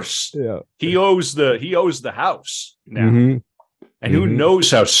 Worse. Yeah. He owes the house now. Mm-hmm. And who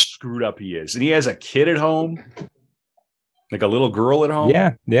knows how screwed up he is. And he has a kid at home. Like a little girl at home.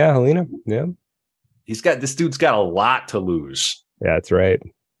 Yeah. Yeah, Helena. Yeah. This dude's got a lot to lose. Yeah, that's right.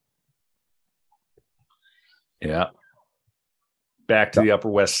 Yeah. Back to the Upper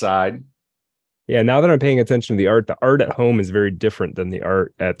West Side. Yeah, now that I'm paying attention to the art at home is very different than the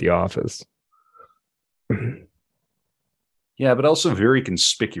art at the office. Yeah, but also very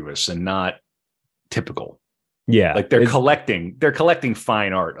conspicuous and not typical. Yeah. Like they're collecting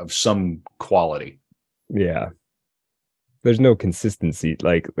fine art of some quality. Yeah. There's no consistency.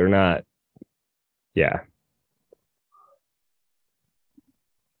 Like they're not. Yeah.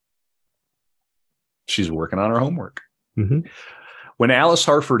 She's working on her homework. Mm-hmm. When Alice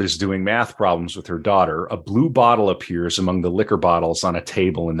Harford is doing math problems with her daughter, a blue bottle appears among the liquor bottles on a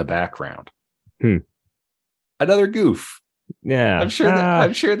table in the background. Another goof. Yeah. I'm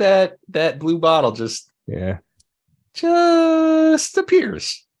sure that blue bottle just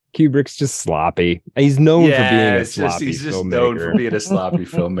appears. Kubrick's just sloppy. He's known for being a sloppy he's just filmmaker. known for being a sloppy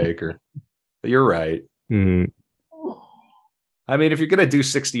filmmaker. You're right. Mm-hmm. I mean, if you're going to do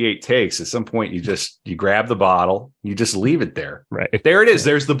 68 takes, at some point you grab the bottle, you just leave it there. Right. There it is.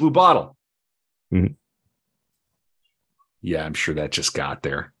 There's the blue bottle. Mm-hmm. Yeah, I'm sure that just got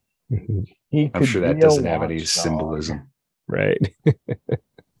there. Mm-hmm. I'm sure that doesn't have any symbolism. Right.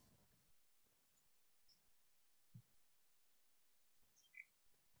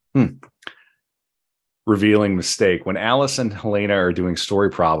 Revealing mistake. When Alice and Helena are doing story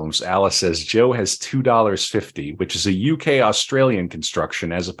problems, Alice says Joe has $2.50, which is a UK Australian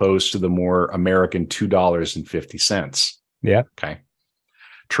construction as opposed to the more American $2.50. Yeah. Okay.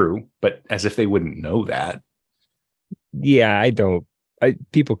 True. But as if they wouldn't know that. Yeah, I don't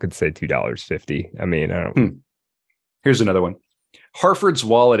people could say $2.50. I mean, I don't. Here's another one. Harford's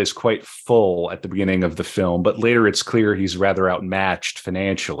wallet is quite full at the beginning of the film, but later it's clear he's rather outmatched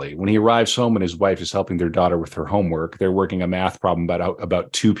financially. When he arrives home and his wife is helping their daughter with her homework, they're working a math problem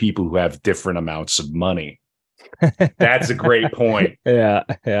about two people who have different amounts of money. That's a great point. Yeah.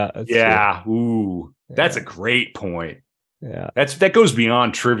 True. Ooh, that's a great point. Yeah. That goes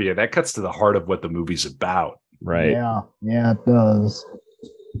beyond trivia. That cuts to the heart of what the movie's about. Right. Yeah, it does.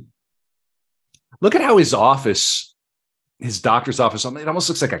 Look at how his doctor's office, it almost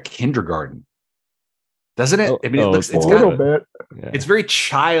looks like a kindergarten. Doesn't it? I mean, it's a little bit. It's very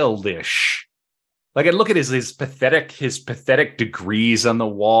childish. Like, I look at his pathetic degrees on the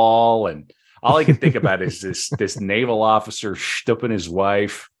wall, and all I can think about is this naval officer stooping his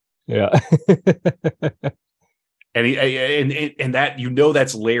wife. Yeah. And and that,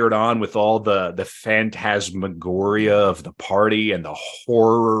 that's layered on with all the phantasmagoria of the party and the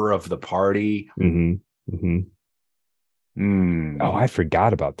horror of the party. Mm-hmm. Mm-hmm. Oh, I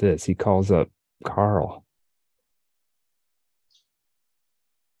forgot about this. He calls up Carl.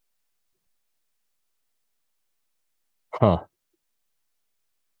 Huh.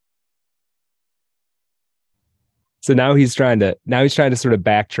 So now he's trying to sort of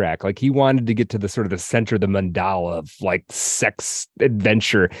backtrack. Like, he wanted to get to the sort of the center of the mandala of like sex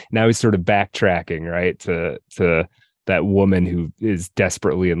adventure. Now he's sort of backtracking, right, to that woman who is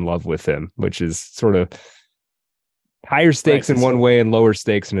desperately in love with him, which is sort of higher stakes in one way and lower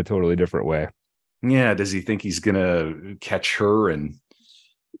stakes in a totally different way. Yeah. Does he think he's gonna catch her and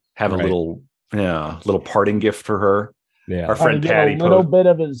have a little parting gift for her? Yeah. Our friend Patty, a little bit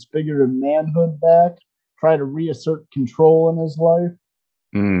of his figure of manhood back. Try to reassert control in his life.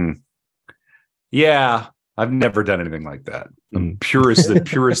 Yeah, I've never done anything like that. I'm pure as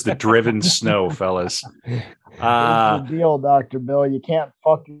the driven snow, fellas. Here's the deal, Dr. Bill. You can't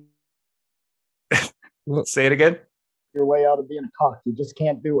fuck. Say it again. Your way out of being a cock. You just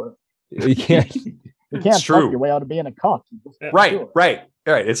can't do it. You can't. You can't fuck your way out of being a cock. Right.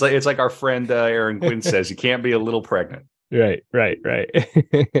 It's like our friend Aaron Quinn says. You can't be a little pregnant. Right.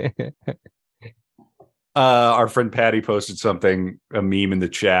 Our friend Patty posted a meme in the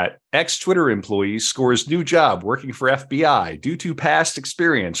chat. Ex-Twitter employee scores new job working for FBI due to past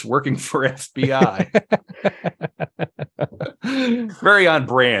experience working for FBI. Very on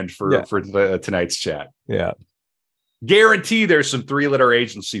brand for tonight's chat. Yeah. Guarantee there's some 3-letter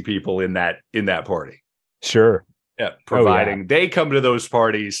agency people in that party. Sure. Yeah. Providing they come to those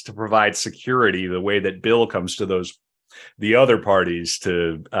parties to provide security the way that Bill comes to the other parties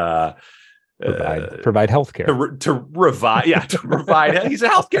to provide healthcare to provide. He's a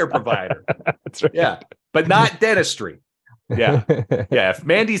healthcare provider. That's right. Yeah, but not dentistry. Yeah. If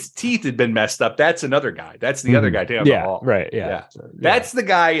Mandy's teeth had been messed up, that's another guy. That's the other guy down the hall. Right. Yeah. That's the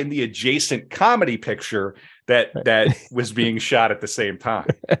guy in the adjacent comedy picture that was being shot at the same time.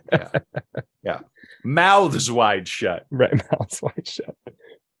 Yeah. Mouths wide shut. Right. Mouths wide shut.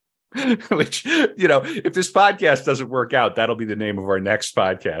 Which, if this podcast doesn't work out, that'll be the name of our next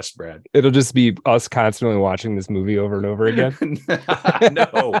podcast, Brad. It'll just be us constantly watching this movie over and over again.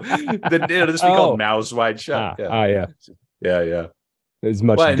 No, it'll just be called Mouths Wide Shut. Yeah. There's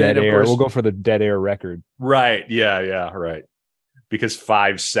much dead air. Course, we'll go for the dead air record. Right. Yeah. Right. Because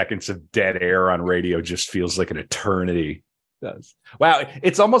 5 seconds of dead air on radio just feels like an eternity. It does. Wow.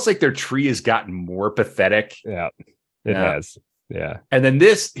 It's almost like their tree has gotten more pathetic. Yeah, it has. Yeah. And then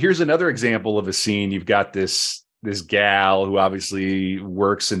here's another example of a scene. You've got this gal who obviously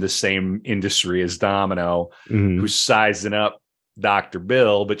works in the same industry as Domino, who's sizing up Dr.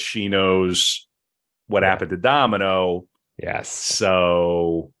 Bill, but she knows what happened to Domino. Yes.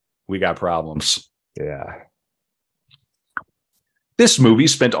 So we got problems. Yeah. This movie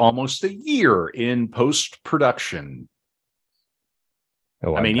spent almost a year in post-production.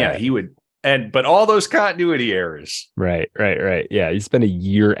 He would. But all those continuity errors. Right. Yeah. You spend a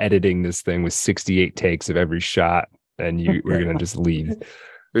year editing this thing with 68 takes of every shot, and you're going to just leave.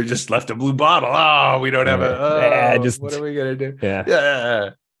 We just left a blue bottle. Oh, we don't have what are we going to do?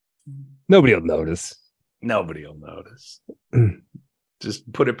 Yeah. Nobody will notice.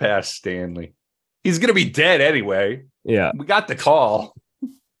 Just put it past Stanley. He's going to be dead anyway. Yeah. We got the call.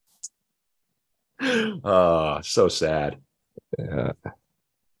 Oh, so sad. Yeah.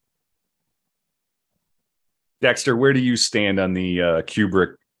 Dexter, where do you stand on the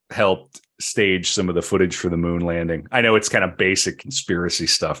Kubrick helped stage some of the footage for the moon landing? I know it's kind of basic conspiracy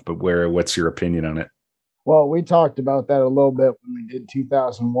stuff, but what's your opinion on it? Well, we talked about that a little bit when we did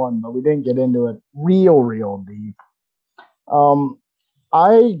 2001, but we didn't get into it real deep.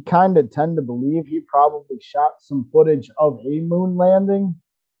 I kind of tend to believe he probably shot some footage of a moon landing,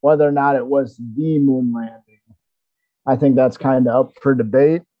 whether or not it was the moon landing. I think that's kind of up for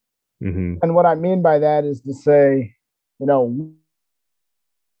debate. Mm-hmm. And what I mean by that is to say, you know,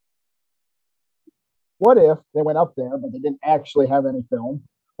 what if they went up there, but they didn't actually have any film,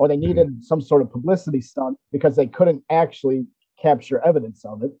 or they needed some sort of publicity stunt because they couldn't actually capture evidence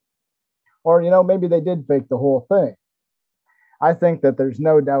of it? Or, you know, maybe they did fake the whole thing. I think that there's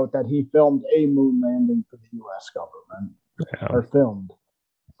no doubt that he filmed a moon landing for the U.S. government, or filmed.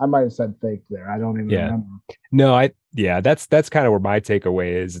 I might have said fake there. I don't even remember. No, that's kind of where my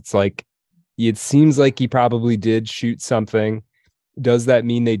takeaway is. It's like, it seems like he probably did shoot something. Does that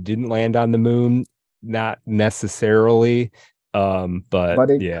mean they didn't land on the moon? Not necessarily. But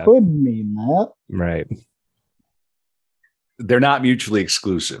it could mean that. Right. They're not mutually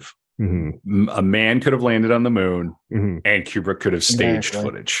exclusive. Mm-hmm. A man could have landed on the moon, mm-hmm. and Kubrick could have staged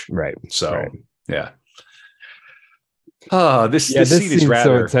footage. Right. So, yeah. This scene is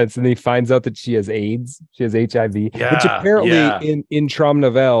rather so intense. And he finds out that she has AIDS. She has HIV, which apparently in Traum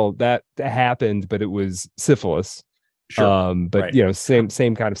Nouvelle that happened, but it was syphilis. Sure. But you know, same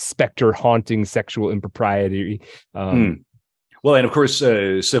kind of specter haunting sexual impropriety. Well, and of course,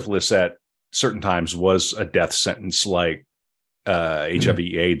 syphilis at certain times was a death sentence, like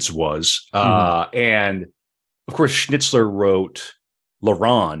HIV/AIDS was. And of course, Schnitzler wrote La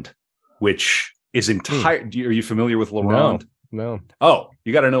Ronde, which is entire. Are you familiar with La Ronde? No. Oh,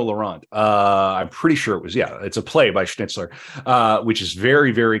 you got to know La Ronde. I'm pretty sure it was. Yeah, it's a play by Schnitzler, which is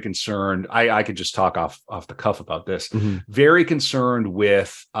very, very concerned. I could just talk off the cuff about this. Mm-hmm. Very concerned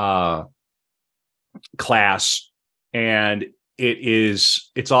with class, and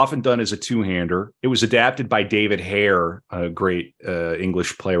it's often done as a two-hander. It was adapted by David Hare, a great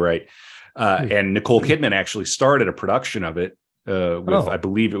English playwright, and Nicole Kidman actually started a production of it with, I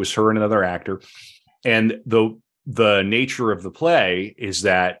believe it was her and another actor. And the nature of the play is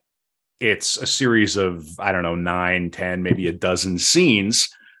that it's a series of, I don't know, 9, 10, maybe a dozen scenes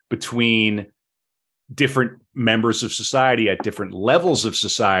between different members of society at different levels of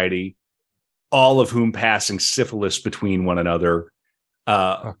society, all of whom passing syphilis between one another,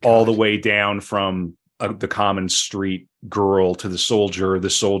 all the way down from the common street girl to the soldier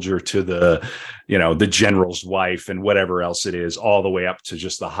to the general's wife and whatever else it is, all the way up to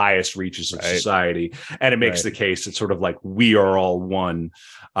just the highest reaches of society. And it makes the case it's sort of like we are all one,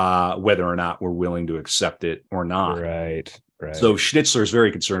 whether or not we're willing to accept it or not. Right. So Schnitzler is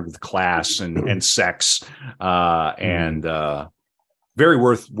very concerned with class and sex, and very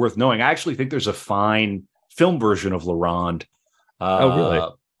worth knowing. I actually think there's a fine film version of La Ronde. Oh, really?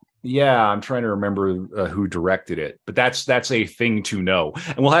 Yeah, I'm trying to remember who directed it, but that's a thing to know.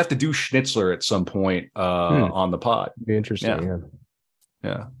 And we'll have to do Schnitzler at some point on the pod. Be interesting.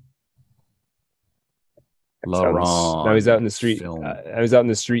 Yeah. La Ronde. Now he's out in the street. I was out in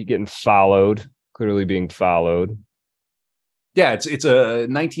the street getting followed, clearly being followed. Yeah, it's a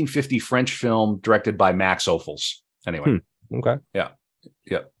 1950 French film directed by Max Ophuls. Anyway. Okay. Yeah.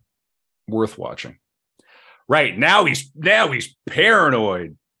 Worth watching. Right. Now he's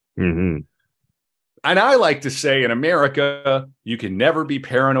paranoid. Mm-hmm. And I like to say in America, you can never be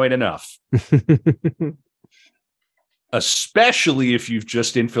paranoid enough. Especially if you've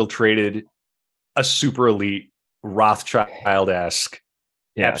just infiltrated a super elite Rothschild-esque,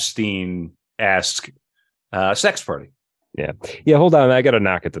 Epstein-esque sex party. Yeah. Hold on. I got a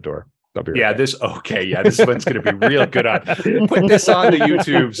knock at the door. This one's going to be real good. Put this on the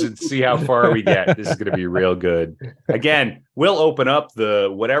YouTubes and see how far we get. This is going to be real good. Again, we'll open up the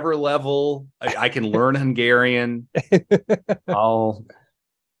whatever level I can learn Hungarian. I'll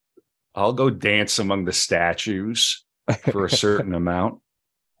go dance among the statues for a certain amount.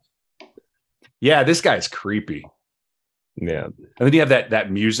 Yeah, this guy's creepy. Yeah. And then you have that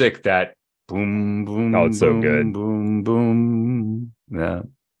music, that boom, boom. Oh, it's so good. Boom, boom. Yeah.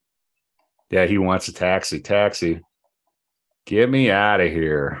 Yeah, he wants a taxi. Taxi. Get me out of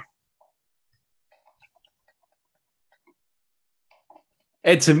here.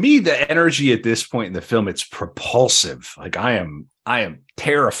 And to me, the energy at this point in the film, it's propulsive. Like I am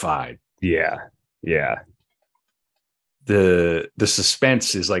terrified. Yeah. The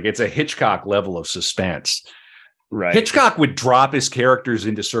suspense is like, it's a Hitchcock level of suspense. Right. Hitchcock would drop his characters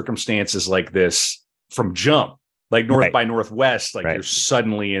into circumstances like this from jump, like North by Northwest. Like you're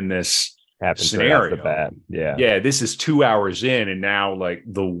suddenly in this scenario. Right off the bat. Yeah. This is 2 hours in, and now like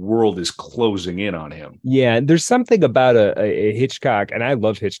the world is closing in on him. Yeah, and there's something about a Hitchcock, and I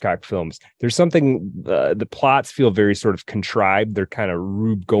love Hitchcock films. There's something the plots feel very sort of contrived. They're kind of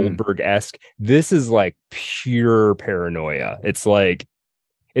Rube Goldberg-esque. This is like pure paranoia. It's like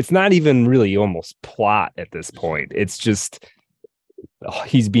it's not even really almost plot at this point. It's just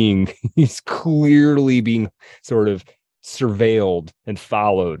he's clearly being sort of surveilled and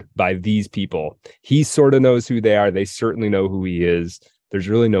followed by these people. He sort of knows who they are. They certainly know who he is. There's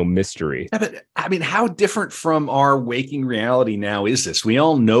really no mystery. Yeah, but I mean, how different from our waking reality now is this? We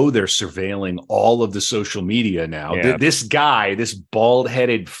all know they're surveilling all of the social media now. Yeah. This guy, this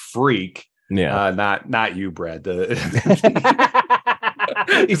bald-headed freak, Yeah. not you, Brad.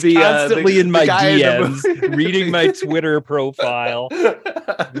 He's constantly in my DMs, reading my Twitter profile,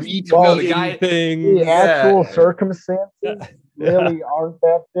 retweeting things. The actual circumstances really aren't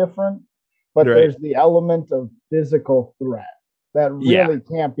that different, but there's the element of physical threat that really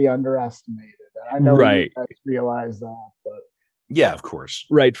can't be underestimated. I know you guys realize that, but yeah, of course,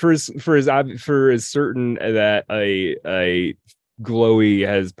 right. For as certain that a Glowy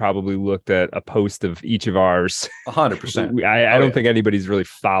has probably looked at a post of each of ours. 100%. I don't think anybody's really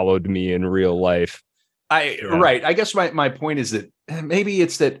followed me in real life. Right. I guess my point is that maybe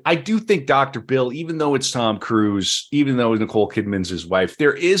it's that I do think Dr. Bill, even though it's Tom Cruise, even though Nicole Kidman's his wife,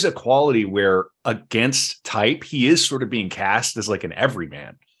 there is a quality where against type, he is sort of being cast as like an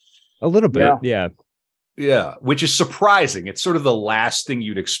everyman. A little bit. Yeah, which is surprising. It's sort of the last thing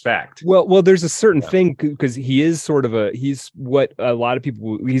you'd expect. Well, there's a certain thing because he is sort of he's what a lot of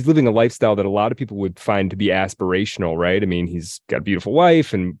people, he's living a lifestyle that a lot of people would find to be aspirational, right? I mean, he's got a beautiful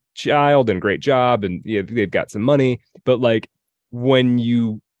wife and child and a great job and they've got some money, but like when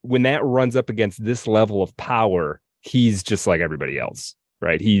that runs up against this level of power, he's just like everybody else,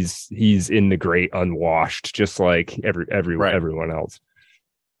 right? He's in the great unwashed, just like everyone else.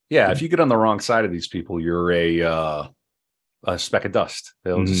 Yeah, if you get on the wrong side of these people, you're a speck of dust.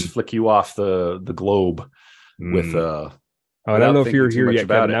 They'll just flick you off the globe with I don't know if you're here yet,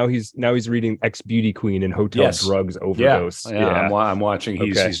 Kevin. Now he's reading Ex Beauty Queen and Hotel Drugs Overdose. Yeah. I'm watching.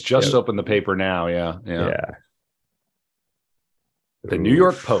 He's just opened the paper now. Yeah. The New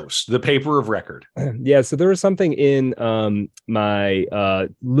York Post, the paper of record. Yeah. So there was something in my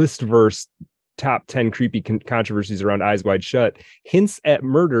Listverse top 10 creepy controversies around Eyes Wide Shut, hints at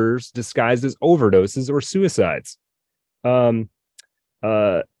murders disguised as overdoses or suicides. Let's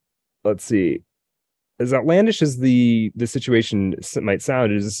see. As outlandish as the situation might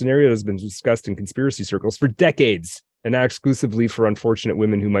sound, it is a scenario that has been discussed in conspiracy circles for decades, and not exclusively for unfortunate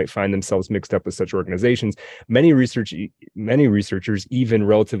women who might find themselves mixed up with such organizations. Many researchers, even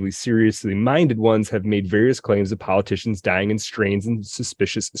relatively seriously minded ones, have made various claims of politicians dying in strange and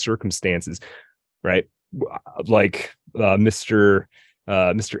suspicious circumstances. Right, like Mr.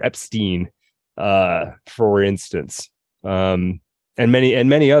 Epstein, for instance, and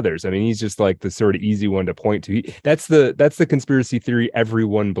many others. I mean, he's just like the sort of easy one to point to. That's the conspiracy theory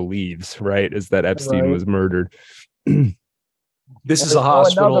everyone believes, right? Is that Epstein was murdered. This is a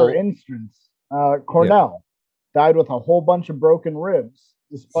hospital. Another instance, Cornell died with a whole bunch of broken ribs,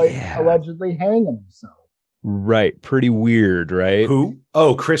 despite allegedly hanging himself. Right, pretty weird, right? Who?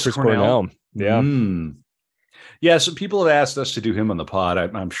 Oh, Chris Cornell. Yeah. Yeah. So people have asked us to do him on the pod.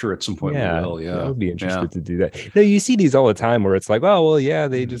 I'm sure at some point we will. Yeah. I would be interested to do that. No, you see these all the time where it's like, oh, well, yeah,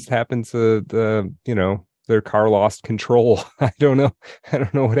 they just happen to their car lost control. I don't know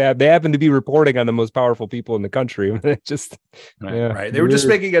what happened. They happen to be reporting on the most powerful people in the country. It just right. They were just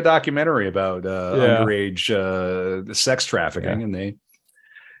making a documentary about underage sex trafficking, and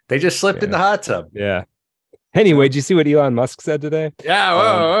they just slipped in the hot tub. Yeah. Anyway, did you see what Elon Musk said today?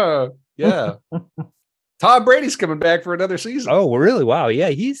 Yeah. Yeah. Tom Brady's coming back for another season. Oh, really? Wow. Yeah,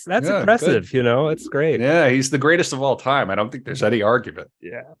 that's impressive. Good. It's great. Yeah, he's the greatest of all time. I don't think there's any argument.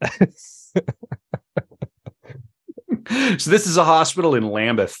 Yeah. So this is a hospital in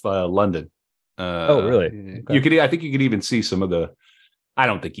Lambeth, London. Oh, really? Okay. I think you could even see some of the. I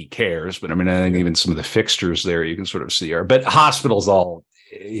don't think he cares, but I mean, I think even some of the fixtures there you can sort of see. But hospitals, all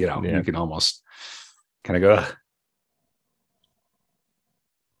you can almost kind of go.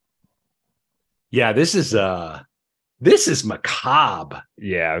 Yeah, this is macabre.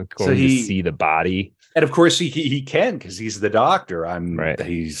 Yeah, going to see the body, and of course he can because he's the doctor.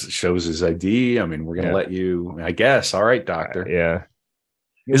 He shows his ID. I mean, we're gonna let you. I guess. All right, doctor. Yeah,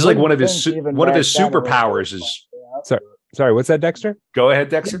 it's like one of his superpowers is. Sorry, what's that, Dexter? Go ahead,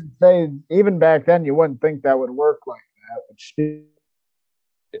 Dexter. Say even back then you wouldn't think that would work like that.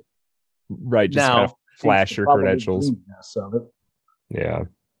 Right, just kind of flash your credentials. Yeah.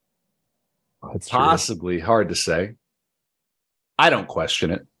 That's possibly true. Hard to say. I don't question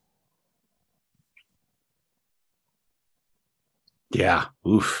it. Yeah.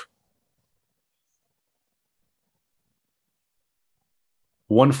 Oof.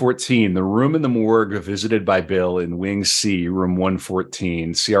 114, the room in the morgue visited by Bill in Wing C, room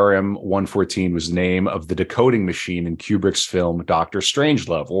 114. CRM 114 was the name of the decoding machine in Kubrick's film Dr.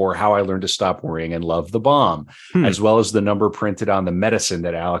 Strangelove, or How I Learned to Stop Worrying and Love the Bomb, as well as the number printed on the medicine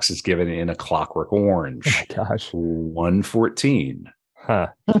that Alex is given in A Clockwork Orange. Oh my gosh. 114. Huh.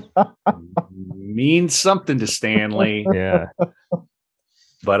 Means something to Stanley. Yeah.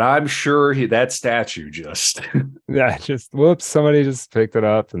 But I'm sure that statue just... Yeah, just whoops, somebody just picked it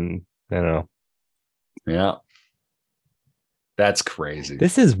up and Yeah. That's crazy.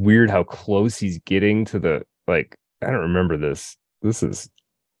 This is weird how close he's getting to the, like, I don't remember this. This is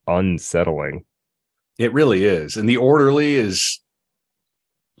unsettling. It really is. And the orderly is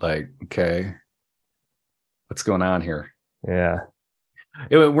like, okay, what's going on here? Yeah.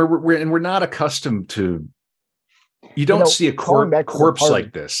 We're not accustomed to... You don't see a corpse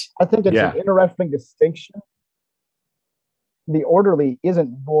like this. I think it's an interesting distinction. The orderly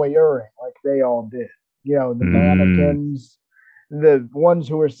isn't voyeuring like they all did. You know, the mannequins, the ones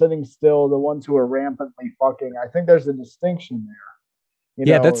who are sitting still, the ones who are rampantly fucking. I think there's a distinction there.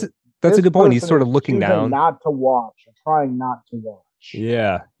 You know, that's a good point. He's sort of looking down. Not to watch, or trying not to watch.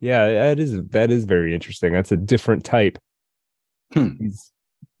 Yeah. That is very interesting. That's a different type. He's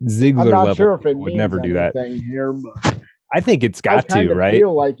Ziegler I'm not level sure if it would never do that here, but I think it's got to, right? I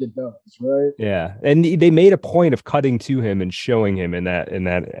feel like it does, right? Yeah, and they made a point of cutting to him and showing him in that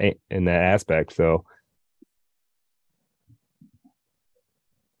aspect. So,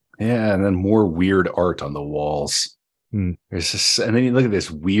 yeah, and then more weird art on the walls. There's this, and then you look at this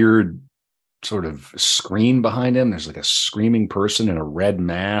weird sort of screen behind him. There's like a screaming person in a red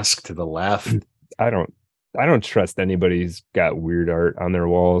mask to the left. I don't trust anybody who's got weird art on their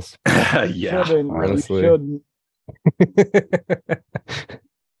walls. Yeah, honestly.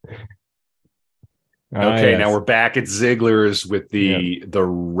 Okay, now we're back at Ziegler's with the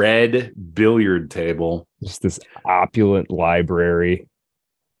red billiard table. Just this opulent library.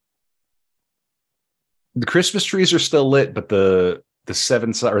 The Christmas trees are still lit, but the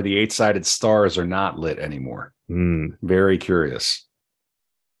 7 or the 8-sided stars are not lit anymore. Very curious.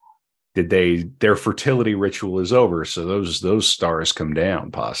 Their fertility ritual is over, so those stars come down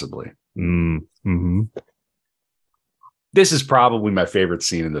possibly. This is probably my favorite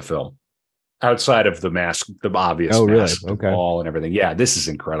scene in the film, outside of the mask, the obvious mask, really? Okay. The ball and everything. Yeah, this is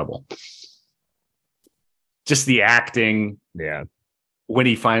incredible. Just the acting. Yeah. When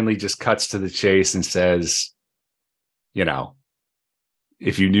he finally just cuts to the chase and says, you know,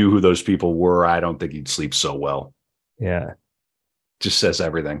 if you knew who those people were, I don't think you'd sleep so well. Yeah. Just says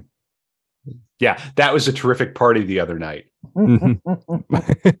everything. Yeah, that was a terrific party the other night.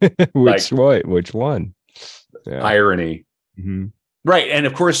 Which one? Yeah. Irony. Right. And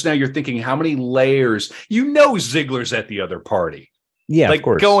of course, now you're thinking, how many layers? You know, Ziegler's at the other party. Yeah, like of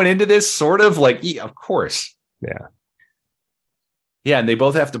course. Going into this sort of like, yeah, of course. Yeah. Yeah. And they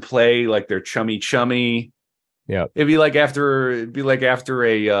both have to play like they're chummy. Yeah. It'd be like after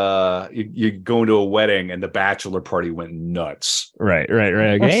a you go into a wedding and the bachelor party went nuts. Right.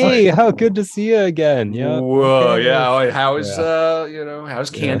 Like, hey, how good to see you again. Yeah. Whoa, yeah. How's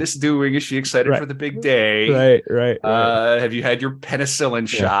Candace doing? Is she excited for the big day? Right. Have you had your penicillin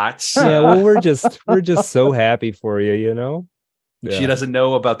shots? Yeah, well, we're just so happy for you, you know? Yeah. She doesn't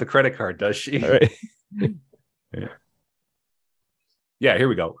know about the credit card, does she? Right. Yeah, here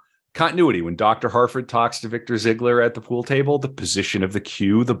we go. Continuity. When Dr. Harford talks to Victor Ziegler at the pool table, the position of the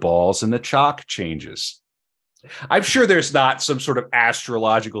cue, the balls, and the chalk changes. I'm sure there's not some sort of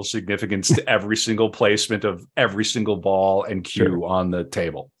astrological significance to every single placement of every single ball and cue on the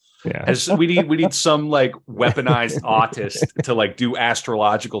table. Yeah. As we need some like weaponized autist to like do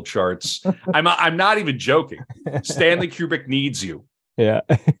astrological charts. I'm not even joking. Stanley Kubrick needs you. Yeah.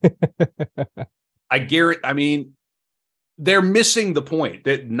 I mean, they're missing the point.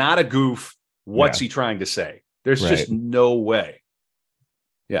 That not a goof. What's he trying to say? There's just no way.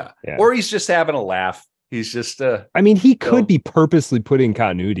 Yeah. Or he's just having a laugh. He's just I mean, he could be purposely putting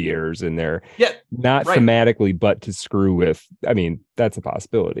continuity errors in there. Yeah. Not thematically, but to screw with. I mean, that's a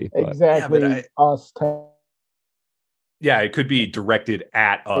possibility. But. Exactly. It could be directed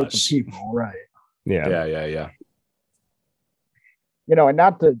at us. People, right. Yeah. You know, and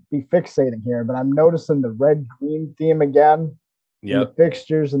not to be fixating here, but I'm noticing the red-green theme again. Yeah. The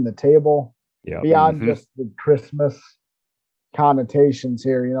fixtures and the table. Yeah. Beyond just the Christmas connotations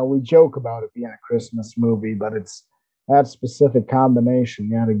here. You know, we joke about it being a Christmas movie, but it's that specific combination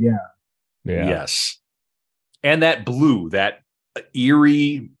yet again. Yeah. Yes. And that blue, that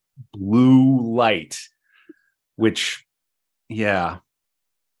eerie blue light, which, in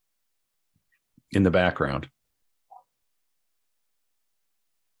the background.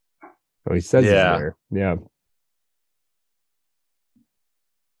 Oh, he says he's Yeah. there. Yeah.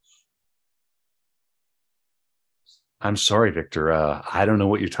 I'm sorry, Victor. I don't know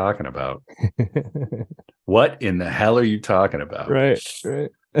what you're talking about. What in the hell are you talking about? Right.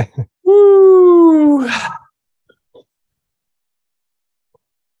 Woo!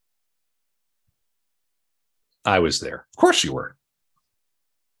 I was there. Of course you were.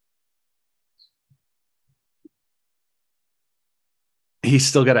 He's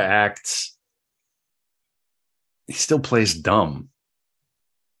still got to act. He still plays dumb.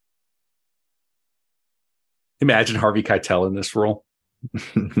 Imagine Harvey Keitel in this role.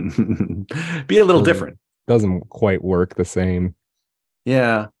 Be a little different. Doesn't quite work the same.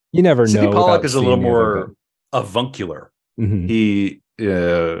 Yeah. You never Sidney know. Pollack is a little seeing the other more avuncular. Mhm. He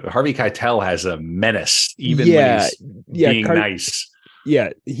Harvey Keitel has a menace, even when he's being nice. Yeah,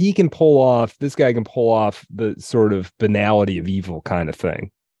 he can pull off. This guy can pull off the sort of banality of evil kind of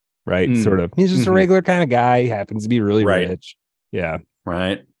thing, right? Sort of. He's just a regular kind of guy. He happens to be really rich. Yeah.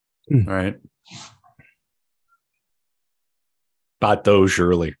 Right. Right. Bought Doge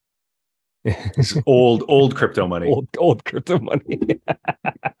early. old crypto money. Old crypto money.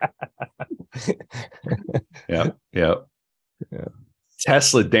 Yeah.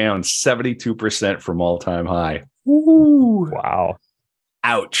 Tesla down 72% from all-time high. Ooh. Wow.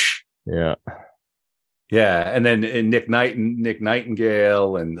 Ouch. Yeah. Yeah. And then Nick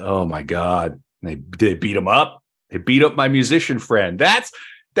Nightingale, and oh my God, they beat him up. They beat up my musician friend. That's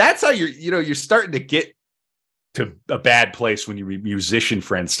how you're starting to get to a bad place when your musician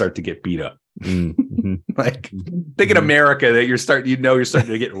friends start to get beat up. Mm-hmm. Like, think in America that you're starting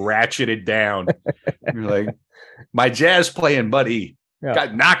to get ratcheted down. You're like, my jazz playing buddy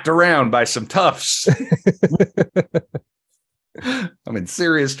got knocked around by some toughs. I'm in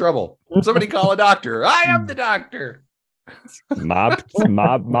serious trouble. Somebody call a doctor. I am the doctor.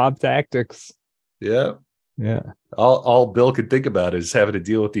 Mob tactics. Yeah. Yeah. All Bill could think about is having to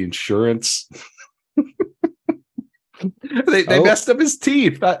deal with the insurance. They messed up his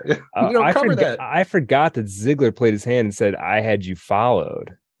teeth. I forgot that Ziegler played his hand and said, "I had you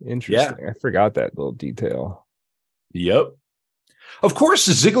followed." Interesting. Yeah. I forgot that little detail. Yep. Of course,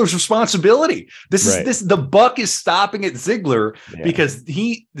 it's Ziegler's responsibility. The buck is stopping at Ziegler because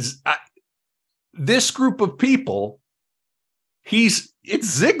this group of people, it's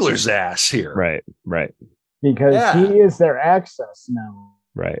Ziegler's ass here. Right. Because he is their access now.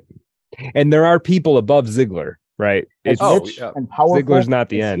 Right. And there are people above Ziegler, right? It's rich and powerful. Ziegler's not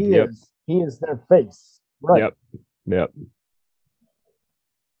the end. He is their face. Right. Yep.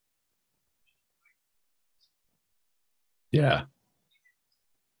 Yeah.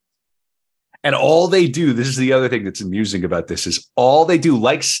 And all they do, this is the other thing that's amusing about this, is all they do,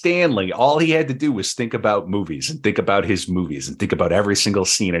 like Stanley, all he had to do was think about movies and think about his movies and think about every single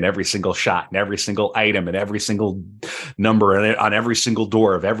scene and every single shot and every single item and every single number and on every single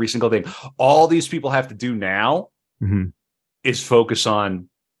door of every single thing. All these people have to do now is focus on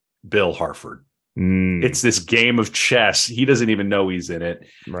Bill Harford. It's this game of chess. He doesn't even know he's in it.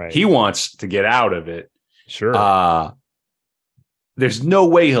 Right. He wants to get out of it. Sure. There's no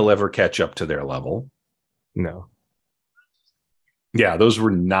way he'll ever catch up to their level. No. Yeah, those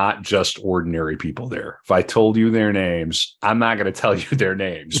were not just ordinary people there. If I told you their names, I'm not going to tell you their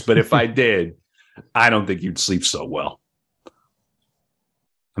names. But if I did, I don't think you'd sleep so well.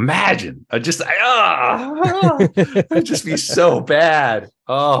 Imagine. I'd just be so bad.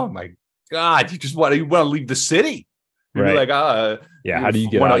 Oh my God. You want to leave the city. You'd be like, how do you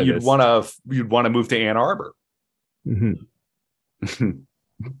get out of this? You'd want to move to Ann Arbor.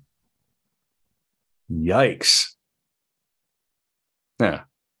 Yikes. Yeah,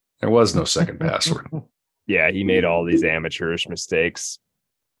 there was no second password. Yeah, he made all these amateurish mistakes.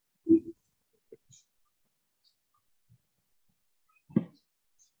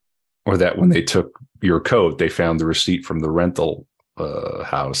 Or that when they took your coat, they found the receipt from the rental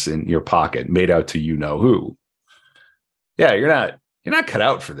house in your pocket, made out to you know who. Yeah, you're not cut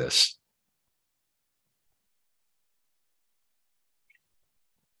out for this.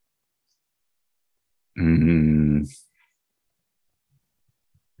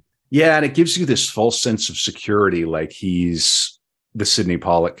 Yeah, and it gives you this false sense of security, like he's the Sidney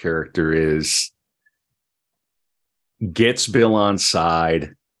Pollack character gets Bill on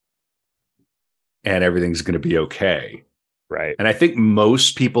side and everything's going to be okay. Right. And I think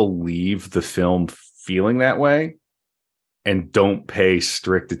most people leave the film feeling that way and don't pay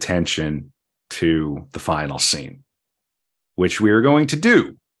strict attention to the final scene, which we are going to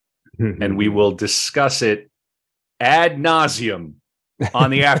do. And we will discuss it ad nauseum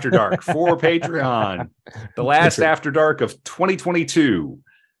on the After Dark for Patreon. The last After Dark of 2022.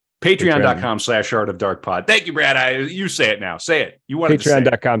 Patreon.com/Art of Dark Pod. Thank you, Brad. You say it now. Say it. You want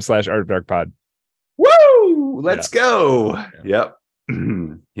Patreon.com/Art of Dark Pod. Woo! Let's go. Yep.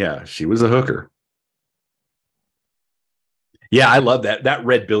 Yeah, she was a hooker. Yeah, I love that. That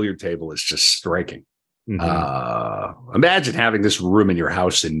red billiard table is just striking. Imagine having this room in your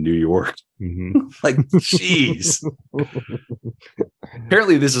house in New York. Like, jeez.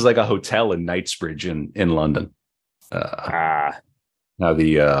 Apparently, this is like a hotel in Knightsbridge in London. Now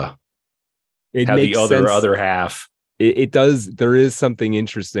the other half. It does. There is something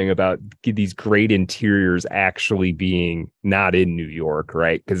interesting about these great interiors actually being not in New York,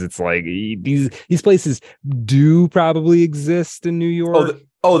 right? Because it's like these places do probably exist in New York.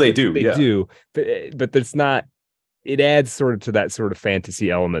 They do. They do, but it's not. It adds sort of to that sort of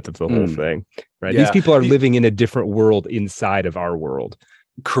fantasy element of the whole thing, right? Yeah. These people are living in a different world inside of our world.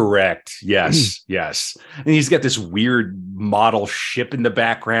 Correct. Yes. Yes. And he's got this weird model ship in the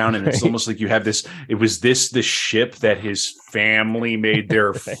background. And it's almost like you have this. It was the ship that his family made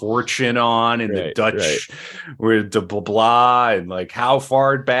their fortune on in the Dutch, where blah, blah, blah. And like, how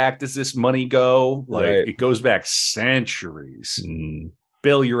far back does this money go? Like, it goes back centuries.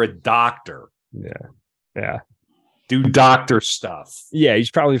 Bill, you're a doctor. Yeah. Do doctor stuff. Yeah. He's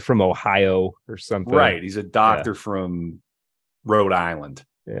probably from Ohio or something. Right. He's a doctor from Rhode Island.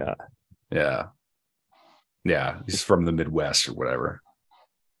 Yeah. He's from the Midwest or whatever.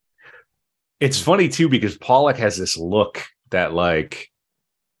 It's funny too, because Pollock has this look that like,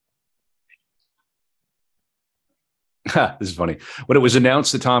 this is funny. When it was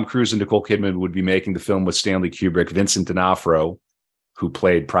announced that Tom Cruise and Nicole Kidman would be making the film with Stanley Kubrick, Vincent D'Onofrio, who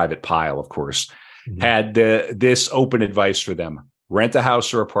played Private Pyle, of course, had this open advice for them: rent a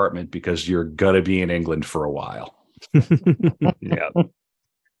house or apartment because you're gonna be in England for a while.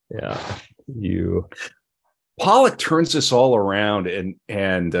 Pollock turns this all around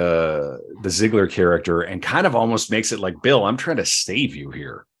and the Ziegler character and kind of almost makes it like, Bill, I'm trying to save you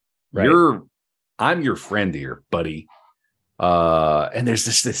here. Right. I'm your friend here, buddy. And there's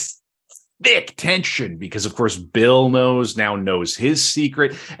this thick tension because, of course, Bill knows his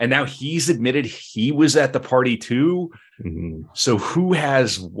secret, and now he's admitted he was at the party too. So who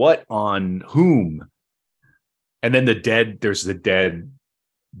has what on whom? And then there's the dead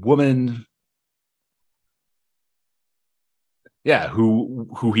woman. Yeah,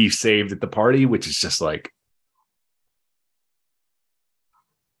 who he saved at the party, which is just like,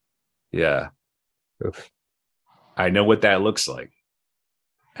 yeah. Oof. I know what that looks like.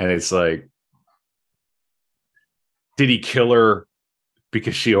 And it's like, did he kill her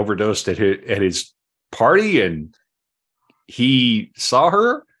because she overdosed at his party and he saw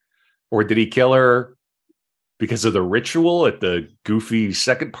her? Or did he kill her because of the ritual at the goofy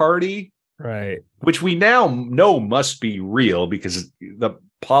second party? Right. Which we now know must be real because the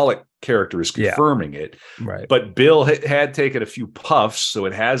Pollock character is confirming it. Right. But Bill had taken a few puffs, so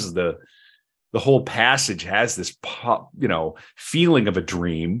it has the whole passage has this feeling of a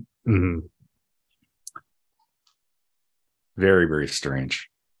dream. Very, very strange.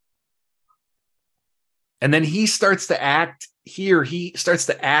 And then he starts to act here. He starts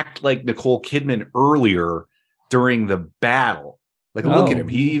to act like Nicole Kidman earlier during the battle. Like, look at him.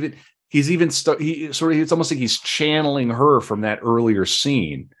 It's almost like he's channeling her from that earlier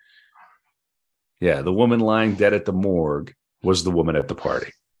scene. Yeah, the woman lying dead at the morgue was the woman at the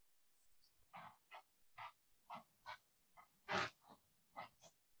party.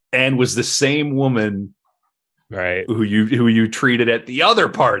 And was the same woman, right, who you treated at the other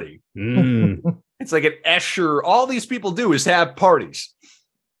party. It's like an Escher. All these people do is have parties.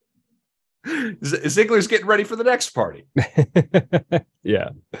 Ziegler's getting ready for the next party. Yeah.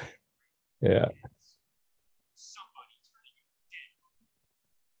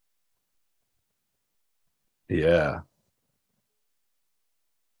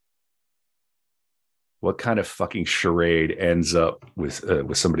 What kind of fucking charade ends up with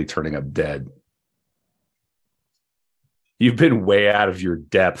somebody turning up dead? You've been way out of your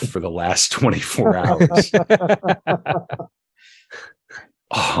depth for the last 24 hours.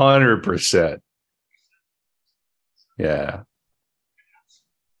 100%. Yeah.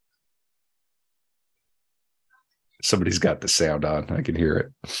 Somebody's got the sound on. I can hear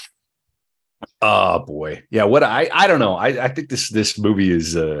it. Oh boy. Yeah. What I don't know. I think this movie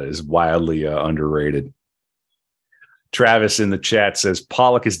is wildly underrated. Travis in the chat says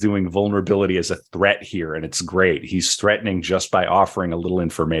Pollock is doing vulnerability as a threat here, and it's great. He's threatening just by offering a little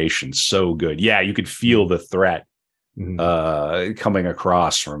information. So good. Yeah, you could feel the threat coming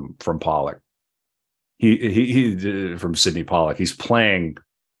across from Pollock. He from Sidney Pollock. He's playing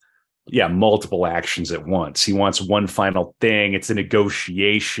multiple actions at once. He wants one final thing. It's a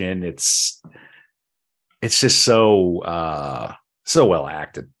negotiation. It's just so well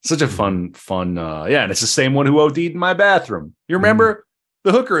acted. Such a fun. And it's the same one who OD'd in my bathroom. You remember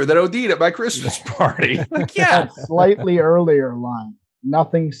the hooker that OD'd at my Christmas party? Like, yeah. That slightly earlier line,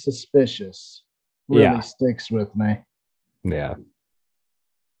 nothing suspicious, really sticks with me. Yeah.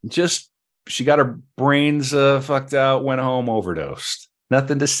 Just, she got her brains fucked out, went home, overdosed.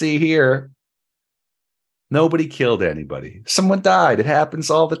 Nothing to see here. Nobody killed anybody. Someone died. It happens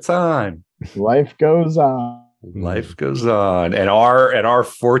all the time. Life goes on. Life goes on, and our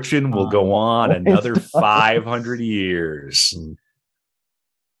fortune will go on another 500 years.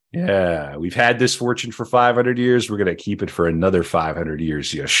 Yeah, we've had this fortune for 500 years. We're gonna keep it for another 500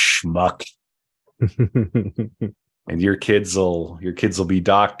 years. You schmuck. And your kids will be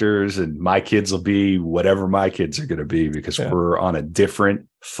doctors, and my kids will be whatever my kids are gonna be, because we're on a different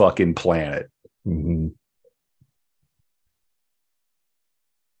fucking planet. Mm-hmm.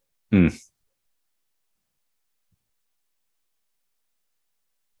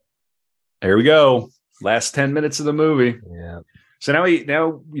 There we go. Last 10 minutes of the movie. Yeah. So now we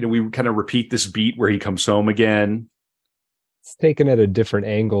kind of repeat this beat where he comes home again. It's taken at a different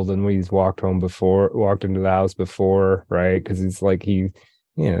angle than when he's walked into the house before, right? Because it's like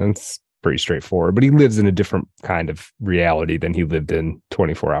it's pretty straightforward, but he lives in a different kind of reality than he lived in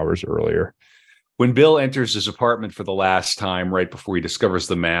 24 hours earlier. When Bill enters his apartment for the last time, right before he discovers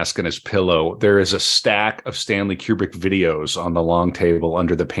the mask and his pillow, there is a stack of Stanley Kubrick videos on the long table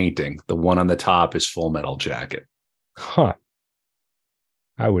under the painting. The one on the top is Full Metal Jacket. Huh.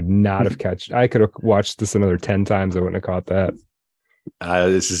 I would not have I could have watched this another 10 times. I wouldn't have caught that.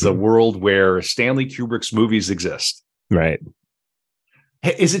 This is a world where Stanley Kubrick's movies exist. Right.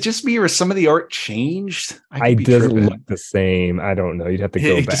 Hey, is it just me, or has some of the art changed? It doesn't look the same. I don't know. You'd have to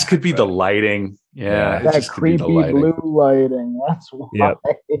go back. This could be the lighting. Yeah. That creepy blue lighting. That's why. Yep.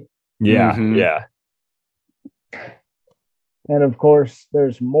 Yeah. Mm-hmm. Yeah. And of course,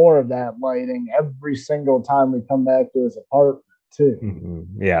 there's more of that lighting every single time we come back to his apartment, too.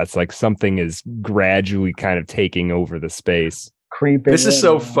 Mm-hmm. Yeah. It's like something is gradually kind of taking over the space. Creeping. This is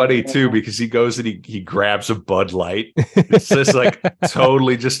so funny too, because he goes and he grabs a Bud Light. It's just like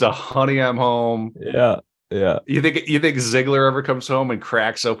totally just a honey, I'm home. Yeah. Yeah. You think Ziegler ever comes home and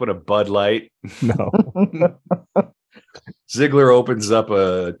cracks open a Bud Light? No. Ziegler opens up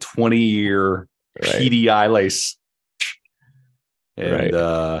a 20-year PDI lace. And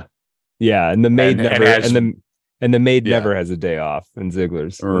and the maid never has a day off in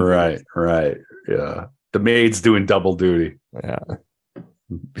Ziegler's. Right. Yeah. The maid's doing double duty. Yeah.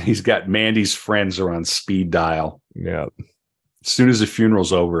 He's got Mandy's friends are on speed dial. Yeah. As soon as the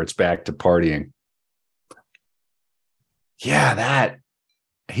funeral's over, it's back to partying. Yeah,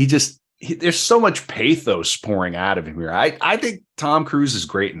 there's so much pathos pouring out of him here. I think Tom Cruise is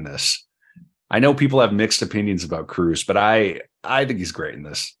great in this. I know people have mixed opinions about Cruise, but I think he's great in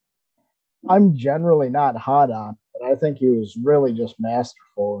this. I'm generally not hot on, but I think he was really just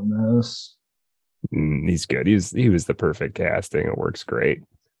masterful in this. He's good. He was the perfect casting. It works great.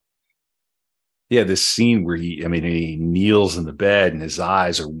 Yeah, this scene where he kneels in the bed and his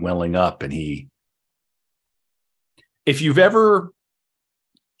eyes are welling up, and if you've ever,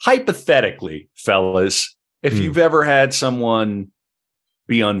 hypothetically, fellas, if you've ever had someone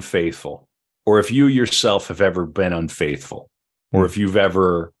be unfaithful, or if you yourself have ever been unfaithful, or if you've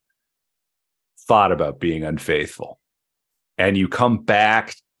ever thought about being unfaithful, and you come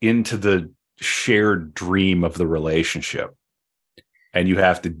back into the shared dream of the relationship and you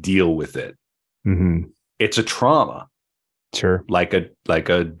have to deal with it. Mm-hmm. It's a trauma. Sure. Like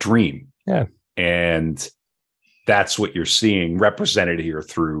a dream. Yeah. And that's what you're seeing represented here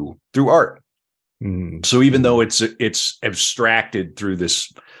through art. Mm-hmm. So even though it's abstracted through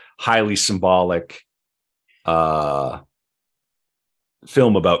this highly symbolic film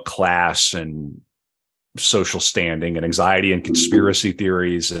about class and social standing and anxiety and conspiracy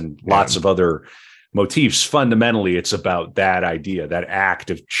theories and lots of other motifs, fundamentally it's about that idea, that act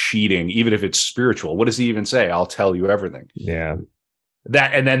of cheating, even if it's spiritual. What does he even say? I'll tell you everything. Yeah.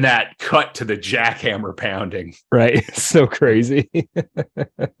 That, and then that cut to the jackhammer pounding. Right. So crazy.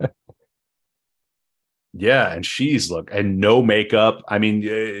 Yeah. And she's and no makeup. I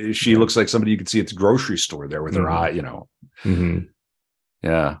mean, she looks like somebody you could see at the grocery store there with her eye, Mm-hmm.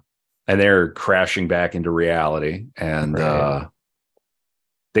 Yeah. And they're crashing back into reality, and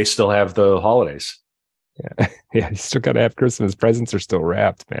they still have the holidays. Yeah. Yeah. You still got to have Christmas. Presents are still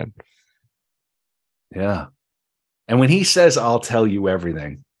wrapped, man. Yeah. And when he says, I'll tell you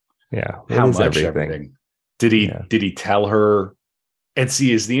everything. Yeah. How much everything? Did he tell her And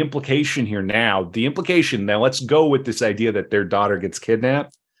see, is the implication here now, let's go with this idea that their daughter gets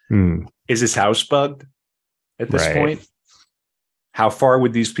kidnapped. Is his house bugged at this point? How far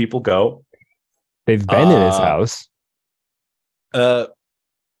would these people go? They've been in his house.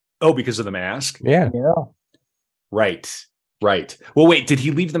 Because of the mask? Yeah. Right. Well, wait, did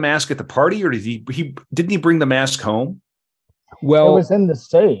he leave the mask at the party, or didn't he bring the mask home? Well, it was in the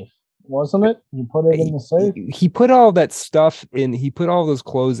safe, wasn't it? He put it in the safe. He put all that stuff in. He put all those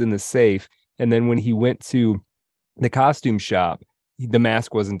clothes in the safe, and then when he went to the costume shop, the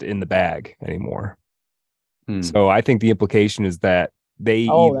mask wasn't in the bag anymore. So I think the implication is that they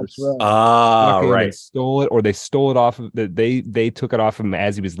right. stole it, or they stole it off of they took it off him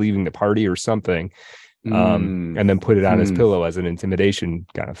as he was leaving the party or something, and then put it on his pillow as an intimidation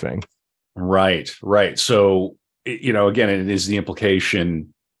kind of thing. Right. So, again, it is the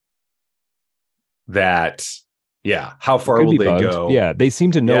implication that, how far will they go? Yeah, they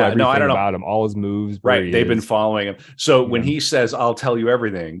seem to know everything about him, all his moves. Right, they've been following him. So when he says, "I'll tell you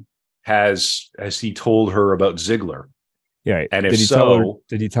everything," has he told her about Ziegler? Yeah, and if did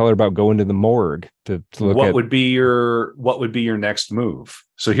he tell her about going to the morgue to look what would be your next move?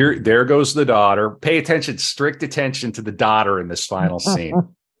 So there goes the daughter. Pay attention, strict attention to the daughter in this final scene.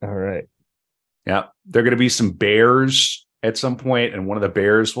 All right. Yeah, there are going to be some bears at some point, and one of the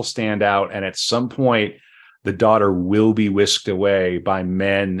bears will stand out. And at some point, the daughter will be whisked away by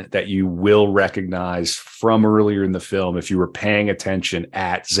men that you will recognize from earlier in the film if you were paying attention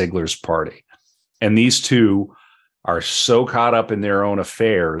at Ziegler's party. And these two are so caught up in their own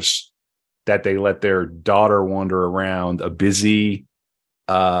affairs that they let their daughter wander around a busy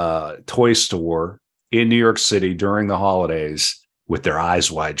toy store in New York City during the holidays with their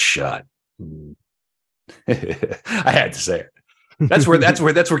eyes wide shut. I had to say it. That's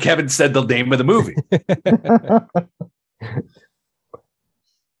where Kevin said the name of the movie.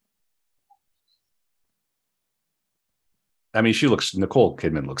 I mean, Nicole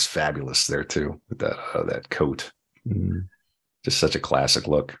Kidman looks fabulous there too with that coat. Just such a classic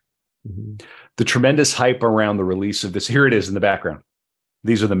look. The tremendous hype around the release of this. Here it is in the background.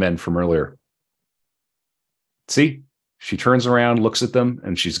 These are the men from earlier. See, she turns around, looks at them,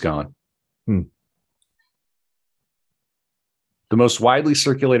 and she's gone. The most widely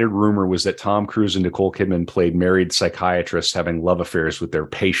circulated rumor was that Tom Cruise and Nicole Kidman played married psychiatrists having love affairs with their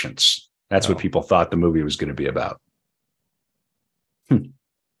patients. That's what people thought the movie was going to be about. And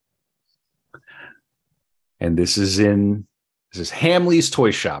this is Hamley's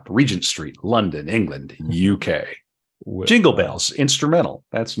Toy Shop, Regent Street, London, England, UK. Jingle Bells, instrumental.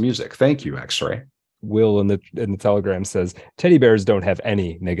 That's music. Thank you, X-Ray. Will in the telegram says teddy bears don't have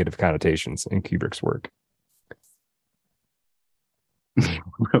any negative connotations in Kubrick's work.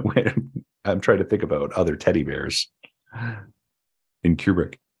 I'm trying to think about other teddy bears in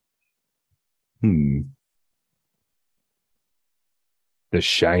Kubrick. The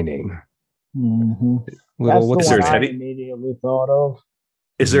Shining. That's the one I immediately thought of.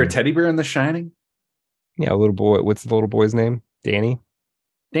 Is there a teddy bear in The Shining? Yeah, a little boy. What's the little boy's name? Danny.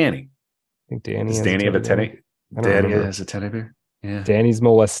 I think Danny. Does Danny have a teddy? Danny has a teddy bear. Yeah. Danny's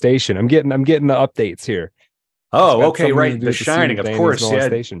molestation. I'm getting the updates here. Oh, okay, right. The Shining, of course. Yeah.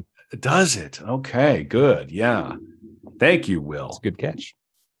 Molestation. Does it? Okay, good. Yeah. Thank you, Will. It's a good catch.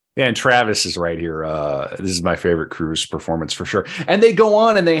 Yeah, and Travis is right here. This is my favorite Cruise performance for sure. And they go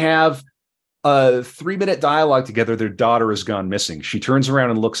on and they have a 3-minute dialogue together. Their daughter has gone missing. She turns around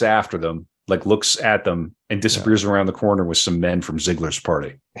and looks at them and disappears around the corner with some men from Ziegler's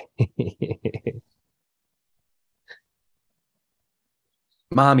party.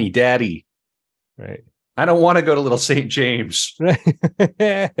 Mommy, Daddy. Right. I don't want to go to Little St. James.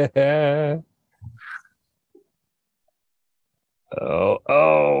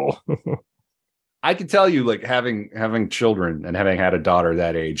 Oh. I can tell you, like, having children and having had a daughter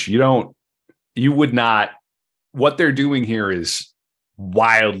that age, you would not. What they're doing here is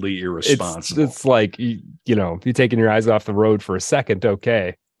wildly irresponsible. It's like, if you're taking your eyes off the road for a second,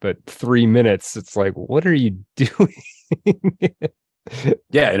 okay, but 3 minutes, it's like, what are you doing?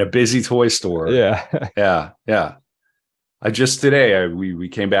 Yeah, in a busy toy store. Yeah. Today we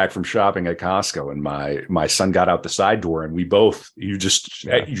came back from shopping at Costco, and my son got out the side door, and you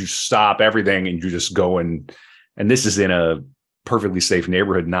stop everything and you just go and this is in a perfectly safe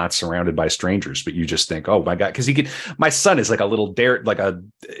neighborhood, not surrounded by strangers, but you just think, oh my God, because my son is like a little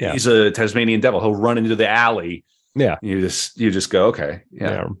he's a Tasmanian devil. He'll run into the alley. Yeah. You just go, okay.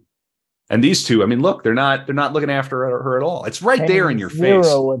 Yeah. And these two, I mean, look, they're not looking after her at all. It's right there in your face.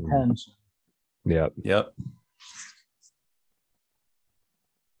 Zero attention. Yep.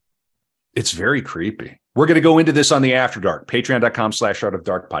 It's very creepy. We're going to go into this on the After Dark,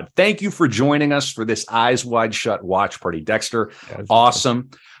 patreon.com/artofdarkpod. Thank you for joining us for this Eyes Wide Shut watch party. Dexter,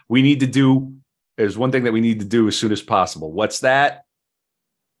 awesome. There's one thing that we need to do as soon as possible. What's that?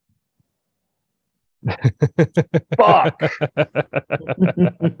 Fuck.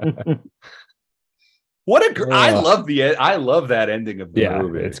 I love that ending of the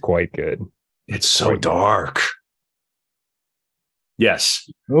movie. It's quite good. It's so dark. Yes.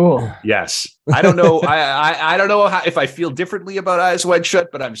 Ooh. Yes. I don't know. I don't know if I feel differently about Eyes Wide Shut,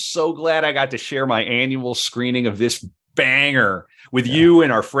 but I'm so glad I got to share my annual screening of this banger with you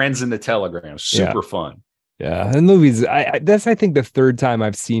and our friends in the Telegram. Super fun. Yeah. And movies, that's, I think, the third time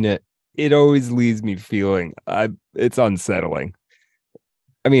I've seen it. It always leaves me feeling it's unsettling.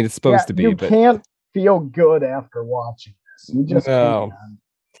 I mean, it's supposed to be. You can't feel good after watching this. You just can't.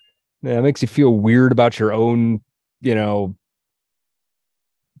 Yeah, it makes you feel weird about your own,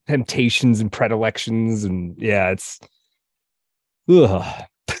 temptations and predilections, and it's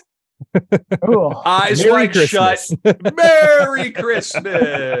Eyes Wide Shut. Merry Christmas.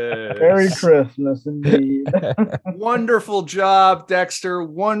 Merry Christmas indeed. Wonderful job, Dexter.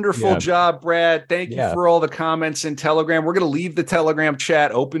 Wonderful job, Brad. Thank you for all the comments in Telegram. We're going to leave the Telegram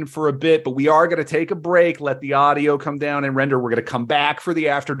chat open for a bit, but we are going to take a break, let the audio come down and render. We're going to come back for the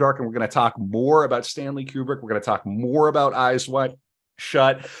After Dark, and we're going to talk more about Stanley Kubrick. We're going to talk more about Eyes Wide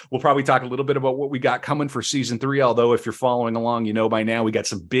Shut. We'll probably talk a little bit about what we got coming for season 3. Although if you're following along, by now we got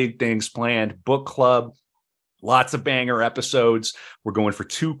some big things planned. Book club, lots of banger episodes. We're going for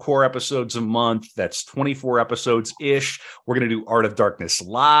 2 core episodes a month. That's 24 episodes ish. We're going to do Art of Darkness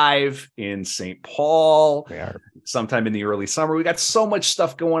live in St. Paul sometime in the early summer. We got so much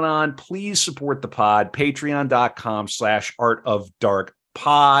stuff going on. Please support the pod.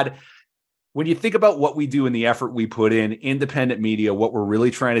 Patreon.com/artofdarkpod. When you think about what we do and the effort we put in, independent media, what we're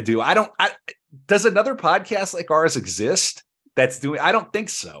really trying to do, does another podcast like ours exist that's doing? I don't think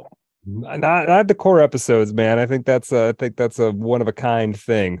so. Not the core episodes, man. I think that's a one of a kind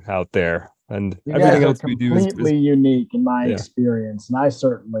thing out there, and everything else we do is completely unique in my experience, and I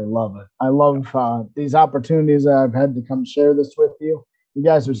certainly love it. I love these opportunities that I've had to come share this with you. You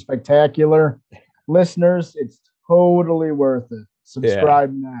guys are spectacular, listeners. It's totally worth it.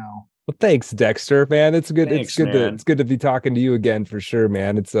 Subscribe now. Well, thanks, Dexter, man. It's good. Thanks, it's good to be talking to you again for sure,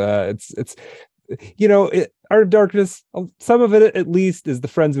 man. It's Art of Darkness, some of it at least is the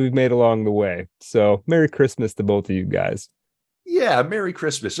friends we've made along the way. So Merry Christmas to both of you guys. Yeah, Merry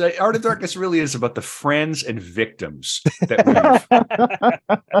Christmas. Art of Darkness really is about the friends and victims that we've.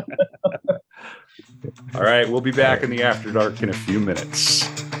 All right, we'll be back in the After Dark in a few minutes.